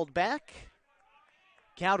 Fouled back.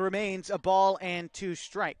 Count remains a ball and 2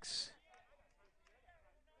 strikes.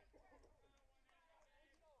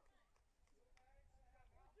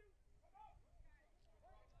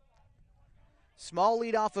 Small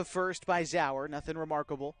lead off of first by Zauer, nothing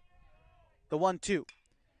remarkable. The 1-2.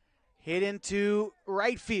 Hit into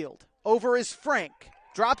right field. over is Frank.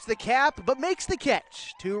 Drops the cap, but makes the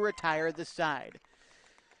catch to retire the side.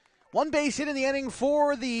 One base hit in the inning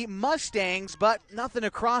for the Mustangs, but nothing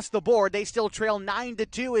across the board. They still trail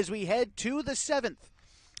 9-2 as we head to the 7th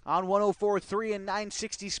on 104.3 and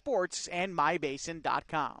 960 Sports and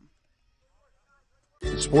mybasin.com.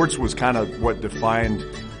 Sports was kind of what defined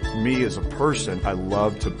me as a person. I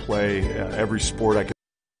loved to play every sport I could.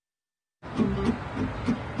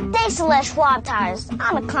 Thanks to Les Schwab tires,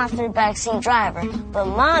 I'm a confident backseat driver, but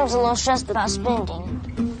Mom's a little stressed about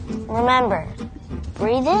spending. Remember,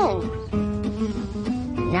 breathe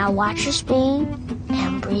in. Now watch your speed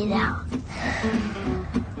and breathe out.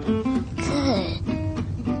 Good.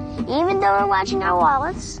 Even though we're watching our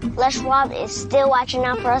wallets, Les Schwab is still watching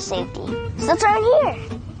out for our safety. So turn here.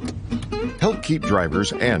 Help keep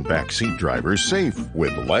drivers and backseat drivers safe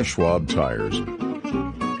with Les Schwab tires.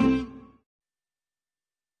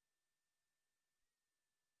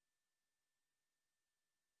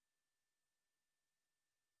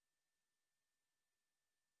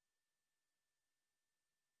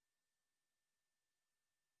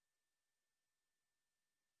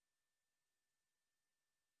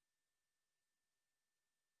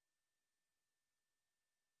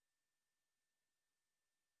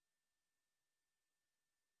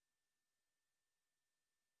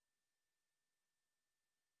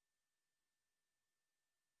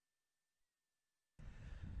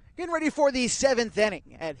 Getting ready for the 7th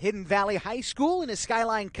inning at Hidden Valley High School in a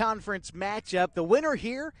Skyline Conference matchup. The winner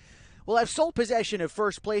here will have sole possession of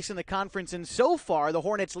first place in the conference, and so far the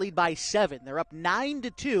Hornets lead by 7. They're up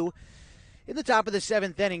 9-2 in the top of the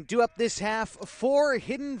 7th inning. Due up this half for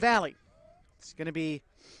Hidden Valley. It's going to be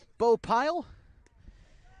Bo Pyle,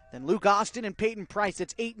 then Luke Austin and Peyton Price.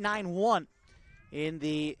 It's 8-9-1 in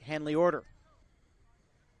the Henley order.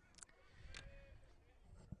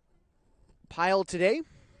 Pyle today,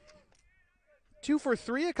 2 for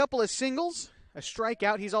 3, a couple of singles, a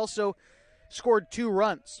strikeout. He's also scored 2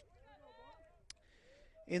 runs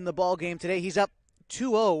in the ball game today. He's up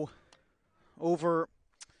 2-0 over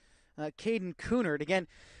Caden Coonard. Again,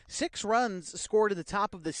 6 runs scored at the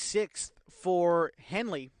top of the 6th for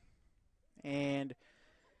Henley, and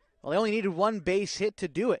well, they only needed 1 base hit to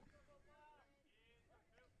do it.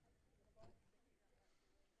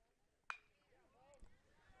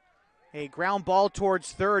 A ground ball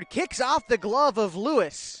towards third. Kicks off the glove of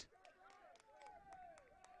Lewis.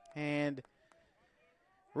 And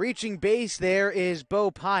reaching base there is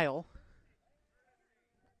Bo Pyle.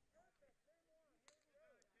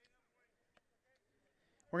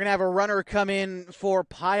 We're going to have a runner come in for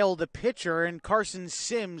Pyle, the pitcher, and Carson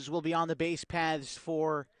Sims will be on the base paths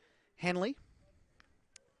for Henley.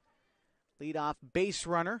 Leadoff base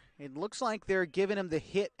runner. It looks like they're giving him the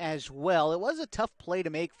hit as well. It was a tough play to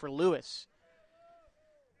make for Lewis.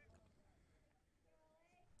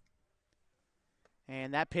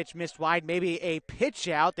 And that pitch missed wide. Maybe a pitch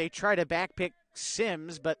out. They try to backpick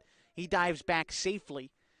Sims, but he dives back safely.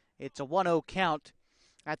 It's a 1-0 count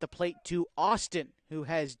at the plate to Austin, who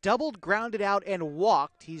has doubled, grounded out, and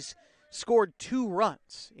walked. He's scored 2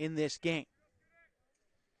 runs in this game.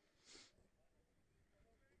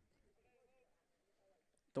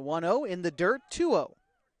 The 1-0 in the dirt, 2-0.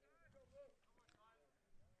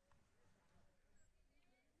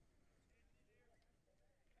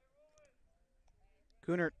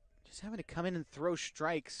 Coonard just having to come in and throw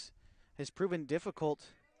strikes has proven difficult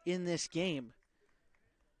in this game.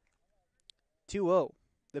 2-0.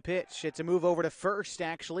 The pitch. It's a move over to first,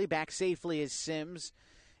 actually. Back safely is Sims.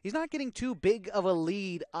 He's not getting too big of a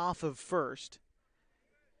lead off of first,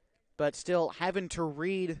 but still having to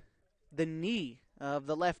read the knee of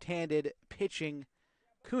the left-handed pitching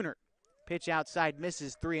Coonard. Pitch outside,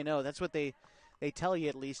 misses, 3-0. That's what they tell you,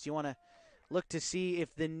 at least. You want to look to see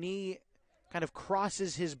if the knee kind of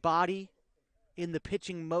crosses his body in the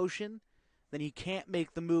pitching motion, then he can't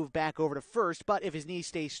make the move back over to first. But if his knee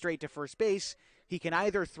stays straight to first base, he can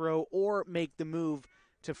either throw or make the move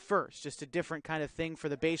to first. Just a different kind of thing for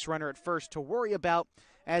the base runner at first to worry about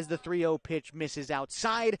as the 3-0 pitch misses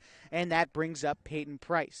outside, and that brings up Peyton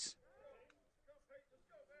Price.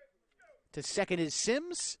 To second is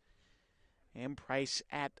Sims, and Price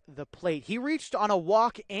at the plate. He reached on a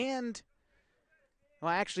walk and,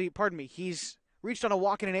 well, actually, pardon me, he's reached on a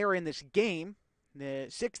walk and an error in this game. The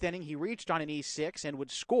 6th inning, he reached on an E6 and would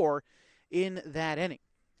score in that inning.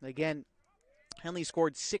 Again, Henley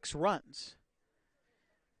scored 6 runs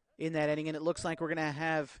in that inning, and it looks like we're going to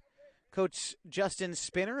have Coach Justin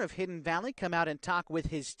Spinner of Hidden Valley come out and talk with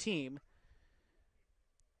his team.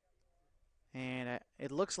 And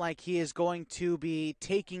it looks like he is going to be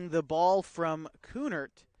taking the ball from Coonard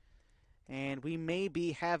And we may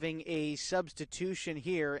be having a substitution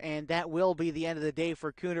here, and that will be the end of the day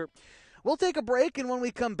for Cooner. We'll take a break, and when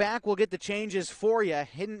we come back, we'll get the changes for you.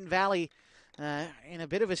 Hidden Valley in a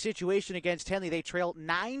bit of a situation against Henley. They trail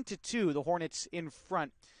 9-2, the Hornets in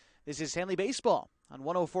front. This is Henley Baseball on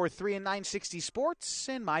 104.3 and 960 Sports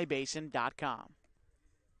and mybasin.com.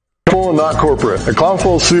 Not corporate. At Clown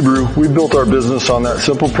Falls Subaru, we built our business on that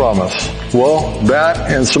simple promise. Well, that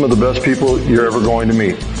and some of the best people you're ever going to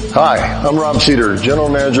meet. Hi, I'm Rob Cedar, General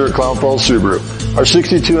Manager at Clown Falls Subaru. Our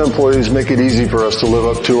 62 employees make it easy for us to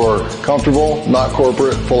live up to our comfortable, not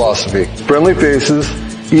corporate philosophy. Friendly faces,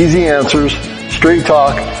 easy answers, straight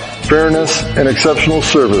talk, fairness, and exceptional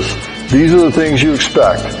service. These are the things you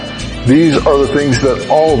expect. These are the things that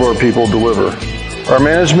all of our people deliver. Our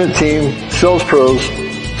management team, sales pros,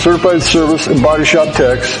 certified service and body shop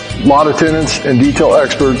techs, lot attendants, and detail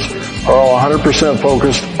experts are all 100%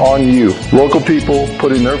 focused on you. Local people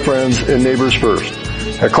putting their friends and neighbors first.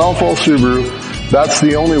 At Clown Falls Subaru, that's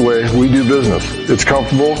the only way we do business. It's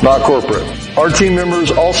comfortable, not corporate. Our team members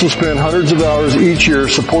also spend hundreds of hours each year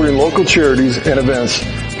supporting local charities and events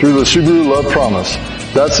through the Subaru Love Promise.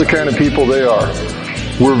 That's the kind of people they are.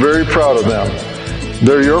 We're very proud of them.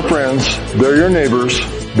 They're your friends, they're your neighbors,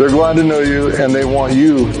 they're glad to know you, and they want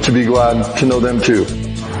you to be glad to know them too.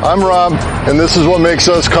 I'm Rob, and this is what makes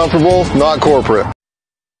us comfortable, not corporate.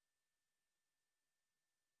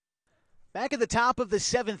 Back at the top of the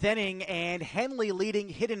seventh inning, and Henley leading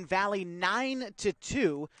Hidden Valley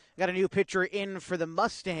 9-2. Got a new pitcher in for the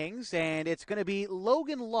Mustangs, and it's going to be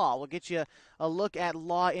Logan Law. We'll get you a look at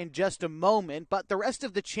Law in just a moment, but the rest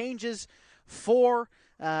of the changes for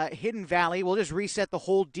Hidden Valley, we'll just reset the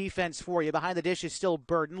whole defense for you. Behind the dish is still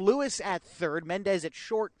Burden. Lewis at third, Mendez at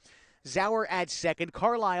short, Zauer at second,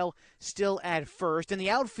 Carlisle still at first. In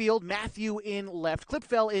the outfield, Matthew in left,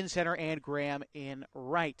 Klipfel in center, and Graham in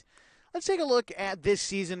right. Let's take a look at this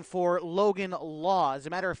season for Logan Law. As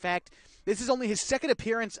a matter of fact, this is only his second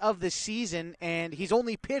appearance of the season, and he's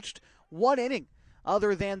only pitched one inning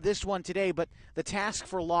other than this one today. But the task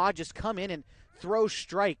for Law, just come in and throw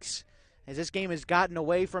strikes, as this game has gotten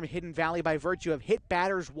away from Hidden Valley by virtue of hit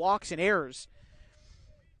batters, walks, and errors.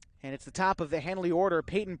 And it's the top of the Henley order.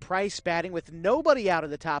 Peyton Price batting with nobody out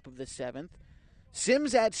of the top of the seventh.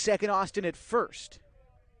 Sims at second, Austin at first.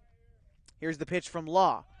 Here's the pitch from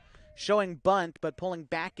Law. Showing bunt, but pulling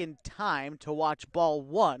back in time to watch ball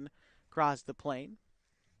one cross the plane.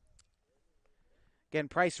 Again,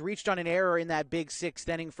 Price reached on an error in that big sixth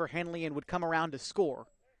inning for Henley and would come around to score.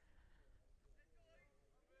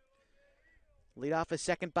 Leadoff a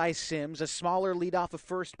second by Sims. A smaller leadoff of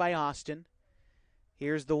first by Austin.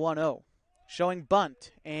 Here's the 1-0. Showing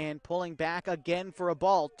bunt and pulling back again for a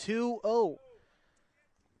ball. 2-0.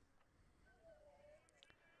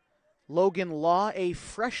 Logan Law, a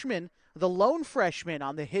freshman, the lone freshman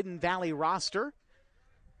on the Hidden Valley roster.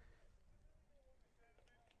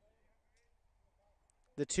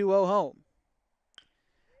 The 2-0 home.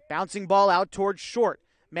 Bouncing ball out towards short.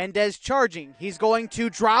 Mendez charging. He's going to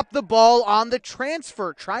drop the ball on the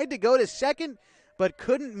transfer. Tried to go to second, but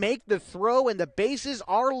couldn't make the throw, and the bases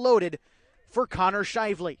are loaded for Connor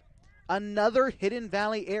Shively. Another Hidden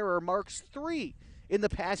Valley error marks 3 in the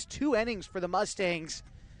past 2 innings for the Mustangs.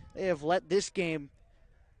 They have let this game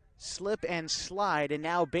slip and slide, and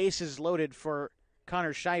now bases loaded for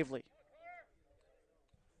Connor Shively.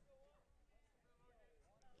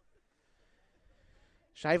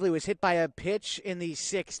 Shively was hit by a pitch in the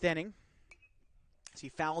 6th inning, as he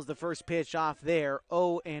fouls the first pitch off there,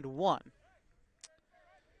 0-1.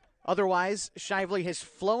 Otherwise, Shively has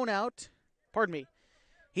flown out,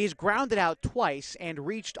 he's grounded out twice and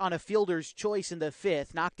reached on a fielder's choice in the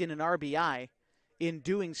 5th, knocked in an RBI in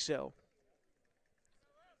doing so.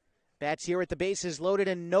 Bats here at the bases loaded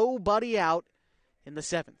and nobody out in the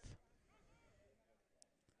 7th.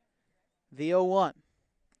 The 0-1.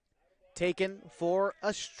 Taken for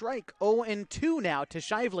a strike. 0-2 now to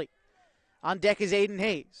Shively. On deck is Aiden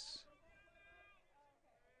Hayes.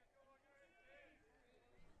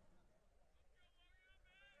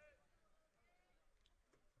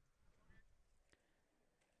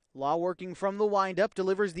 Law working from the windup,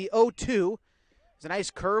 delivers the 0-2. It's a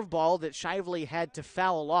nice curveball that Shively had to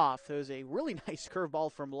foul off. It was a really nice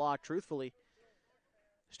curveball from Law, truthfully.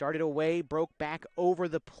 Started away, broke back over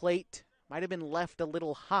the plate. Might have been left a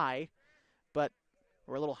little high,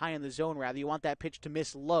 or a little high in the zone, rather. You want that pitch to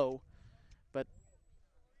miss low. But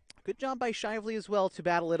good job by Shively as well to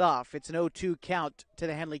battle it off. It's an 0-2 count to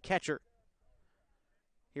the Henley catcher.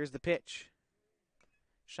 Here's the pitch.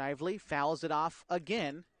 Shively fouls it off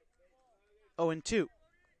again. 0-2.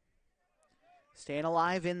 Staying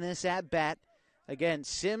alive in this at-bat. Again,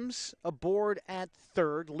 Sims aboard at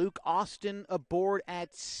third, Luke Austin aboard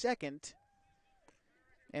at second,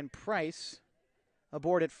 and Price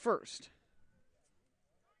aboard at first.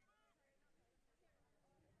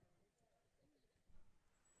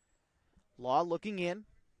 Law looking in.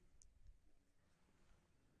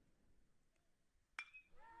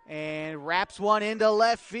 And wraps one into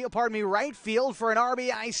right field for an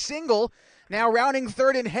RBI single. Now rounding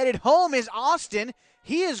third and headed home is Austin.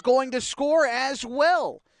 He is going to score as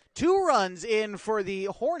well. 2 runs in for the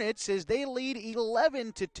Hornets as they lead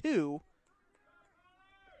 11-2.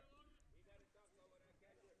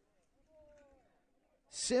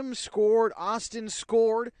 Sims scored, Austin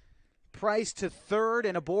scored. Price to third,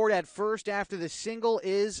 and aboard at first after the single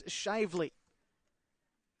is Shively.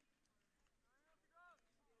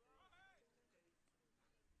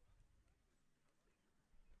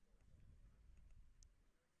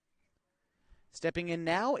 Stepping in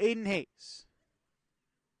now, Aiden Hayes.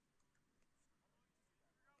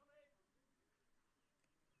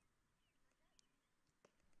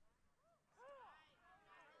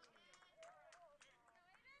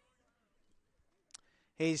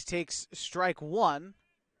 Hayes takes strike one.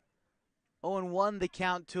 0-1 the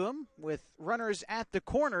count to him with runners at the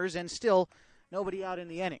corners and still nobody out in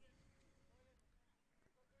the inning.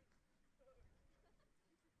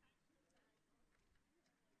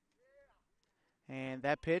 And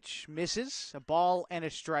that pitch misses. A ball and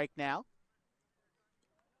a strike now.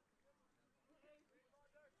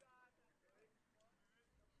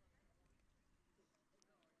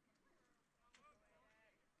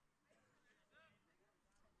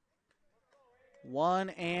 One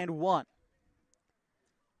and one.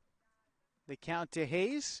 The count to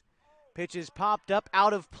Hayes. Pitch is popped up,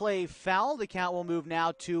 out of play, foul. The count will move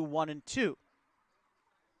now to 1-2.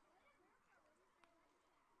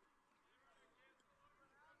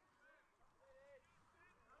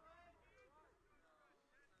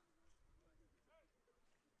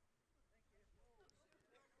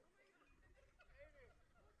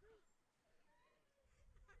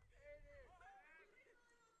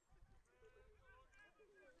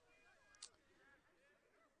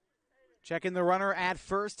 Checking the runner at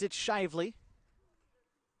first, it's Shively.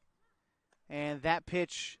 And that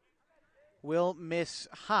pitch will miss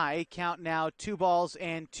high. Count now 2 balls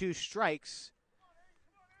and 2 strikes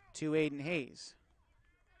to Aiden Hayes.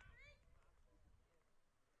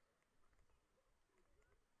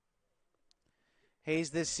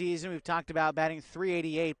 Hayes this season, we've talked about batting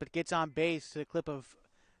 .388, but gets on base to a clip of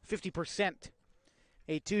 50%.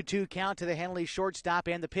 A 2-2 count to the Henley shortstop,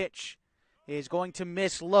 and the pitch is going to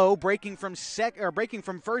miss low. Breaking from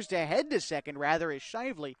first ahead to second, rather, is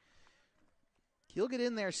Shively. He'll get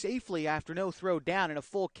in there safely after no throw down and a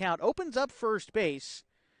full count. Opens up first base,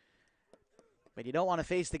 but you don't want to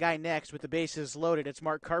face the guy next with the bases loaded. It's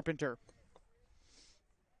Mark Carpenter.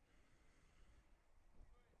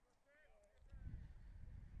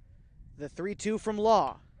 The 3-2 from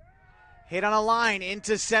Law. Hit on a line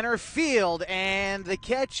into center field, and the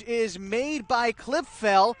catch is made by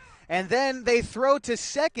Klipfel. And then they throw to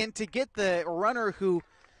second to get the runner who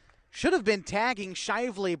should have been tagging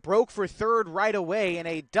Shively, broke for third right away, and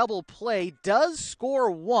a double play does score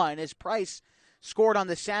one as Price scored on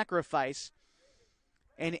the sacrifice.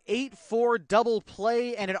 An 8-4 double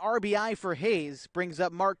play and an RBI for Hayes brings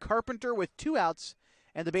up Mark Carpenter with 2 outs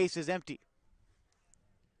and the base is empty.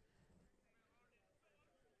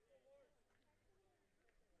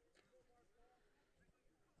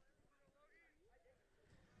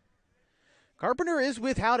 Carpenter is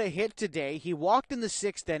without a hit today. He walked in the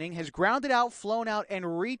 6th inning, has grounded out, flown out,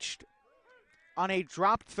 and reached on a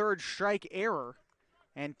dropped third strike error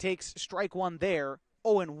and takes strike one there,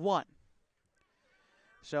 0-1.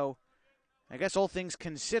 So, I guess all things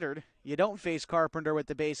considered, you don't face Carpenter with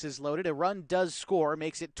the bases loaded. A run does score,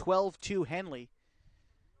 makes it 12-2 Henley.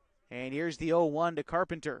 And here's the 0-1 to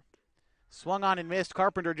Carpenter. Swung on and missed.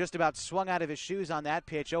 Carpenter just about swung out of his shoes on that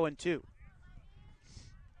pitch, 0-2.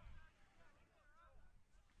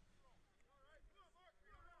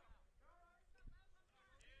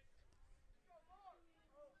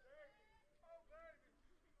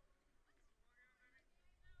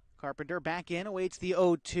 Carpenter back in, awaits the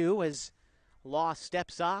 0-2 as Law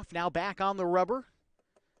steps off. Now back on the rubber,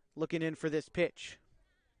 looking in for this pitch.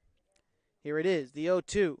 Here it is, the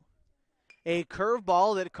 0-2. A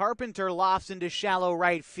curveball that Carpenter lofts into shallow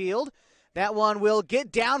right field. That one will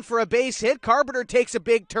get down for a base hit. Carpenter takes a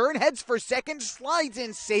big turn, heads for second, slides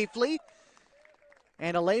in safely.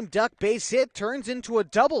 And a lame duck base hit turns into a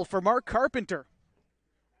double for Mark Carpenter.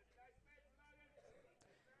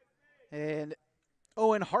 And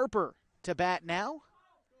Owen Harper to bat now.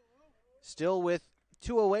 Still with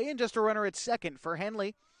 2 away and just a runner at second for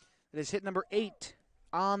Henley. That is hit number 8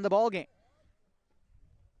 on the ballgame.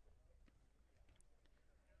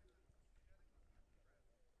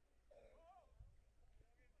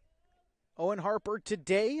 Owen Harper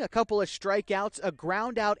today, a couple of strikeouts, a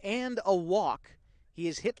ground out, and a walk. He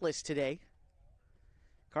is hitless today.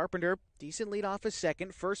 Carpenter, decent lead off his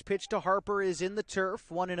second. First pitch to Harper is in the turf,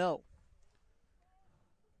 1-0.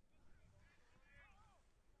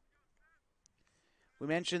 We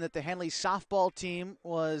mentioned that the Henley softball team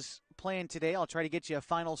was playing today. I'll try to get you a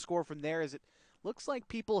final score from there, as it looks like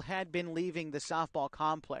people had been leaving the softball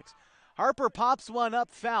complex. Harper pops one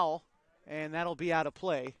up foul, and that'll be out of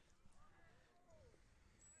play.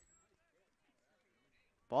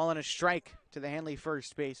 Ball and a strike to the Henley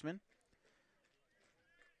first baseman.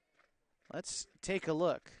 Let's take a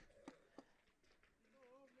look.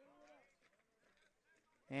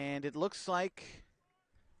 And it looks like,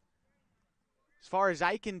 as far as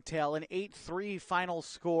I can tell, an 8-3 final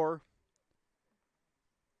score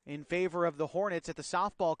in favor of the Hornets at the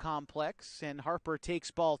softball complex, and Harper takes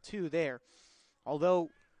ball 2 there.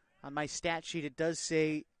 Although on my stat sheet it does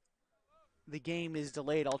say the game is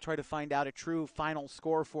delayed. I'll try to find out a true final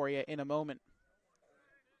score for you in a moment.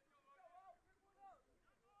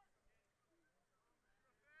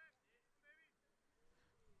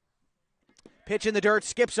 Pitch in the dirt,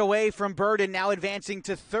 skips away from Burden. Now advancing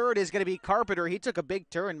to third is going to be Carpenter. He took a big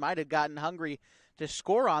turn, might have gotten hungry to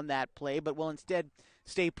score on that play, but will instead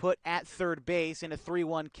stay put at third base in a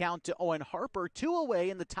 3-1 count to Owen Harper. 2 away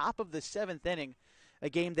in the top of the 7th inning. A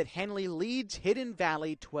game that Henley leads Hidden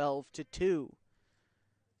Valley 12-2.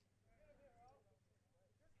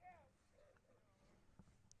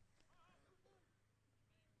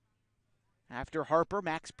 After Harper,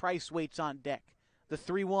 Max Price waits on deck. The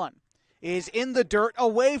 3-1 is in the dirt,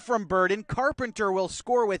 away from Burden. Carpenter will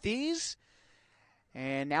score with ease.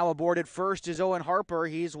 And now aboard at first is Owen Harper.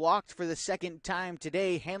 He's walked for the second time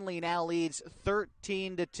today. Henley now leads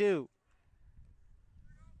 13-2.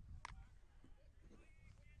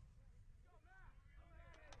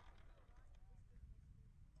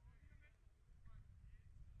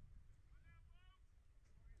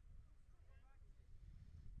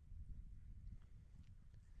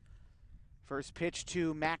 First pitch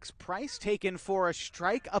to Max Price, taken for a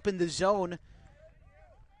strike up in the zone.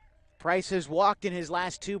 Price has walked in his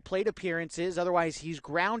last 2 plate appearances. Otherwise, he's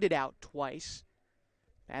grounded out twice.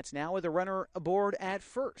 That's now with a runner aboard at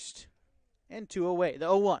first. And 2 away. The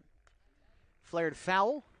 0-1. Flared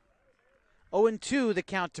foul. 0-2 the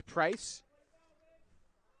count to Price.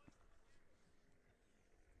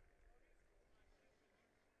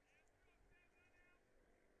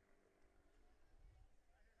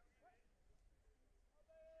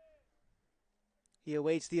 He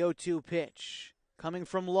awaits the 0-2 pitch. Coming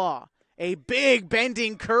from Law. A big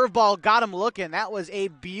bending curveball got him looking. That was a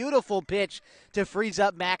beautiful pitch to freeze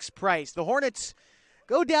up Max Price. The Hornets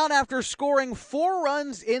go down after scoring 4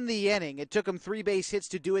 runs in the inning. It took them 3 base hits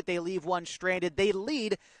to do it. They leave 1 stranded. They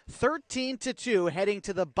lead 13-2 heading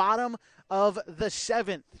to the bottom of the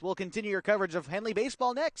 7th. We'll continue your coverage of Henley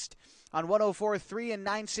baseball next on 104.3 and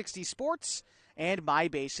 960 Sports and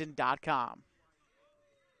MyBasin.com.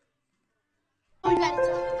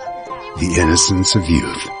 The innocence of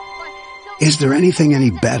youth. Is there anything any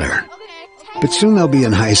better? But soon they'll be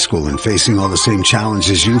in high school and facing all the same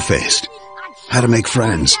challenges you faced. How to make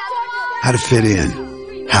friends, how to fit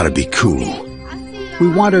in, how to be cool. We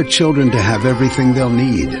want our children to have everything they'll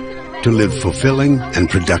need to live fulfilling and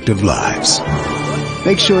productive lives.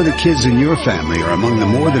 Make sure the kids in your family are among the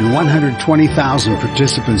more than 120,000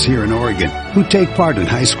 participants here in Oregon who take part in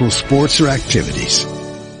high school sports or activities.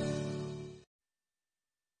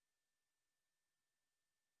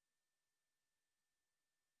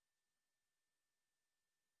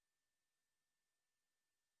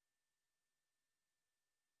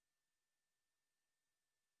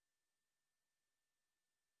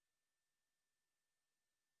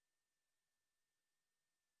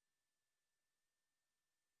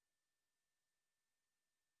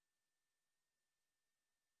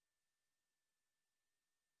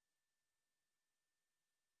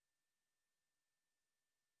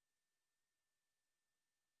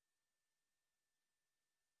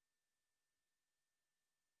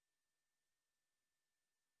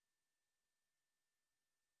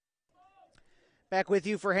 Back with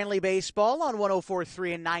you for Henley Baseball on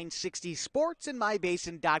 104.3 and 960 Sports and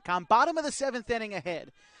MyBasin.com. Bottom of the 7th inning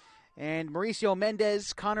ahead. And Mauricio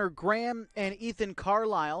Mendez, Connor Graham, and Ethan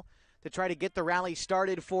Carlisle to try to get the rally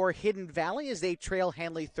started for Hidden Valley as they trail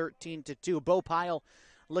Henley 13-2. Bo Pyle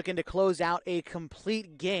looking to close out a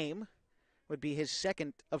complete game would be his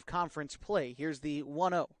second of conference play. Here's the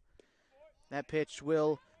 1-0. That pitch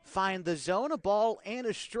will find the zone, a ball and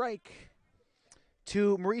a strike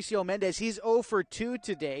to Mauricio Mendez. He's 0 for 2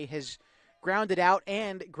 today, has grounded out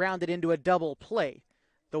and grounded into a double play.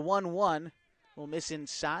 The 1-1 will miss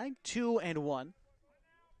inside, 2-1.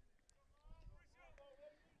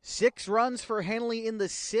 6 runs for Henley in the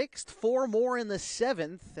 6th, 4 more in the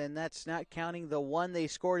 7th, and that's not counting the 1 they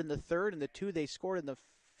scored in the 3rd and the 2 they scored in the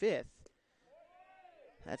 5th.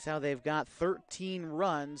 That's how they've got 13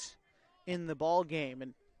 runs in the ball game.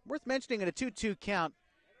 And worth mentioning, in a 2-2 count,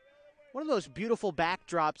 one of those beautiful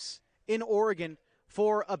backdrops in Oregon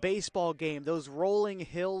for a baseball game. Those rolling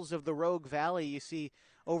hills of the Rogue Valley you see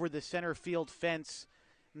over the center field fence.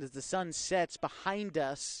 And as the sun sets behind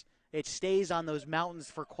us, it stays on those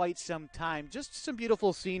mountains for quite some time. Just some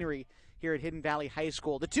beautiful scenery here at Hidden Valley High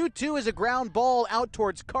School. The 2-2 is a ground ball out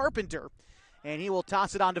towards Carpenter, and he will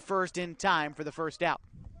toss it on to first in time for the first out.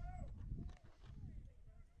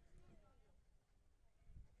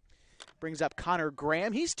 Brings up Connor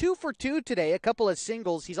Graham. He's 2 for 2 today, a couple of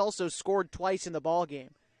singles. He's also scored twice in the ball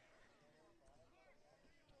game.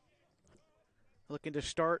 Looking to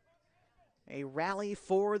start a rally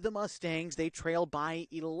for the Mustangs. They trail by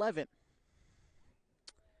 11.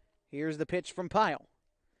 Here's the pitch from Pyle.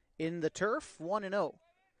 In the turf, 1-0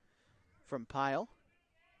 from Pyle.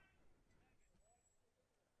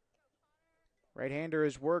 Right-hander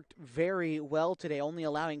has worked very well today, only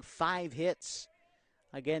allowing 5 hits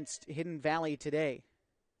against Hidden Valley today.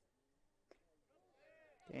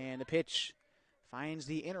 And the pitch finds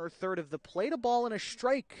the inner third of the plate, a ball and a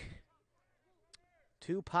strike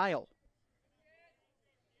to Pyle.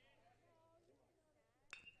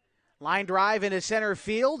 Line drive into center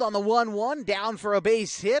field on the 1-1, down for a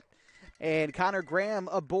base hit. And Connor Graham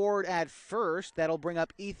aboard at first. That'll bring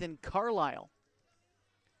up Ethan Carlisle.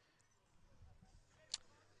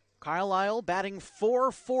 Carlisle batting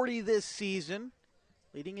 .440 this season,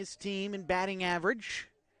 leading his team in batting average.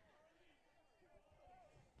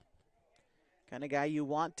 Kind of guy you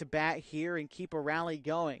want to bat here and keep a rally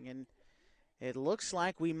going. And it looks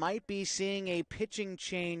like we might be seeing a pitching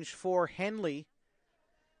change for Henley.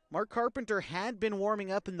 Mark Carpenter had been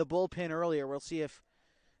warming up in the bullpen earlier. We'll see if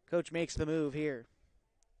Coach makes the move here.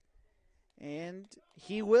 And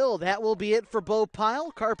he will. That will be it for Bo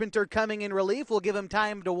Pyle. Carpenter coming in relief. We'll give him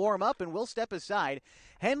time to warm up, and we'll step aside.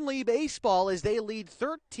 Henley baseball as they lead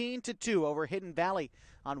 13-2 over Hidden Valley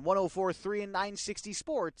on 104.3 and 960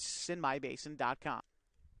 Sports and MyBasin.com.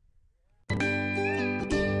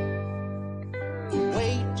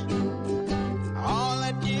 Wait, all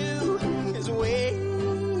I do is wait.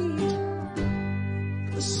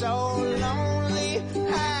 So lonely,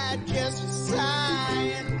 I just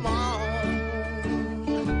sigh and moan.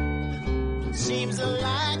 Seems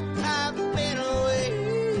like I've been away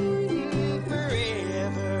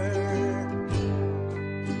forever,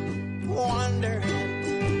 wondering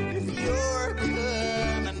if you're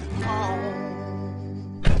coming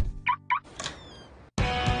home.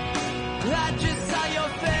 I just saw your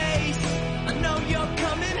face, I know you're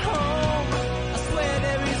coming home. I swear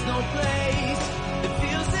there is no place that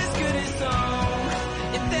feels as good as home.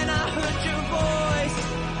 And then I heard your voice,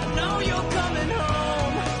 I know you're coming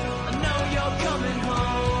home. I know you're coming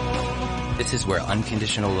home. This is where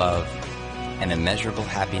unconditional love and immeasurable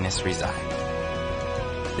happiness reside.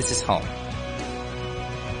 This is home.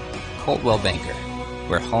 Coldwell Banker,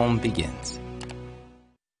 where home begins.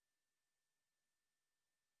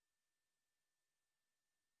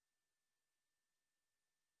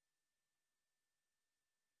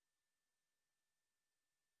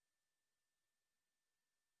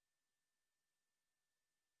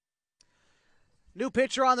 New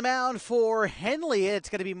pitcher on the mound for Henley. It's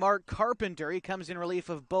going to be Mark Carpenter. He comes in relief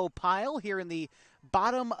of Bo Pyle here in the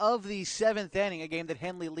bottom of the 7th inning, a game that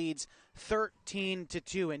Henley leads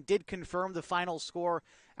 13-2 and did confirm the final score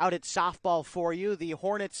out at softball for you. The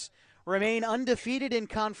Hornets remain undefeated in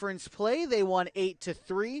conference play. They won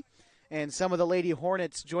 8-3, and some of the Lady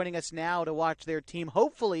Hornets joining us now to watch their team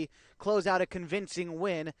hopefully close out a convincing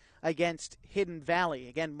win against Hidden Valley.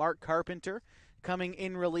 Again, Mark Carpenter coming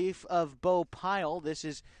in relief of Bo Pyle. This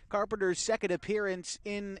is Carpenter's second appearance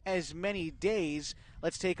in as many days.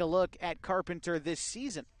 Let's take a look at Carpenter this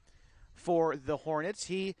season for the Hornets.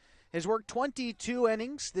 He has worked 22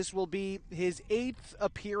 innings. This will be his 8th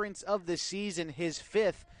appearance of the season, his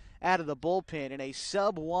 5th out of the bullpen, in a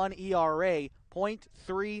sub-1 ERA,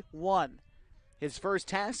 .31. His first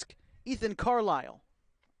task, Ethan Carlisle.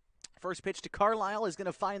 First pitch to Carlisle is going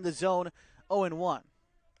to find the zone, 0-1.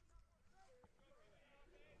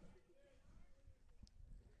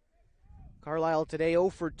 Carlisle today 0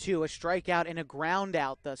 for 2, a strikeout and a ground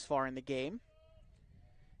out thus far in the game.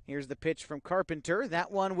 Here's the pitch from Carpenter.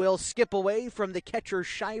 That one will skip away from the catcher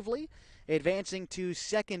Shively. Advancing to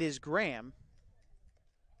second is Graham.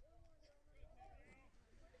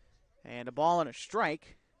 And a ball and a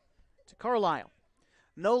strike to Carlisle.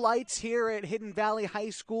 No lights here at Hidden Valley High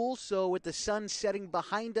School, so with the sun setting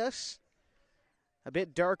behind us, a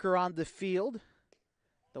bit darker on the field.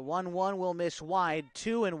 The 1-1 will miss wide,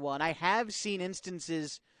 2-1. I have seen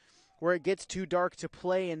instances where it gets too dark to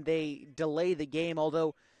play and they delay the game,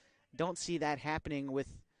 although don't see that happening with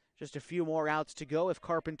just a few more outs to go if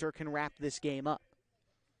Carpenter can wrap this game up.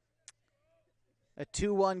 A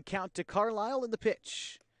 2-1 count to Carlisle in the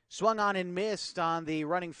pitch. Swung on and missed on the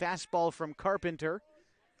running fastball from Carpenter.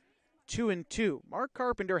 2-2. Mark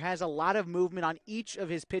Carpenter has a lot of movement on each of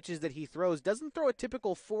his pitches that he throws. Doesn't throw a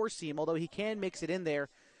typical four-seam, although he can mix it in there.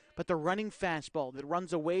 But the running fastball that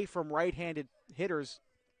runs away from right-handed hitters,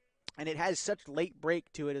 and it has such late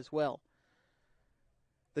break to it as well.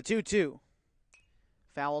 The 2-2.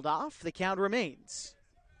 Fouled off. The count remains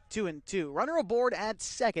 2-2. Runner aboard at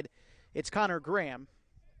second. It's Connor Graham.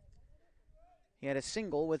 He had a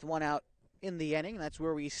single with one out in the inning. That's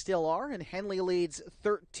where we still are, and Henley leads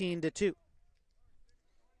 13-2.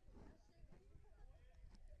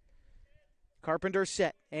 Carpenter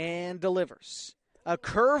set and delivers. A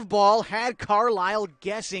curveball had Carlisle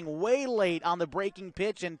guessing way late on the breaking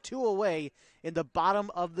pitch, and 2 away in the bottom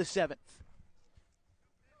of the 7th.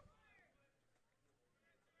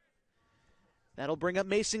 That'll bring up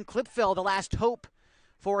Mason Klipfel, the last hope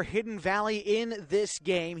for Hidden Valley in this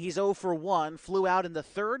game. He's 0 for 1, flew out in the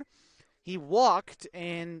 3rd. He walked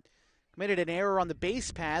and committed an error on the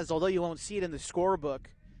base paths, although you won't see it in the scorebook.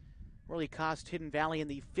 Really cost Hidden Valley in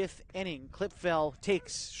the 5th inning. Klipfel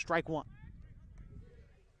takes strike 1.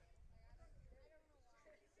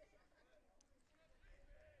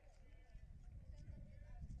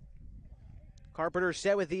 Carpenter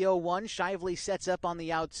set with the 0-1. Shively sets up on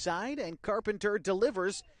the outside, and Carpenter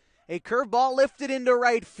delivers a curveball lifted into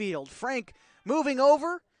right field. Frank moving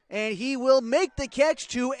over, and he will make the catch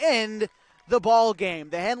to end the ball game.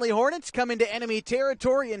 The Henley Hornets come into enemy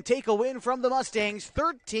territory and take a win from the Mustangs,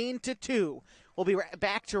 13-2. We'll be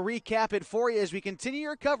back to recap it for you as we continue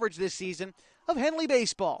your coverage this season of Henley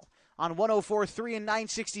baseball on 104.3 and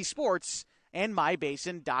 960 Sports and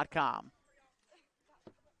mybasin.com.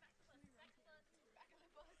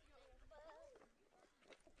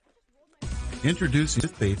 Introducing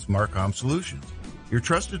Smith Bates Marcom Solutions, your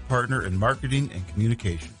trusted partner in marketing and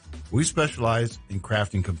communication. We specialize in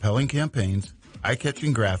crafting compelling campaigns,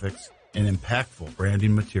 eye-catching graphics, and impactful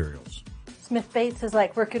branding materials. Smith Bates is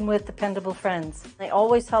like working with dependable friends. They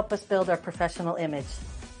always help us build our professional image.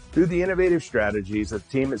 Through the innovative strategies the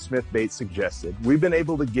team at Smith Bates suggested, we've been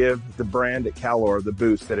able to give the brand at Calor the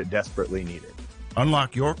boost that it desperately needed.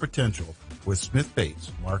 Unlock your potential with Smith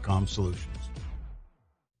Bates Marcom Solutions.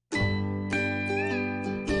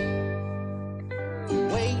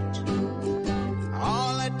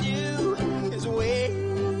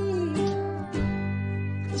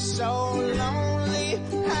 So lonely,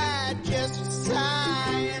 I just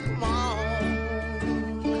sigh and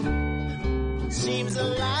moan. Seems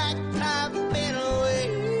like I've been away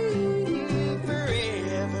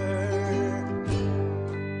forever.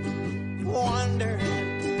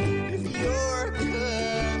 Wondering if you're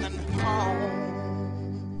coming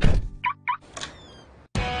home.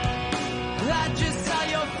 I just saw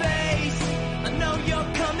your face. I know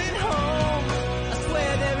you're coming home. I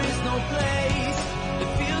swear there is no place.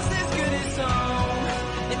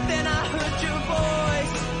 And then I heard your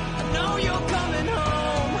voice. I know you're coming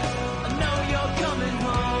home. I know you're coming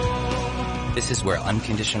home. This is where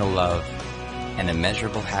unconditional love and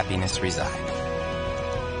immeasurable happiness reside.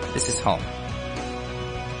 This is home.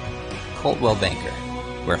 Coltwell Banker,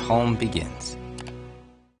 where home begins.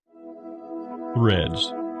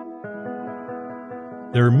 Threads.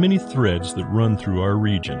 There are many threads that run through our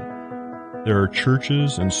region. There are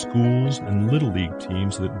churches and schools and Little League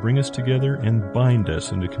teams that bring us together and bind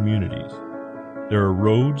us into communities. There are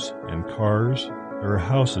roads and cars. There are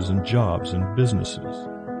houses and jobs and businesses,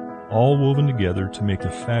 all woven together to make the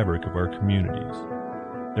fabric of our communities.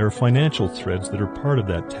 There are financial threads that are part of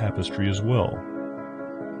that tapestry as well.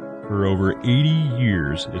 For over 80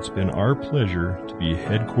 years, it's been our pleasure to be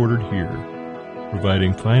headquartered here,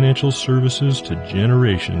 providing financial services to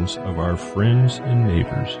generations of our friends and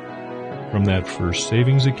neighbors. From that first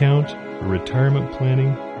savings account, the retirement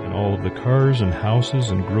planning, and all of the cars and houses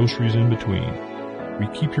and groceries in between, we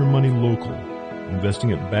keep your money local,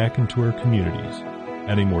 investing it back into our communities,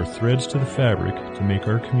 adding more threads to the fabric to make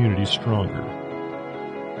our communities stronger.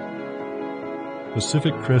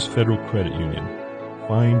 Pacific Crest Federal Credit Union.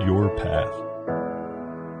 Find your path.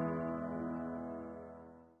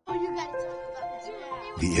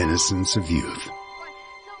 The innocence of youth.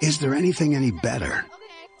 Is there anything any better?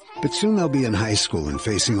 But soon they'll be in high school and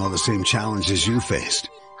facing all the same challenges you faced.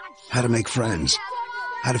 How to make friends,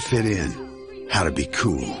 how to fit in, how to be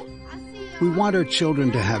cool. We want our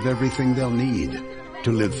children to have everything they'll need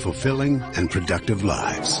to live fulfilling and productive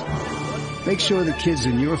lives. Make sure the kids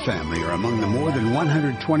in your family are among the more than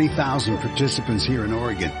 120,000 participants here in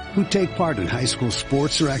Oregon who take part in high school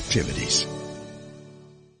sports or activities.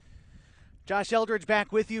 Josh Eldridge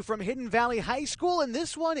back with you from Hidden Valley High School, and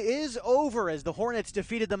this one is over as the Hornets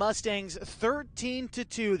defeated the Mustangs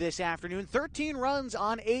 13-2 this afternoon. 13 runs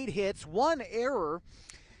on 8 hits, 1 error,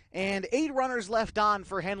 and 8 runners left on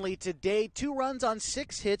for Henley today. 2 runs on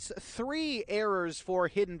 6 hits, 3 errors for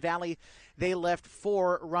Hidden Valley. They left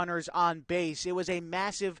 4 runners on base. It was a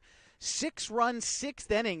massive 6-run 6th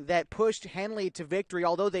inning that pushed Henley to victory.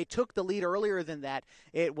 Although they took the lead earlier than that,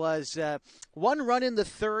 it was 1 run in the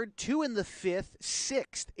 3rd, 2 in the 5th,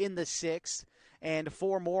 6th in the 6th, and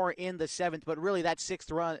 4 more in the 7th. But really, that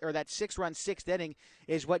 6-run 6th inning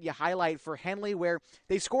is what you highlight for Henley, where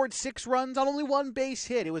they scored 6 runs on only 1 base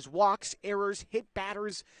hit. It was walks, errors, hit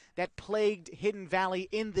batters that plagued Hidden Valley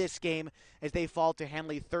in this game as they fall to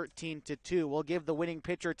Henley 13-2. We'll give the winning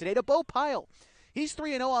pitcher today to Bo Pyle. He's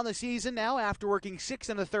 3-0 on the season now after working 6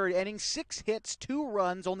 in the 3rd inning, 6 hits, 2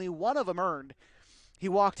 runs, only 1 of them earned. He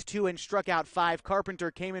walked 2 and struck out 5.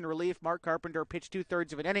 Carpenter came in relief. Mark Carpenter pitched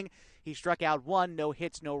 2/3 of an inning. He struck out 1. No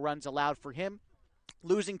hits, no runs allowed for him.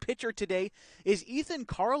 Losing pitcher today is Ethan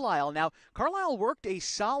Carlisle. Now, Carlisle worked a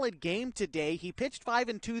solid game today. He pitched 5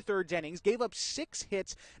 2/3 innings, gave up 6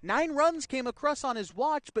 hits. 9 runs came across on his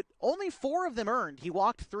watch, but only 4 of them earned. He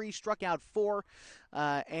walked 3, struck out 4.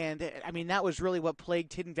 That was really what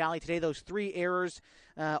plagued Hidden Valley today. Those 3 errors,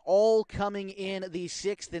 all coming in the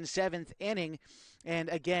 6th and 7th inning. And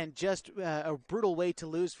again, just a brutal way to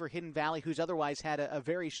lose for Hidden Valley, who's otherwise had a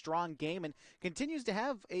very strong game and continues to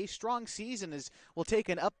have a strong season. As we'll take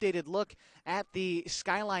an updated look at the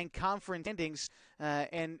Skyline Conference standings,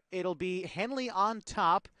 and it'll be Henley on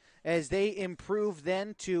top as they improve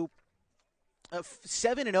then to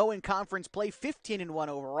 7-0 in conference play, 15-1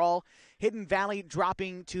 overall. Hidden Valley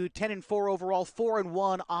dropping to 10-4 overall,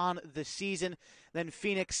 4-1 on the season. Then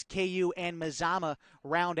Phoenix, KU, and Mazama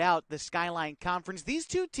round out the Skyline Conference. These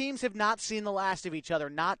 2 teams have not seen the last of each other,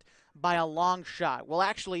 not by a long shot. We'll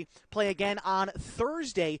actually play again on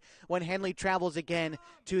Thursday when Henley travels again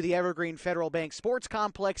to the Evergreen Federal Bank Sports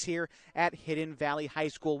Complex here at Hidden Valley High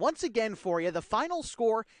School. Once again for you, the final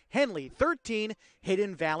score, Henley 13,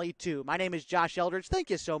 Hidden Valley 2. My name is Josh Eldridge. Thank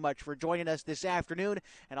you so much for joining us this afternoon,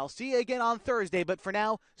 and I'll see you again on Thursday. But for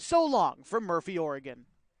now, so long from Murphy, Oregon.